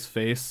commonplace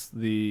face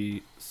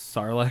the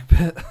Sarlacc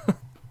pit?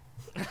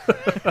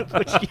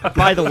 Which,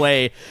 by the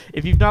way,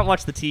 if you've not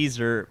watched the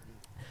teaser,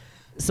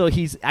 so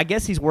I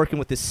guess he's working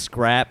with this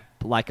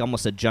scrap, like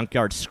almost a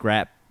junkyard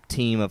scrap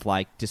team of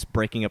like just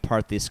breaking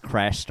apart this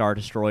crash Star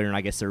Destroyer, and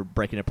I guess they're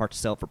breaking it apart to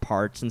sell it for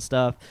parts and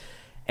stuff.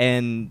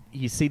 And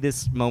you see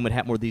this moment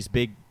happen where these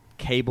big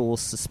cables,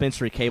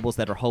 suspensory cables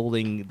that are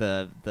holding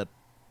the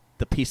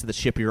piece of the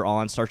ship you're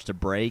on starts to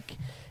break.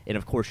 And,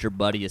 of course, your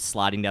buddy is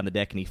sliding down the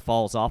deck, and he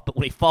falls off. But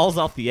when he falls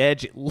off the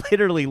edge, it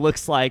literally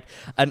looks like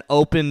an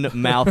open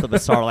mouth of a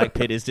Sarlacc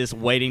pit is just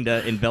waiting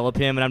to envelop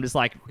him. And I'm just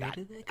like,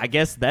 I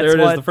guess that's There it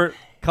is, what the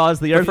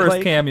caused the The earthquake.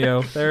 first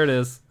cameo. There it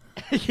is.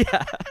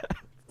 Yeah.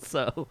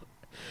 So,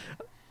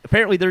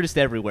 apparently they're just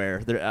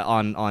everywhere. They're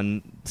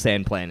on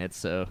sand planets,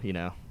 so,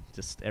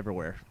 just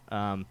everywhere.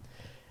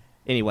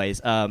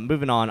 Anyways,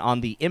 moving on.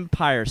 On the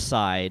Empire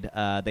side,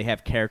 they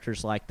have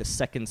characters like the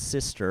Second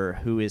Sister,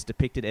 who is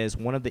depicted as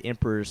one of the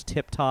Emperor's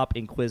tip-top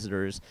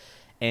inquisitors,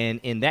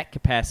 and in that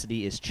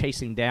capacity is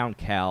chasing down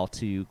Cal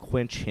to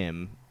quench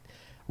him.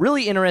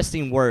 Really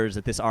interesting words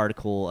that this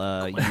article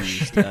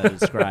used to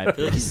describe I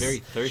feel like he's this. very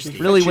thirsty.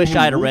 Really wish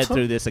I had read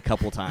through this a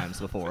couple times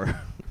before.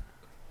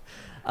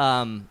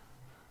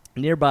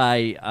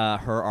 Nearby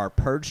her are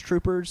Purge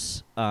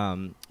Troopers,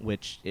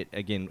 which,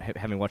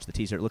 having watched the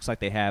teaser, it looks like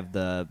they have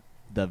the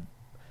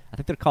I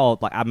think they're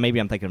called, like, maybe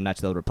I'm thinking of Knights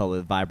of the Old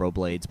Republic, Vibro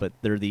Blades, but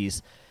they're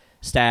these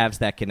staves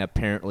that can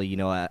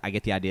apparently, I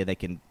get the idea they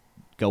can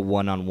go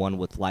one-on-one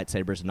with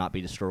lightsabers and not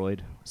be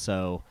destroyed.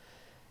 So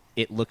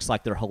it looks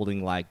like they're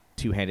holding, like,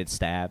 two-handed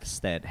staves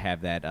that have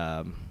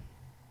that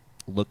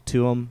look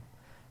to them.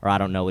 Or I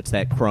don't know, it's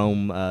that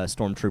chrome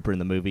stormtrooper in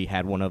the movie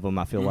had one of them,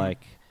 I feel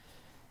like.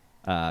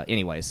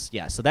 Anyways,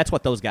 yeah, so that's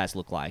what those guys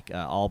look like.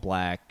 All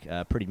black,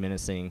 pretty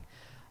menacing.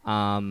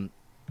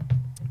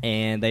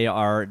 And they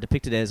are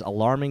depicted as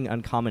alarming,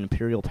 uncommon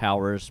Imperial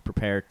powers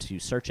prepared to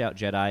search out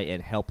Jedi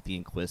and help the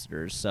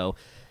Inquisitors. So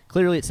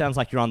clearly it sounds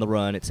like you're on the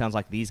run. It sounds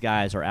like these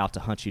guys are out to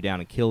hunt you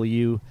down and kill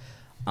you.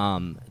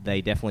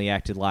 They definitely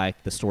acted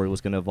like the story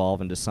was going to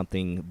evolve into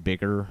something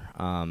bigger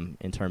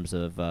in terms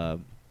of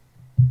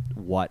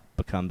what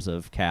becomes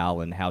of Cal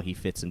and how he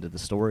fits into the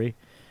story.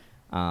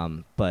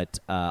 But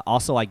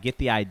also I get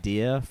the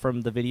idea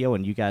from the video,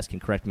 and you guys can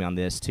correct me on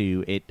this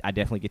too. I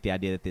definitely get the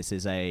idea that this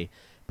is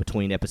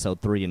between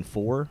episode 3 and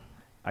 4,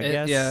 I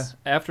guess. Yeah,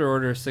 after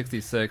Order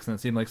 66, and it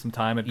seemed like some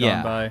time had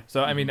gone by.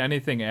 So, I mean,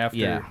 anything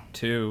after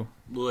 2.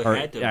 Well, it Or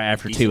had to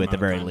after be a 2 decent at the amount of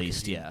very time,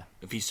 least, 'cause yeah.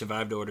 If he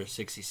survived Order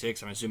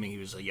 66, I'm assuming he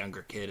was a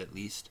younger kid at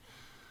least.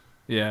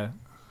 Yeah.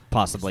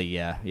 Possibly,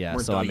 yeah.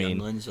 Weren't So, all I mean...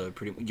 younglings,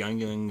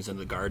 younglings and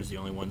the guards the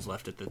only ones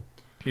left at the...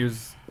 He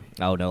was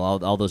Oh, no,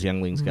 all those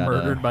younglings got...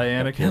 murdered by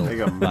Anakin. They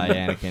got by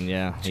Anakin,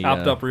 yeah.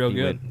 Chopped up real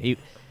good.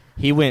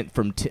 He went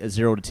from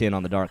 0 to 10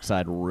 on the dark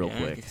side real Yeah,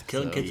 quick. it's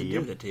killing kids and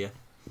yep. doing it to you.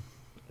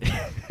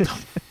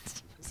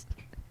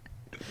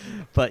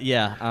 But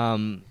yeah,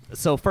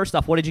 so first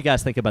off, what did you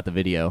guys think about the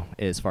video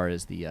as far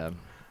as the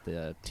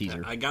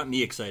teaser? I got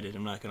me excited.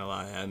 I'm not gonna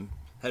lie. I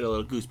had a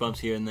little goosebumps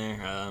here and there.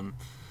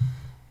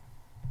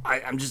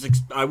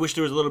 I wish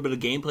there was a little bit of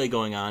gameplay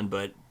going on,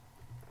 but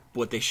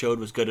what they showed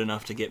was good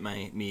enough to get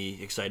me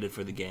excited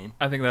for the game.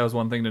 I think that was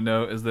one thing to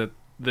note, is that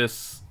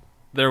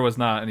there was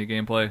not any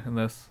gameplay in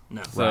this.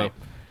 No. So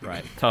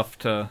Right. tough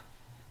to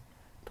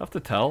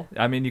tell.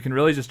 I mean, you can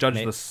really just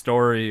judge the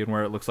story and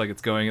where it looks like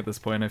it's going at this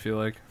point, I feel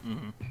like.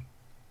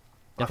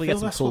 Definitely got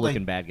some cool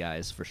looking bad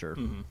guys for sure.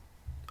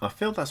 I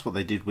feel that's what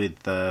they did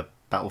with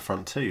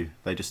Battlefront 2.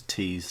 They just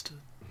teased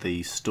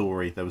the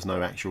story. There was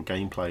no actual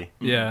gameplay.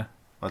 Yeah.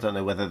 I don't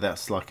know whether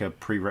that's like a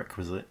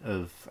prerequisite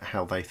of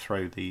how they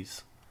throw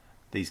these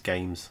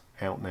games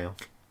out now.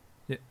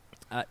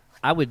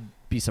 I would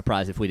be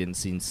surprised if we didn't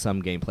see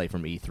some gameplay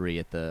from E3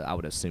 at I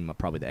would assume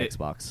probably the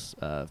Xbox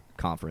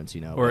conference,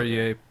 Or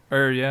EA.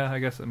 Or, yeah, I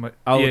guess it might.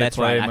 Oh, EA that's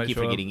Play right. I might keep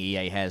show up. forgetting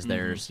EA has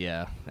theirs.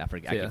 Yeah, I keep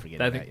forgetting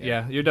that.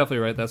 Yeah, you're definitely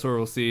right. That's where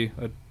we'll see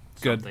a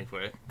good Something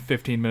for it.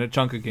 15-minute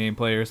chunk of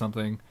gameplay or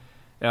something.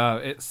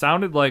 It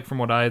sounded like, from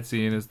what I had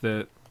seen, is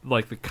that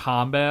like the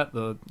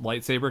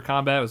lightsaber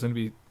combat was going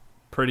to be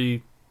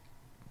pretty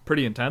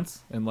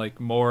intense and like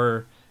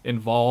more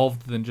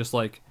involved than just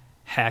like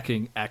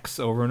hacking X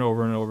over and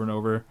over and over and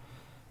over.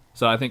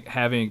 So I think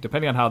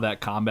depending on how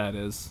that combat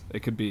is,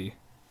 it could be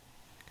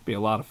a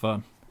lot of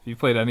fun. If you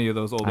played any of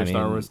those older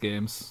Star Wars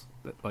games,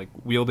 like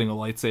wielding a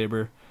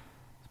lightsaber,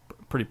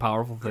 pretty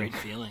powerful thing. Great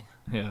feeling.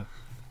 Yeah.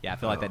 Yeah, I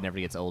feel like that never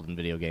gets old in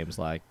video games.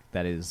 Like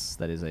that is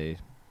a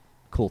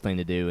cool thing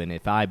to do. And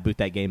if I boot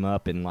that game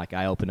up and like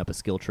I open up a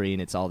skill tree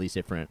and it's all these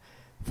different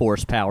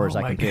force powers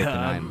I can pick, and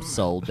I'm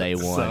sold day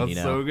one. Sounds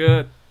so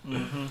good.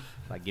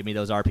 Like give me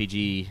those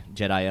RPG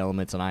Jedi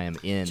elements and I am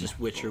in.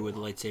 Just Witcher with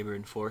lightsaber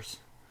and Force.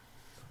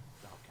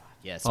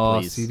 Yes, Oh,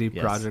 please. CD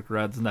Yes. Projekt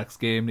Red's next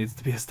game needs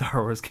to be a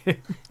Star Wars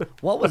game.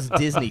 What was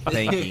Disney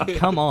thinking?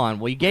 Come on.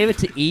 Well, you gave it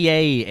to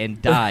EA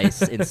and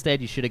DICE. Instead,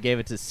 you should have gave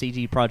it to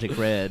CG Project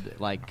Red.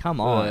 Like, come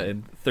on.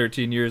 And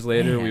 13 years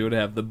later, Man. we would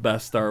have the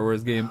best Star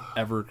Wars game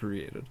ever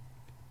created.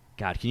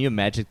 God, can you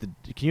imagine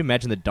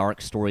the dark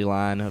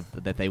storyline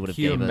that they would have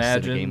Can you gave us in a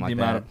imagine game the like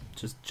amount that? of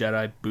just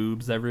Jedi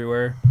boobs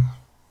everywhere?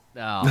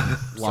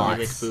 Oh, Sarlacc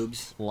lots.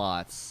 boobs.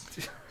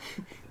 Lots.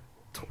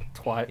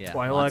 Yeah,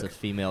 Twi'lek. lots of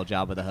female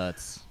Jabba the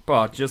Hutts.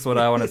 Oh, just what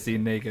I want to see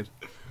naked.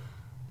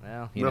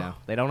 Well, you know,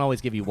 they don't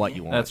always give you what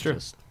you want. That's true.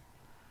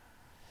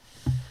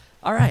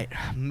 All right,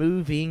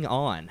 moving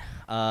on.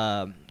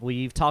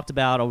 We've talked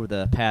about over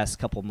the past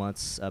couple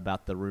months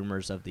about the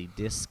rumors of the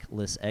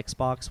discless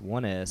Xbox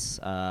One S,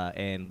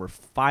 and we're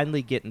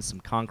finally getting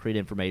some concrete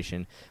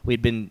information.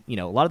 We'd been,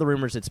 a lot of the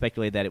rumors had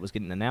speculated that it was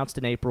getting announced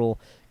in April,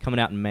 coming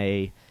out in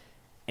May,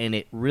 and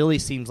it really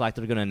seems like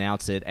they're going to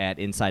announce it at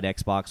Inside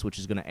Xbox, which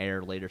is going to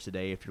air later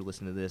today if you're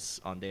listening to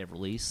this on day of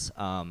release.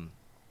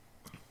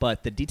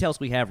 But the details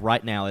we have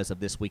right now as of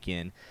this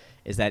weekend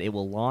is that it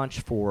will launch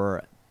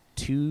for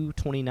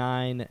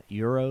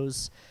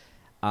 €229,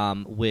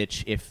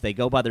 which if they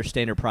go by their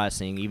standard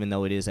pricing, even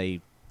though it is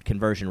a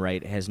conversion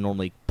rate, has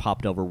normally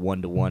popped over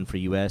 1-to-1 for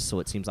US, so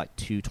it seems like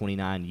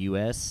 $229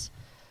 US.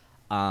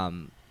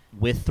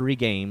 With 3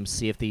 games,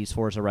 Sea of Thieves,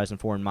 Forza Horizon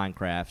 4, and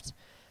Minecraft,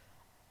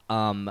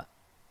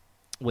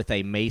 with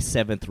a May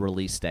 7th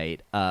release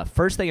date.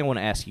 First thing I want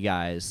to ask you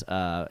guys,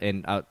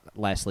 and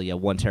lastly, a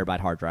 1 terabyte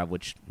hard drive,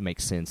 which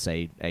makes sense.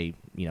 A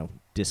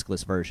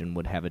diskless version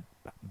would have a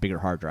bigger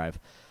hard drive.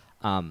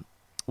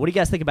 What do you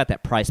guys think about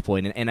that price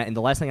point? And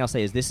the last thing I'll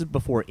say is this is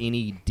before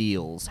any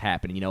deals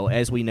happen.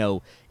 As we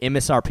know,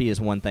 MSRP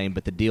is one thing,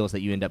 but the deals that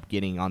you end up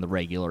getting on the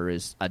regular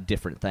is a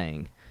different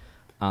thing.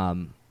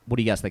 What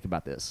do you guys think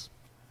about this?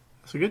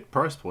 It's a good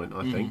price point,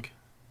 I think,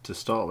 to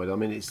start with. I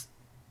mean, it's,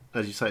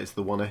 as you say, it's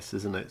the 1S,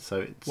 isn't it?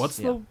 So it's 1 I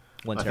think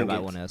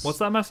terabyte 1S. What's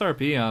that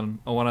MSRP on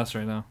a 1S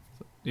right now?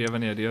 Do you have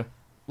any idea?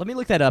 Let me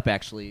look that up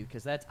actually,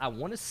 because I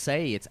want to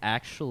say it's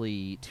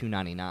actually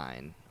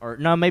 $299, or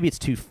no, maybe it's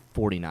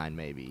 $249,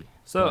 maybe.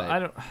 So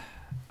But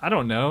I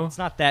don't know. it's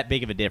not that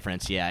big of a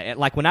difference. Yeah,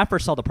 like when I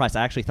first saw the price,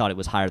 I actually thought it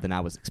was higher than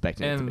I was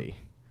expecting it to And be.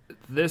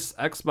 this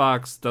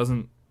Xbox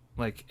doesn't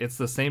it's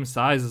the same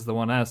size as the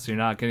 1S, so you're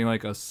not getting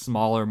like a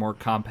smaller, more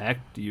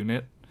compact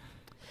unit.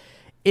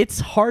 It's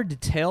hard to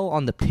tell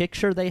on the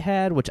picture they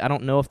had, which I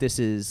don't know if this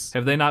is.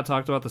 Have they not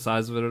talked about the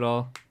size of it at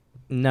all?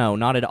 No,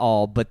 not at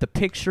all. But the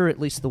picture, at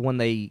least the one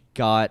they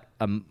got,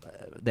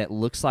 that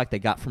looks like they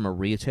got from a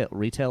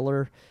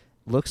retailer,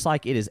 looks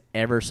like it is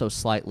ever so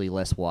slightly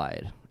less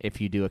wide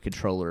if you do a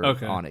controller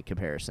on it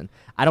comparison.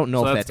 I don't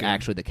know So if that's that's good.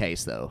 actually the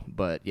case, though.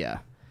 But yeah.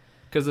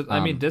 Because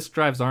disk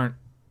drives aren't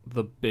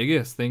the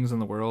biggest things in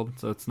the world,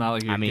 so it's not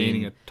like you're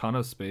gaining a ton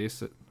of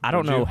space. I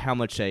don't know how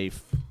much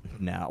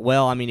no.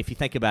 Well, I mean, if you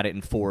think about it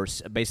in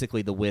force,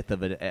 basically the width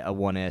of a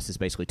 1S is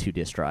basically 2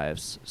 disk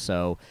drives.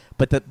 So,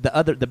 but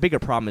the bigger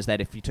problem is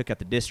that if you took out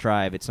the disk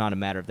drive, it's not a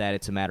matter of that.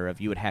 It's a matter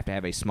of you would have to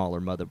have a smaller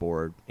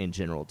motherboard in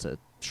general to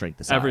shrink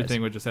the size.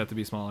 Everything would just have to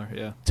be smaller.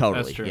 Yeah,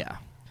 Totally. That's true.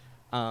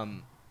 Yeah.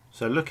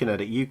 So looking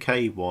at it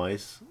UK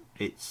wise,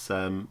 it's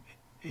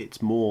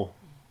more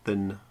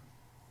than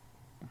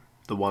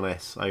the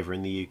 1S over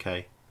in the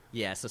UK.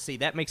 Yeah. So see,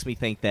 that makes me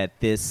think that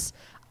this.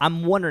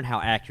 I'm wondering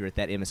how accurate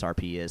that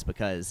MSRP is,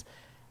 because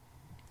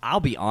I'll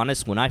be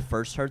honest, when I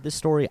first heard this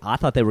story, I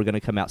thought they were going to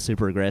come out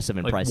super aggressive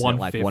and Like price it at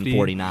like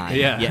 150? $149.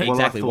 Yeah. Yeah, Well, I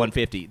exactly, thought-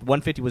 $150.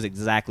 $150 was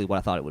exactly what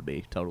I thought it would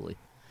be. Totally.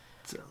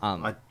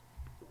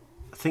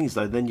 The thing is,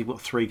 though, then you've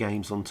got 3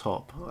 games on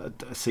top.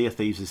 Sea of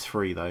Thieves is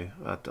free, though.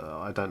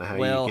 I don't know how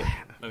Well, you get.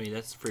 I mean,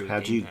 that's free. How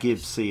do you give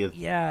Sea of?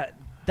 Yeah,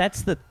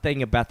 that's the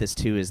thing about this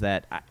too, is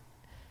that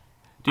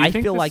Do you I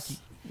think feel this like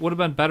would have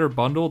been better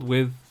bundled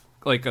with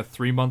like a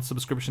 3-month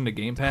subscription to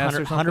Game Pass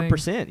or something?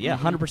 100%. Yeah,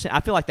 100%. I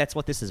feel like that's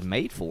what this is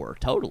made for.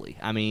 Totally.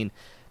 I mean,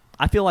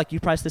 I feel like you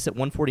price this at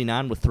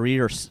 $149 with 3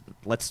 or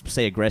let's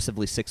say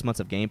aggressively 6 months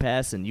of Game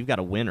Pass, and you've got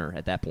a winner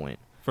at that point.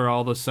 For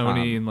all the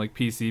Sony and like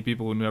PC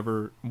people who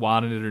never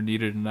wanted it or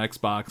needed an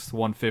Xbox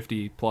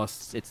 150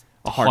 plus It's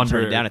hard to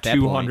turn it 100, down at that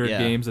 200 point. Yeah.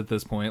 games at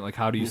this point. Like,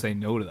 how do you say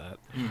no to that?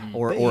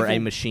 Or But a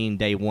even- machine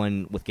day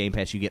one with Game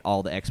Pass, you get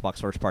all the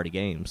Xbox first party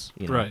games.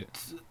 You know? Right.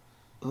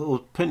 Or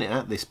putting it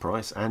at this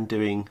price and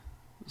doing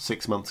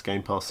 6 months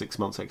Game Pass, 6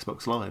 months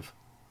Xbox Live.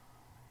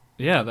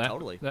 Yeah, that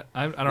Totally.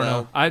 I don't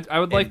Well, know. I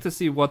would like and- to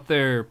see what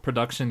their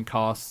production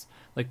costs.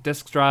 Like,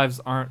 disk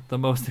drives aren't the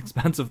most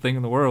expensive thing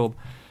in the world.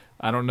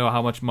 I don't know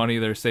how much money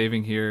they're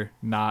saving here,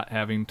 not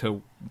having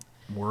to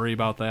worry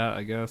about that,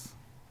 I guess.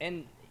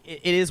 And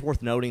it is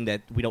worth noting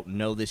that we don't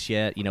know this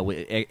yet. You know,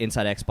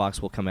 Inside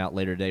Xbox will come out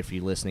later today for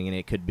you listening, and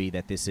it could be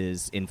that this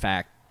is, in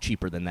fact,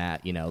 cheaper than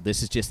that. You know,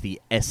 this is just the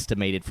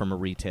estimated from a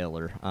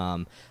retailer.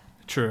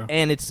 True.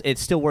 And it's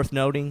still worth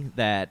noting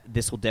that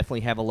this will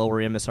definitely have a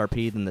lower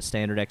MSRP than the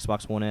standard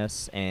Xbox One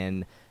S,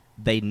 and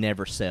they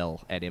never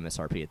sell at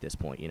MSRP at this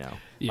point, you know.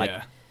 Yeah.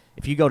 Like,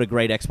 if you go to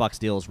Great Xbox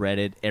Deals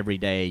Reddit, every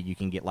day you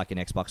can get like an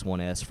Xbox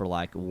One S for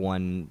like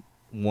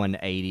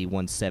 180,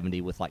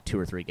 170 with like 2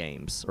 or 3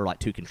 games, or like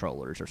 2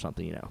 controllers or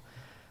something, you know.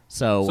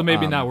 So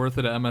maybe not worth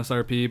it at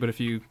MSRP, but if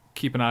you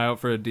keep an eye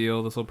out for a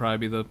deal, this will probably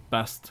be the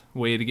best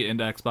way to get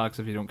into Xbox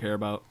if you don't care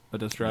about a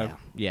disc drive.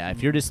 Yeah,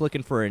 if you're just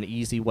looking for an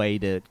easy way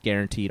to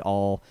guaranteed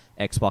all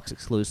Xbox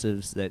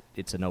exclusives, that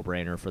it's a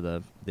no-brainer for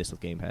this with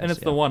Game Pass. And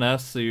it's the One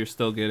S, so you're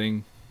still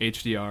getting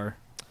HDR.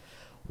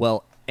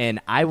 Well, and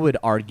I would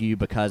argue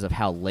because of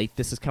how late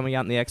this is coming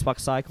out in the Xbox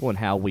cycle and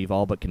how we've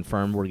all but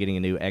confirmed we're getting a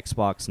new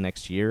Xbox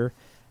next year,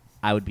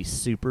 I would be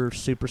super,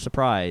 super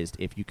surprised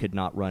if you could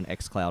not run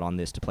xCloud on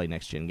this to play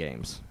next-gen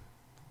games.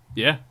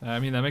 Yeah, I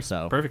mean, that makes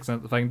So, perfect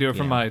sense. If I can do it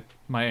from yeah.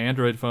 my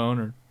Android phone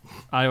or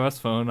iOS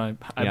phone, I at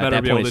better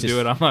that be able point, to it's do just-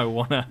 it on my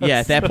One S. Yeah,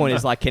 at that point,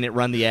 it's like, can it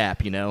run the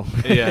app, you know?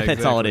 Yeah,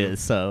 That's all it exactly.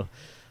 is. So,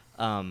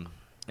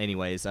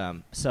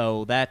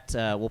 so that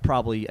we'll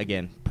probably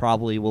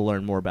we'll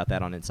learn more about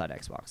that on Inside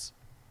Xbox.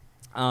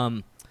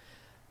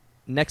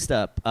 Next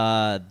up,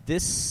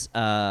 this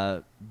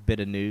bit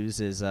of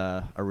news is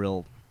a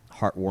real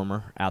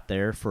heartwarmer out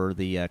there for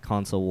the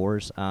console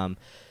wars.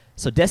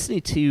 So Destiny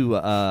 2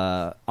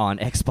 on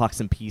Xbox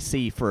and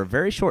PC, for a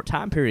very short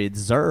time period,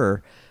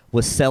 Xur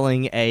was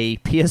selling a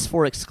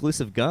PS4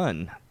 exclusive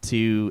gun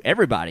to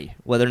everybody,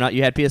 whether or not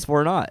you had PS4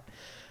 or not.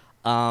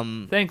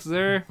 Thanks,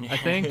 Zer. I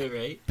think.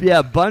 right?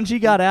 Yeah,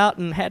 Bungie got out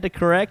and had to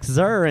correct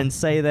Xur and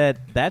say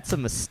that that's a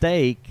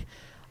mistake.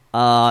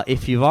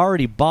 If you've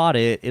already bought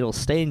it, it'll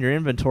stay in your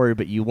inventory,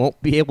 but you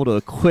won't be able to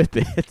equip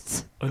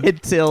it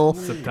until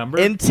September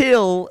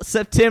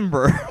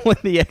when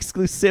the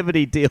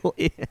exclusivity deal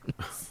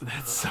ends.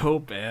 That's so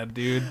bad,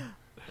 dude.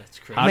 That's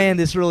crazy. Man,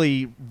 this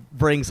really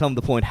brings home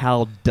the point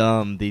how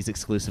dumb these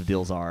exclusive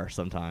deals are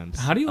sometimes.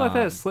 How do you let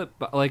that slip?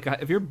 Like,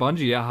 if you're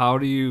Bungie, how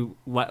do you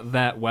let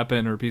that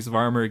weapon or piece of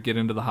armor get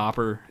into the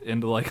hopper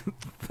into like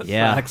the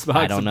Xbox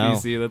I don't and know.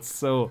 PC? That's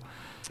so.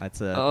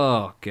 That's a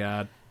Oh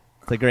god,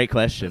 it's a great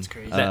question. That's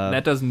crazy.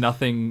 that does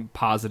nothing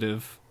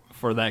positive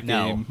for that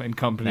No. game and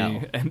company,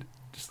 No. and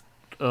just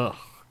ugh.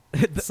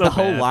 the so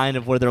whole bad. line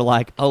of where they're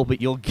like, "Oh,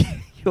 but you'll get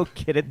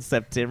it in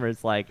September."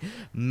 It's like,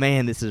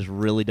 man, this is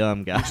really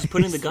dumb, guys. Just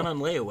putting the gun on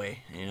layaway,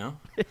 you know?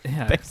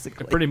 Yeah,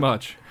 Basically. pretty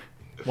much.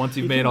 Once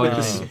you've made all your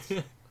Yes.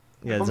 games.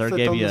 Yeah, Once Xur they've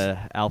gave done you this-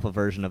 a alpha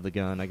version of the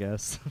gun, I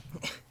guess.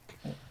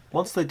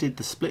 Once they did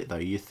the split, though,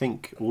 you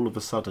think all of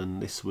a sudden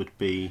this would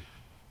be.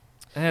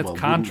 And it's Well,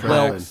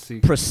 contracts.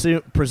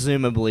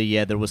 Presumably,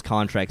 yeah, there was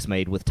contracts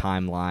made with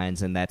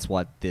timelines, and that's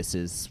what this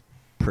is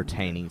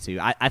pertaining to.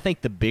 I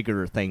think the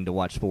bigger thing to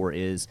watch for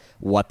is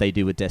what they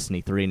do with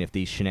Destiny 3 and if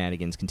these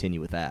shenanigans continue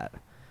with that.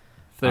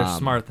 If they're um,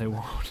 smart, they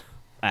won't.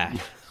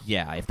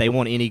 Yeah, if they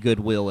want any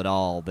goodwill at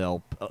all,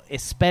 they'll,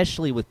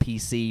 especially with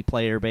PC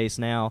player base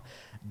now,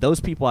 those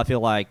people, I feel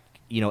like,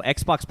 you know,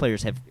 Xbox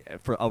players have,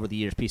 for over the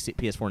years,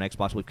 PS4 and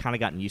Xbox, we've kind of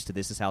gotten used to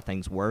this is how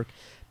things work.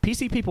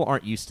 PC people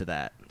aren't used to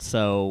that,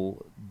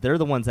 so they're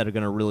the ones that are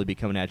going to really be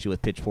coming at you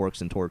with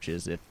pitchforks and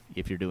torches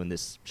if you're doing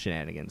this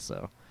shenanigans.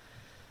 So,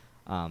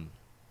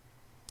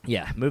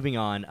 yeah, moving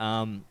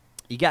on.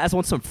 You guys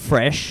want some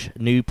fresh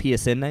new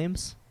PSN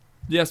names?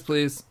 Yes,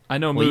 please. I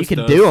know Well, Moose you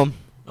can does. do them.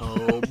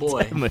 Oh,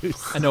 boy.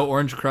 Moose. I know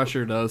Orange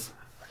Crusher does.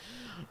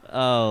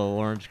 Oh,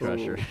 Orange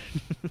Crusher.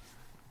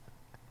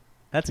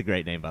 That's a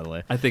great name, by the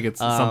way. I think it's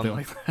something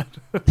like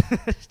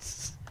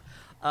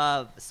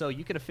that. So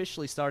you can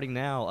officially, starting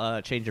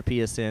now, change your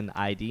PSN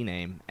ID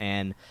name.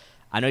 And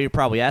I know you're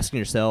probably asking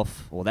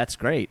yourself, well, that's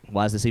great.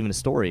 Why is this even a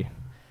story?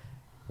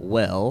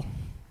 Well,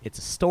 it's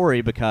a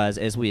story because,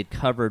 as we had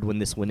covered when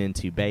this went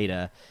into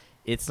beta,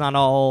 it's not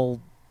all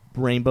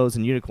rainbows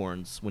and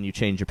unicorns when you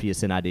change your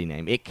PSN ID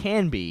name. It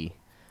can be,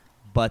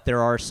 but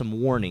there are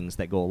some warnings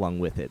that go along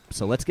with it.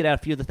 So let's get out a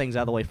few of the things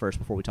out of the way first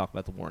before we talk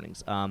about the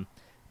warnings.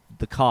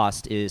 The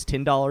cost is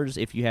 $10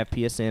 if you have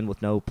PSN with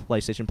no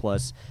PlayStation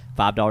Plus,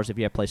 $5 if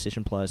you have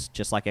PlayStation Plus.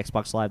 Just like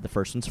Xbox Live, the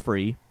first one's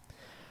free.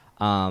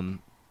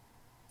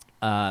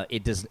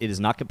 It is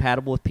not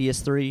compatible with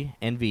PS3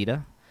 and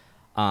Vita,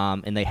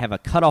 and they have a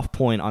cutoff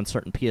point on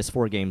certain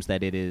PS4 games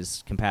that it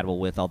is compatible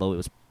with.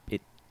 Although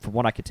from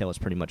what I could tell, it's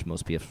pretty much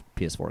most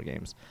PS4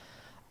 games.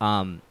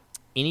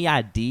 Any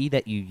ID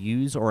that you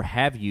use or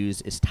have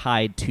used is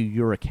tied to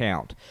your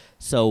account.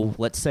 So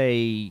let's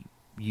say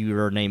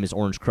your name is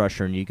Orange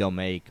Crusher and you go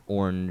make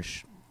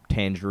Orange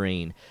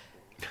Tangerine.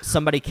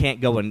 Somebody can't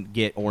go and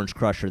get Orange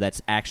Crusher.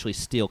 That's actually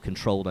still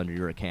controlled under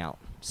your account.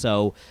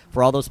 So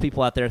for all those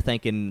people out there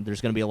thinking there's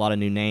going to be a lot of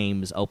new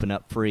names open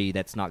up free,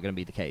 that's not going to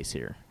be the case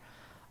here.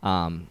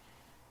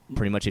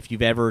 Pretty much if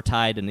you've ever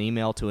tied an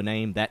email to a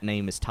name, that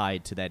name is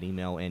tied to that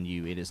email and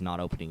it is not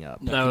opening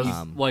up. That was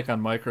like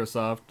on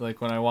Microsoft. Like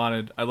when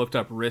I looked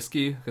up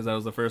Risky because that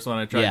was the first one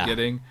I tried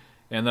getting.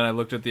 And then I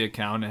looked at the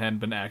account and it hadn't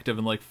been active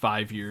in like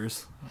 5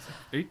 years. I was like,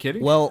 are you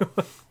kidding? Well,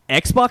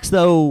 Xbox,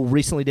 though,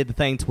 recently did the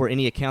thing to where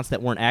any accounts that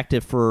weren't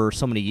active for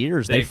so many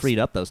years, they freed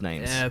up those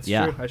names. Yeah, it's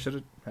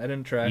true. I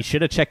didn't try. You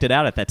should have checked it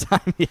out at that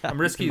time. Yeah. I'm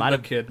Risky the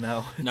kid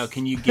now. Now,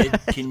 can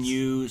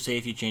you say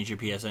if you change your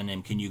PSN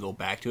name, can you go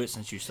back to it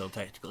since you still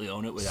technically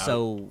own it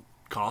without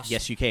cost?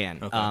 Yes, you can.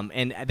 Okay.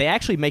 And they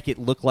actually make it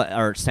look like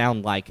or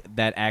sound like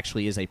that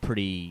actually is a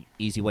pretty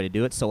easy way to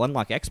do it. So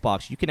unlike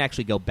Xbox, you can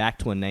actually go back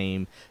to a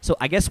name. So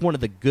I guess one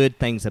of the good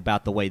things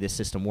about the way this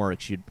system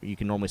works, you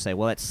can normally say,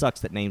 well, that sucks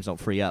that names don't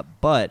free up.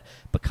 But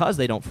because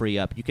they don't free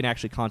up, you can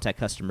actually contact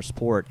customer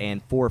support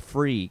and for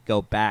free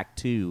go back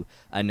to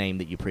a name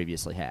that you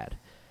previously had.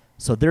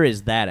 So there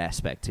is that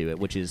aspect to it,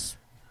 which is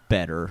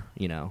better,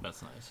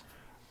 That's nice.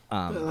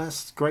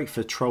 That's great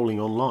for trolling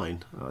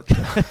online.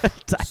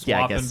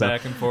 Yeah, I guess so.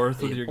 Back and forth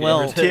with your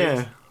well,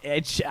 gamer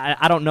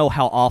I don't know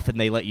how often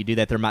they let you do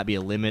that. There might be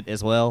a limit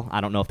as well.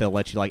 I don't know if they'll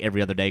let you like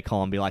every other day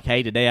call and be like,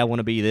 "Hey, today I want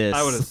to be this."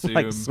 I would assume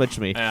like, switch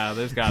me. Yeah,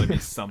 there's got to be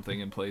something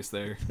in place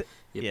there.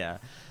 Yeah.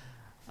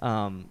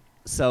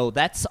 So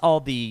that's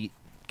all the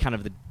kind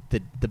of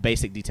the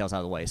basic details out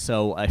of the way.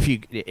 So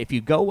if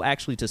you go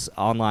actually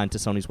online to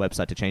Sony's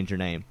website to change your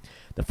name,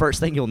 the first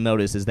thing you'll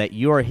notice is that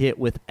you are hit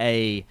with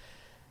a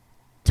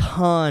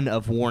ton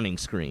of warning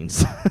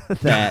screens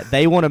that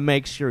they want to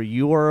make sure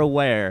you are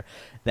aware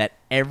that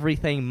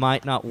everything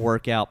might not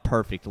work out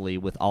perfectly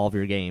with all of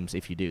your games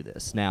if you do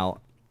this. Now,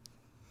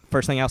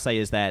 first thing I'll say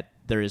is that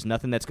there is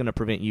nothing that's going to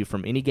prevent you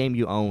from any game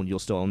you own, you'll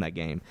still own that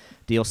game.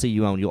 DLC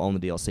you own, you'll own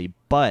the DLC.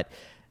 But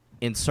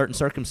in certain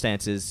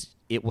circumstances,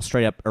 it will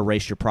straight up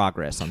erase your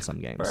progress on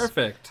some games.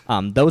 Perfect.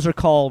 Those are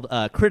called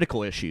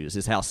critical issues,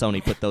 is how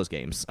Sony put those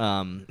games.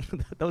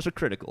 Those are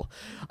critical.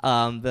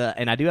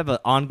 And I do have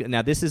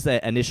now this is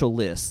the initial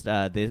list.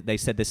 They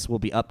said this will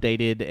be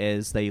updated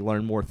as they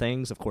learn more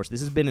things. Of course, this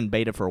has been in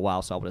beta for a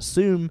while, so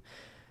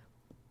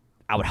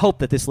I would hope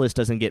that this list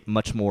doesn't get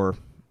much larger.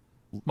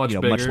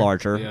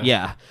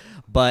 Yeah.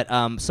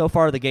 But so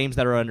far, the games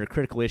that are under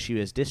critical issue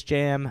is Disc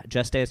Jam,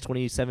 Just Dance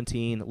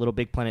 2017, Little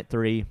Big Planet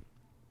 3,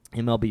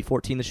 MLB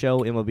 14 The Show,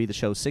 MLB The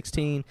Show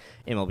 16,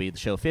 MLB The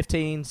Show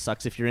 15.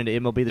 Sucks if you're into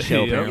MLB The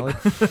Show, apparently.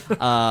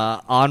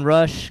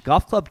 Onrush,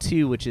 Golf Club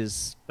 2, which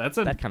is that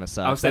kind of sucks.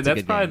 I would say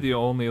that's probably the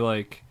only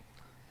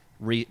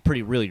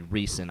really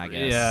recent, I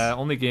guess. Yeah,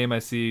 only game I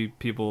see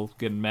people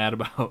getting mad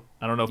about.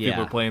 I don't know if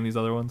people are playing these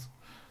other ones.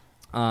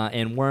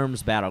 And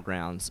Worms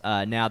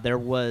Battlegrounds. Now there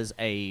was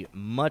a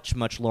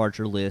much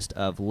larger list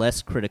of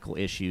less critical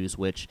issues,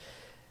 which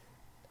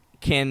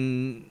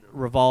can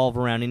revolve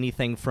around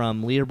anything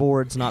from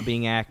leaderboards not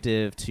being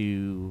active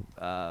to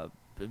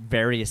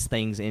various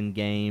things in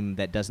game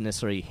that doesn't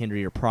necessarily hinder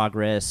your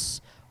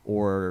progress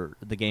or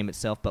the game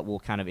itself, but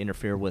will kind of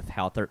interfere with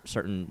how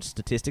certain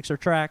statistics are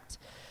tracked.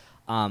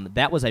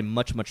 That was a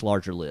much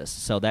larger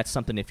list. So that's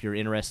something, if you're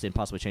interested in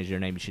possibly changing your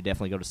name, you should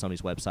definitely go to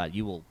Sony's website.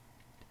 You will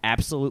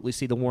absolutely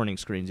see the warning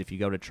screens if you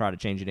go to try to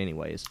change it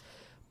anyways.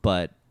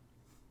 But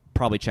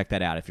probably check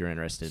that out if you're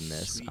interested in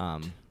this. Sweet.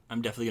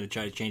 I'm definitely going to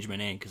try to change my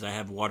name because I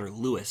have Water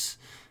Lewis.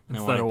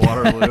 Instead of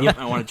Waterloo? Yep,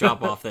 I want to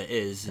drop off that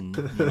is. And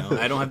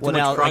I don't have too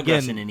much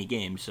progress in any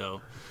game. So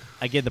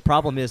again, the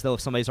problem is, though,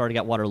 if somebody's already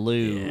got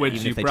Waterloo, which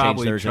even you if they probably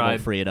change theirs, tried, it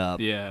won't free it up.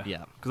 Yeah.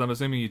 Because I'm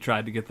assuming you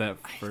tried to get that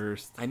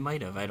first. I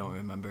might have. I don't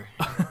remember.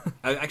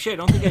 Actually, I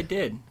don't think I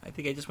did. I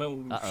think I just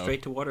went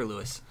straight to Water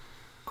Lewis.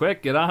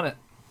 Quick, get on it.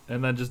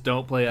 And then just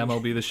don't play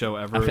MLB The Show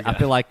ever again. I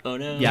feel like, oh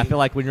no. Yeah, I feel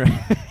like when you're,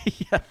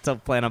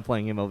 don't plan on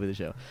playing MLB The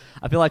Show.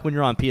 I feel like when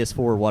you're on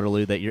PS4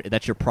 Waterloo,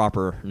 that's your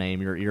proper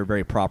name. You're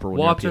very proper when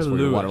you're on PS4.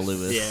 You're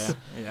Waterloo. Yeah,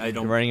 I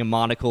don't. You're wearing a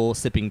monocle,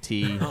 sipping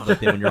tea. But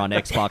then when you're on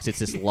Xbox, it's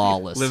just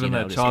lawless. Living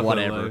that chocolate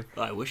whatever. life.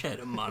 I wish I had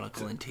a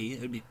monocle and tea.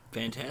 It would be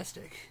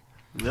fantastic.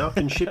 No, I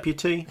can ship you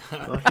tea.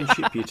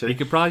 He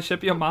could probably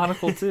ship you a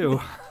monocle too.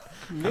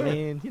 Yeah. I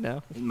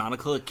mean,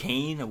 monocle, a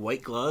cane, a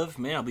white glove.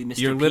 Man, I'll be Mr.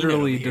 You're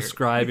literally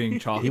describing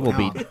chocolate. He will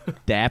be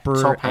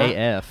dapper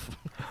AF.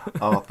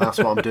 Oh, that's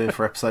what I'm doing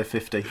for episode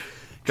 50.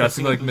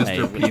 Dressing like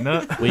Mr. Hey,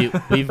 Peanut.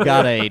 We've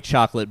got a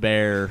chocolate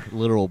bear,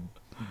 little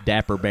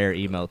dapper bear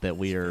emote that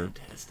we are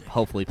Fantastic.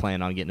 hopefully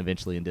planning on getting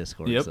eventually in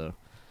Discord. Yep. So.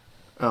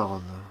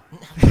 Oh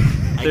no.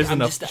 There's I'm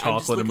enough just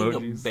chocolate looking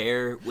at emojis. a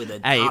bear with a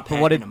Hey, top for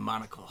hat what and it- a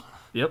monocle.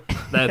 Yep,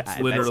 that's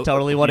literally That's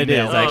totally what it is,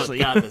 nailed it. actually.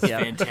 Oh, God, that's Yeah.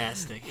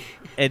 fantastic.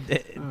 And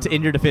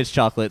in your defense,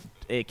 chocolate,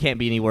 it can't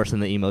be any worse than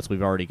the emotes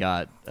we've already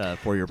got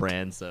for your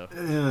brand. So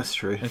Yeah, that's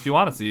true. If you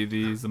want to see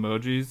these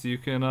emojis, you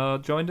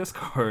can join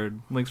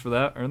Discord. Links for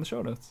that are in the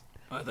show notes.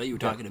 Oh, I thought you were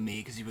talking to me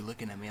because you were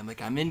looking at me. I'm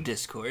like, I'm in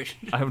Discord.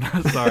 I'm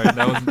not sorry.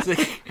 That was. It's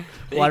like,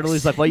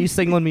 Waterloo's like, why are you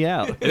singling me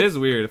out? It is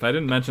weird. If I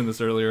didn't mention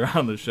this earlier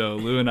on the show,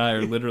 Lou and I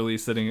are literally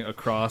sitting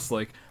across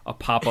like a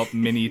pop-up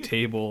mini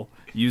table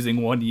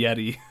using one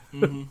Yeti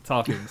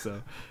talking.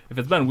 So if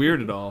it's been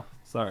weird at all,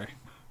 sorry.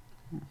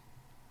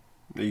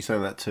 Are you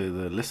saying that to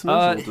the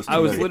listeners? Or just to I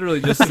was me?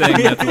 literally just saying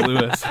that to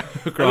Lewis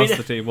across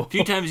the table. A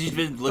few times he's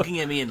been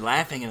looking at me and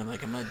laughing, and I'm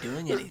like, I'm not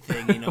doing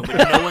anything, but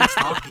no one's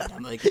talking.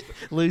 I'm like,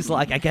 Lou's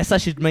like, I guess I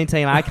should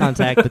maintain eye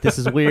contact, but this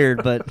is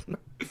weird. But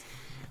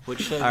what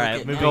should All I right,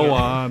 look at moving now? Go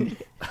on.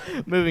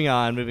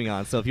 moving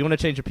on. So if you want to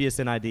change your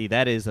PSN ID,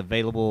 that is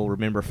available.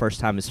 Remember, first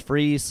time is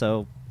free.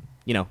 So,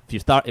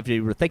 if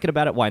you were thinking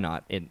about it, why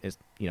not? If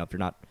you're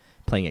not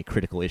playing a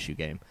critical issue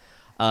game.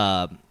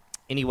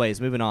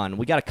 Anyways, moving on.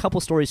 We got a couple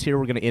stories here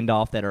we're going to end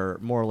off that are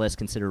more or less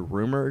considered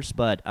rumors,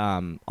 but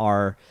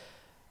are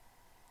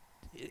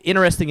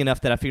interesting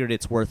enough that I figured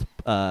it's worth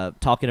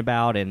talking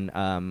about and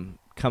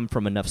come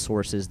from enough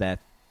sources that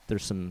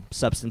there's some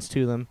substance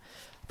to them.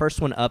 First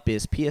one up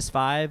is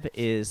PS5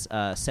 is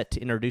set to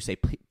introduce a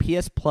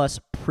PS Plus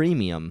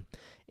Premium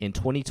in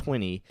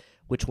 2020,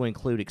 which will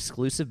include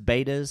exclusive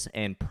betas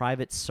and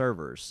private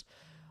servers.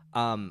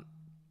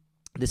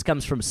 This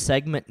comes from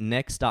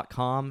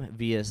segmentnext.com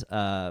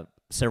via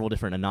several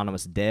different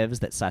anonymous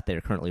devs that site they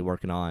are currently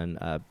working on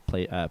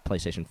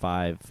PlayStation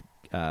 5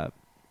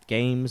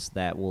 games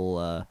that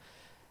will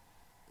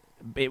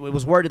it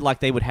was worded like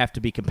they would have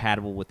to be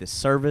compatible with this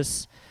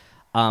service.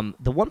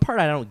 The one part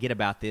I don't get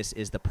about this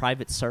is the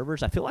private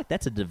servers. I feel like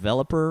that's a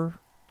developer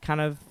kind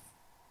of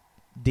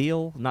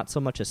deal, not so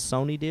much a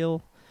Sony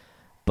deal.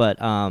 But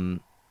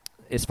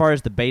as far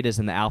as the betas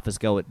and the alphas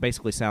go, it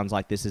basically sounds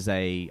like this is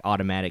a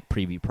automatic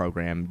preview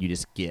program you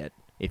just get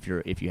if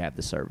you have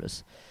the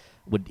service.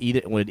 Would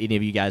any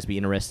of you guys be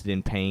interested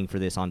in paying for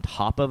this on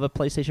top of a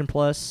PlayStation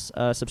Plus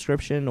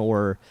subscription,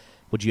 or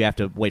would you have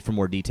to wait for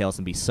more details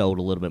and be sold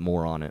a little bit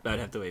more on it? I'd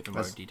have to wait for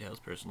more details,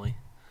 personally.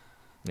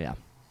 Yeah.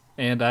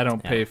 And I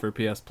don't Yeah. pay for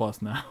PS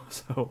Plus now,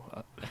 so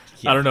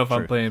Yeah, I don't know if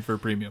I'm true. paying for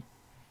premium.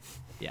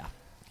 Yeah.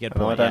 Good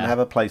And I point, don't yeah. have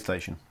a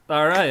PlayStation.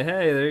 All right,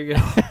 hey, there you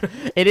go.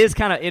 It is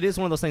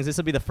one of those things. This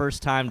will be the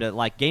first time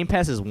to Game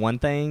Pass is one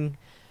thing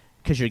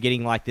because you're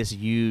getting this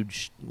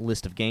huge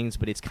list of games,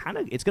 but it's going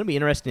to be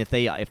interesting if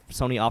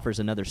Sony offers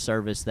another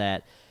service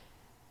that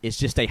is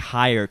just a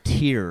higher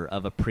tier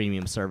of a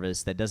premium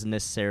service that doesn't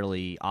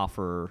necessarily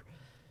offer.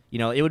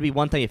 It would be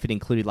one thing if it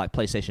included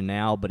PlayStation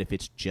Now, but if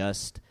it's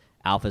just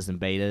alphas and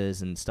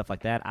betas and stuff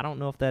like that, I don't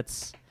know if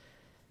that's.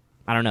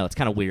 I don't know. It's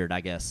kind of weird, I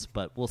guess,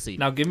 but we'll see.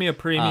 Now give me a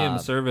premium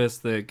service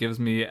that gives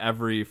me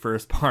every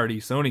first-party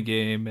Sony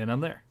game, and I'm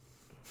there.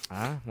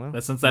 Well,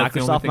 Since that's the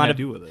only thing I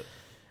do with it.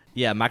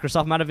 Yeah,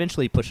 Microsoft might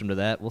eventually push them to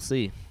that. We'll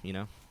see,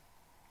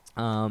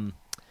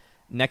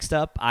 Next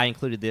up, I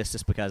included this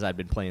just because I've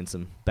been playing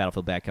some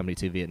Battlefield Bad Company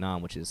 2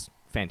 Vietnam, which is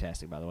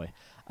fantastic, by the way.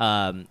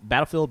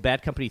 Battlefield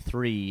Bad Company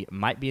 3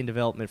 might be in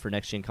development for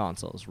next-gen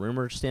consoles.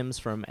 Rumor stems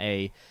from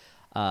a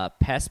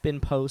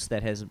Paspin post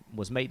that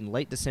was made in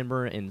late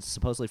December and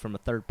supposedly from a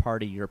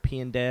third-party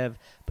European dev,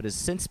 but has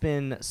since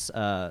been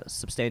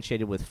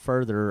substantiated with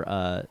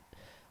further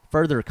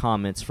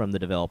comments from the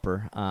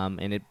developer,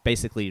 and it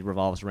basically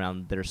revolves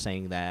around they're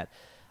saying that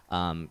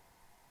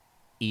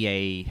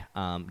EA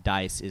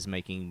DICE is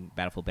making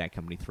Battlefield Bad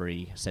Company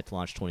 3 set to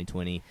launch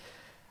 2020.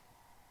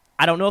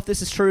 I don't know if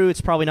this is true. It's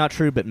probably not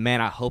true, but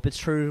man, I hope it's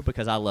true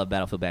because I love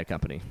Battlefield Bad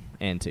Company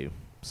and 2.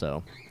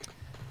 So,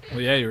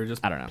 Well, yeah, you were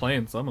just I don't know.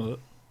 playing some of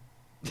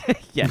it.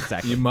 yeah,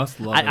 exactly. You must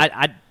love it.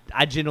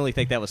 I genuinely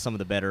think that was some of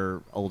the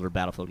better older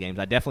Battlefield games.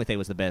 I definitely think it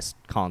was the best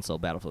console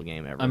Battlefield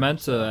game ever. I meant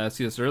to ask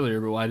you this earlier,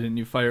 but why didn't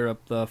you fire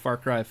up the Far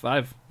Cry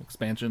 5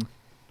 expansion?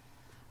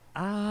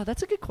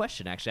 That's a good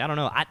question, actually. I don't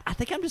know. I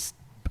think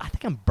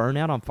I'm burnt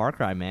out on Far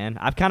Cry, man.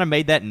 I've kind of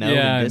made that known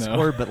Yeah, I in know.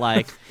 Discord, but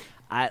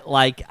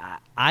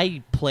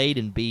I played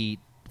and beat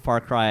Far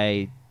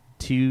Cry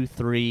 2,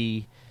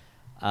 3,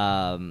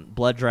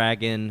 Blood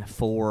Dragon,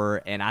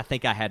 4, and I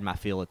think I had my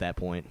feel at that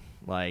point.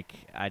 I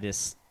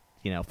just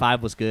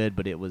 5 was good,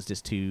 but it was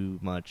just too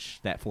much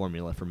that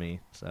formula for me.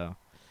 So,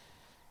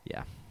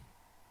 yeah.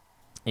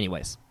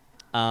 Anyways,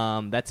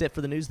 that's it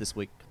for the news this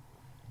week.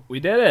 We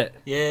did it,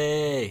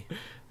 Yay!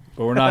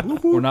 but we're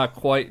not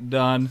quite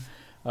done.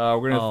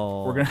 We're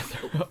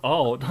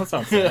gonna don't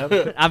sound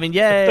sad. I mean,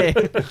 yay!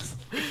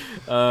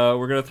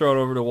 We're gonna throw it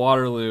over to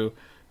Waterloo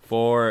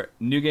for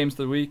new games of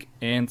the week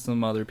and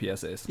some other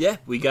PSAs. Yeah,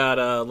 we got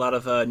a lot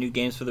of new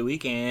games for the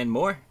week and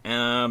more.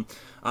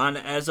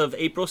 As of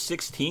April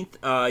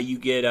 16th, you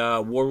get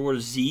World War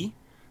Z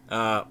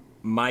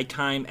My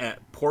time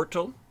at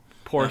Portal.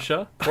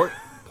 Porsche.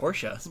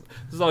 Porsche. This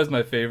is always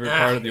my favorite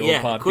part of the old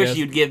podcast. Of course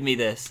you'd give me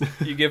this.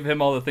 You give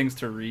him all the things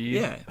to read.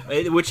 Yeah,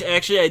 which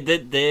actually I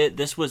did.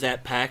 This was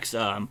at PAX.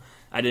 I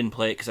didn't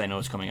play it because I know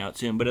it's coming out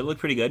soon, but it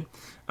looked pretty good.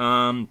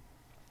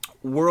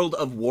 World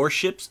of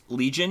Warships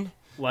Legion.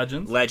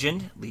 Legends.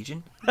 Legends.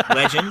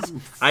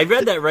 I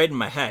read that right in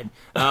my head.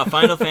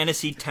 Final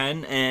Fantasy X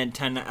and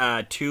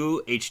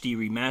 10-2 HD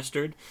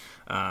remastered.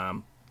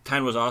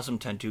 10 was awesome.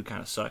 10-2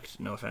 kind of sucked.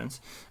 No offense.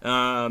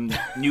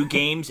 New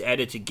games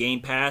added to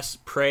Game Pass.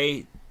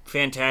 Prey,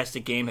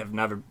 fantastic game.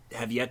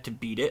 Have yet to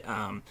beat it.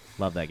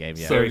 Love that game.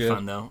 Yeah. So Very good.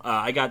 fun though.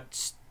 I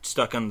got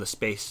stuck on the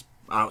space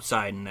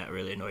outside, and that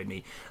really annoyed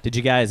me. Did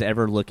you guys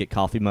ever look at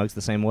coffee mugs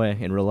the same way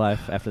in real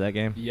life after that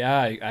game?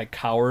 Yeah, I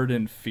cowered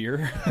in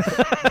fear.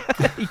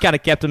 You kind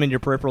of kept them in your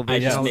peripheral I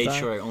vision. just all the made time?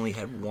 sure I only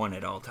had one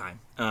at all time.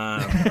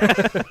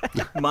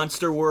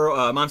 Monster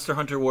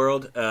Hunter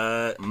World,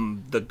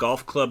 the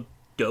Golf Club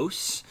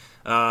Dose,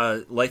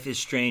 Life is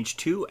Strange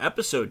 2,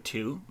 Episode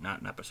 2, not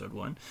in Episode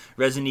 1,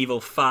 Resident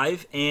Evil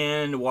 5,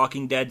 and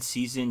Walking Dead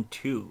Season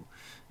 2.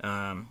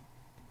 And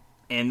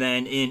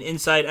then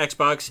Inside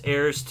Xbox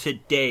airs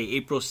today,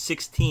 April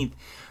 16th.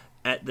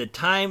 At the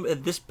time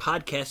of this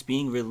podcast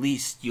being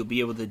released, you'll be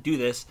able to do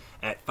this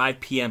at 5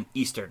 p.m.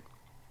 Eastern.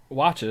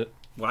 Watch it.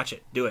 Watch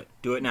it. Do it.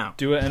 Do it now.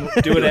 Do it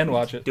and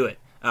watch it. Do it.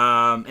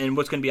 And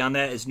what's going to be on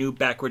that is new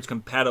backwards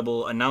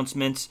compatible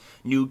announcements,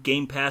 new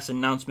Game Pass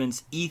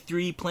announcements,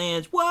 E3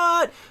 plans,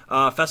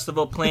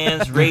 festival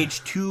plans,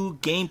 Rage 2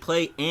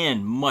 gameplay,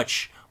 and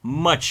much,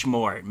 much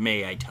more.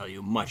 May I tell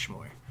you, much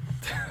more.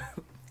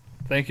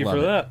 Thank you Love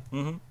for it. that.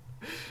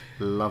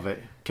 Love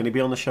it. Can he be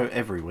on the show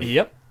every week?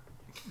 Yep.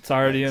 It's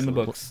already in the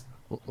books.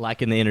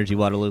 Liking the energy,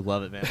 Waterloo.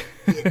 Love it, man.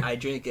 I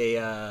drink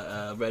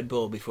a Red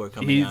Bull before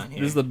coming on here.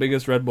 This is the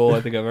biggest Red Bull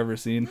I think I've ever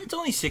seen. It's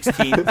only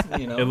 16,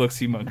 you know. It looks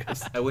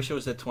humongous. I wish it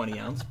was a 20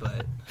 ounce,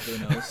 but who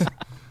knows?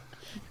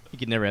 You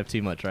can never have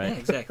too much, right? Yeah,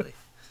 exactly.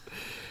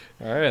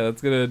 All right,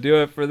 that's going to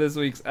do it for this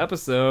week's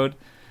episode.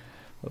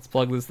 Let's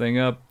plug this thing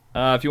up.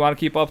 If you want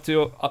to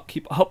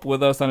keep up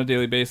with us on a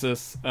daily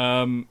basis,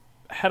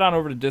 head on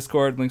over to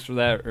Discord. Links for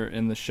that are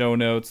in the show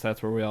notes.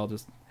 That's where we all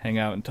just hang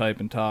out and type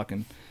and talk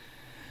and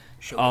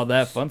all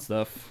that fun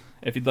stuff.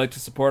 If you'd like to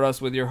support us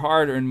with your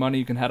hard-earned money,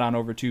 you can head on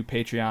over to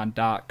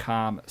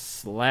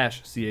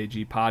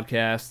patreon.com/CAG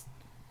podcast.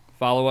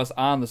 Follow us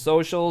on the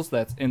socials.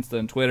 That's Insta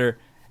and Twitter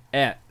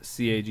at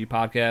CAG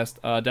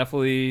podcast.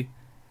 Definitely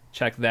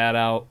check that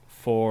out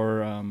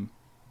for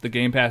the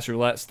Game Pass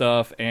Roulette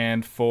stuff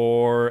and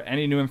for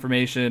any new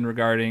information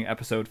regarding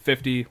episode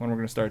 50 when we're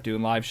going to start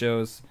doing live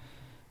shows.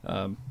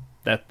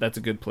 That's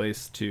a good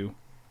place to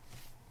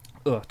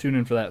tune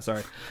in for that.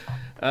 Sorry.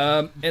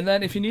 And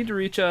then if you need to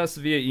reach us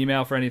via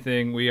email for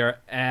anything, we are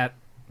I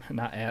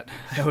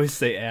always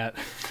say at.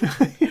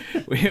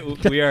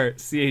 we are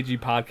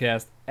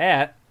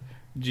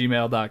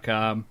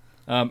cagpodcast@gmail.com.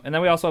 And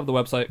then we also have the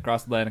website,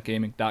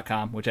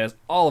 crossatlanticgaming.com, which has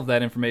all of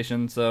that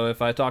information. So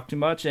if I talk too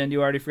much and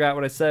you already forgot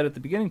what I said at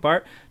the beginning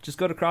part, just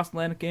go to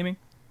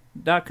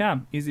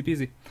crossatlanticgaming.com. Easy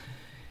peasy.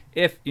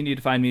 If you need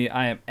to find me,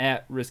 I am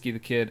at Risky the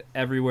Kid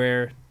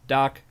everywhere.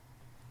 Doc.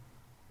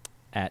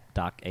 At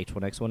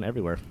DocH1X1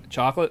 everywhere.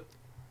 Chocolate.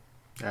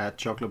 At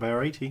Chocolate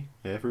Bear 80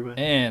 everywhere.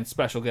 And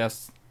special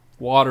guests,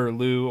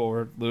 Waterloo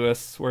or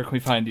Lewis. Where can we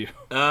find you?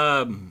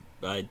 I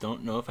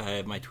don't know if I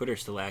have my Twitter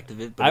still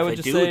active, but I if would I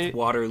just do, say- it's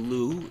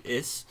Waterloo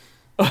is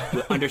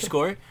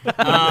underscore.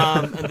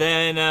 And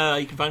then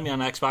you can find me on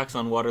Xbox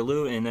on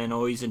Waterloo, and then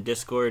always in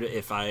Discord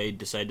if I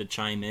decide to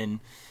chime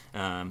in.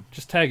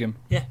 Just tag him.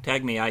 Yeah,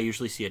 tag me. I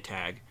usually see a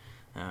tag.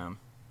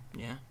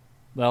 Yeah.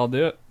 That'll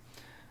do it.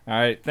 All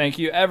right. Thank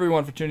you,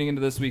 everyone, for tuning into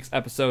this week's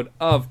episode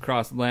of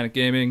Cross Atlantic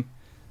Gaming.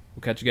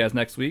 We'll catch you guys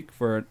next week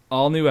for an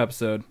all-new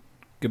episode.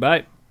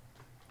 Goodbye.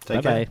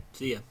 Take Bye-bye. care.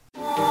 See ya.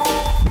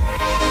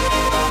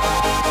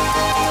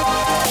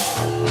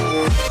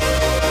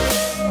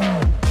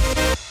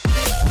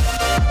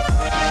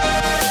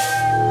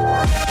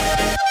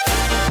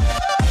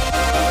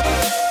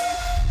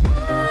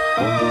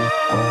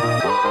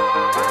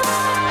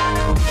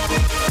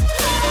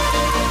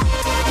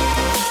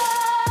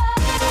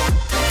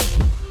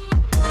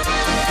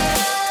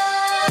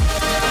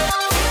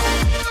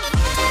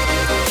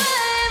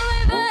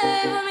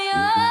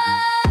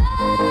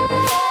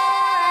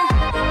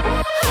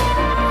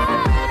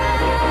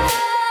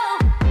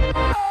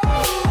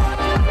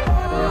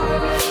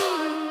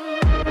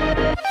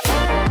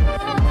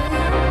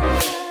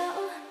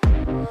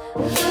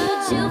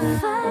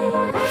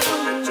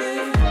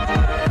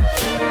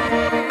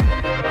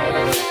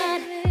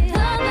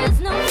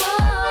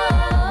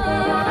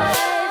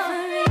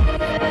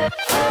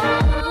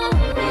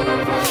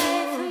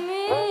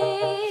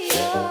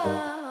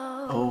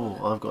 Oh,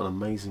 I've got an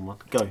amazing one.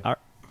 Go.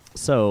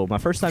 So, my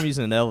first time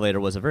using an elevator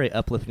was a very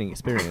uplifting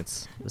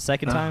experience. The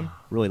second time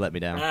really let me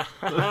down.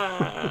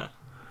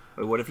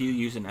 But what if you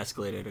use an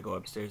escalator to go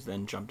upstairs,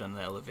 then jump down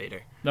the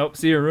elevator? Nope.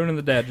 See, you're ruining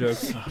the dad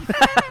jokes.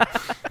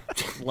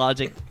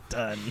 Logic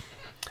done.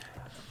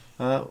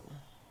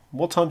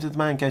 What time did the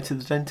man go to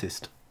the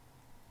dentist?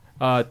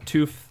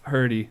 Tooth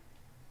hurdy.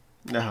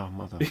 Oh,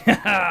 mother.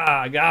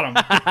 I got him.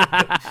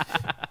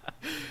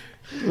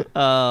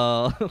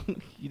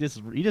 You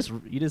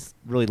just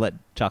really let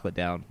chocolate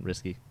down,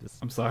 Risky.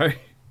 I'm sorry.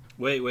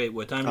 Wait,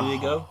 what time did he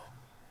go?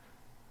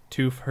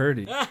 Tooth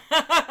hurdy.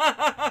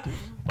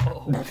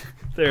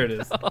 There it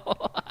is.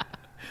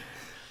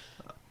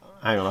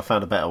 Hang on, I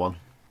found a better one.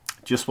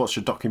 Just watched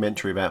a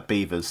documentary about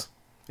beavers.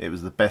 It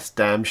was the best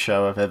damn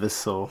show I've ever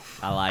saw.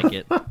 I like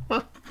it.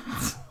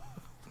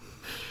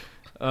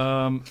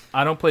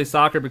 I don't play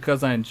soccer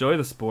because I enjoy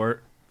the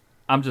sport.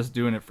 I'm just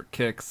doing it for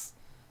kicks.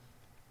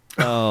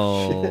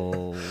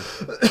 Oh. You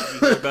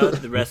hear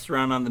about the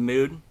restaurant on the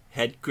moon?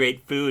 Had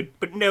great food,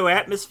 but no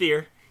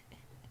atmosphere.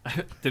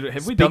 Have we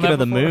Speaking done that of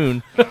the before?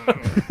 moon,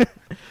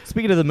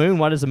 speaking of the moon,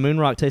 why does a moon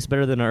rock taste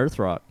better than an Earth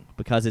rock?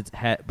 Because it's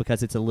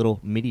a little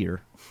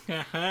meteor.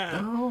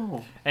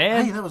 Oh.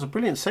 And Hey, that was a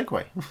brilliant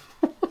segue.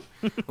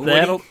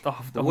 that'll.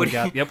 Oh my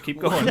god. Yep, keep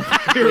going.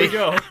 Here we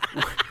go.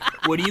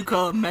 What do you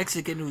call a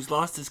Mexican who's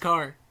lost his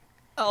car?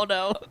 Oh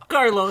no!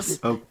 Carlos.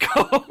 Oh,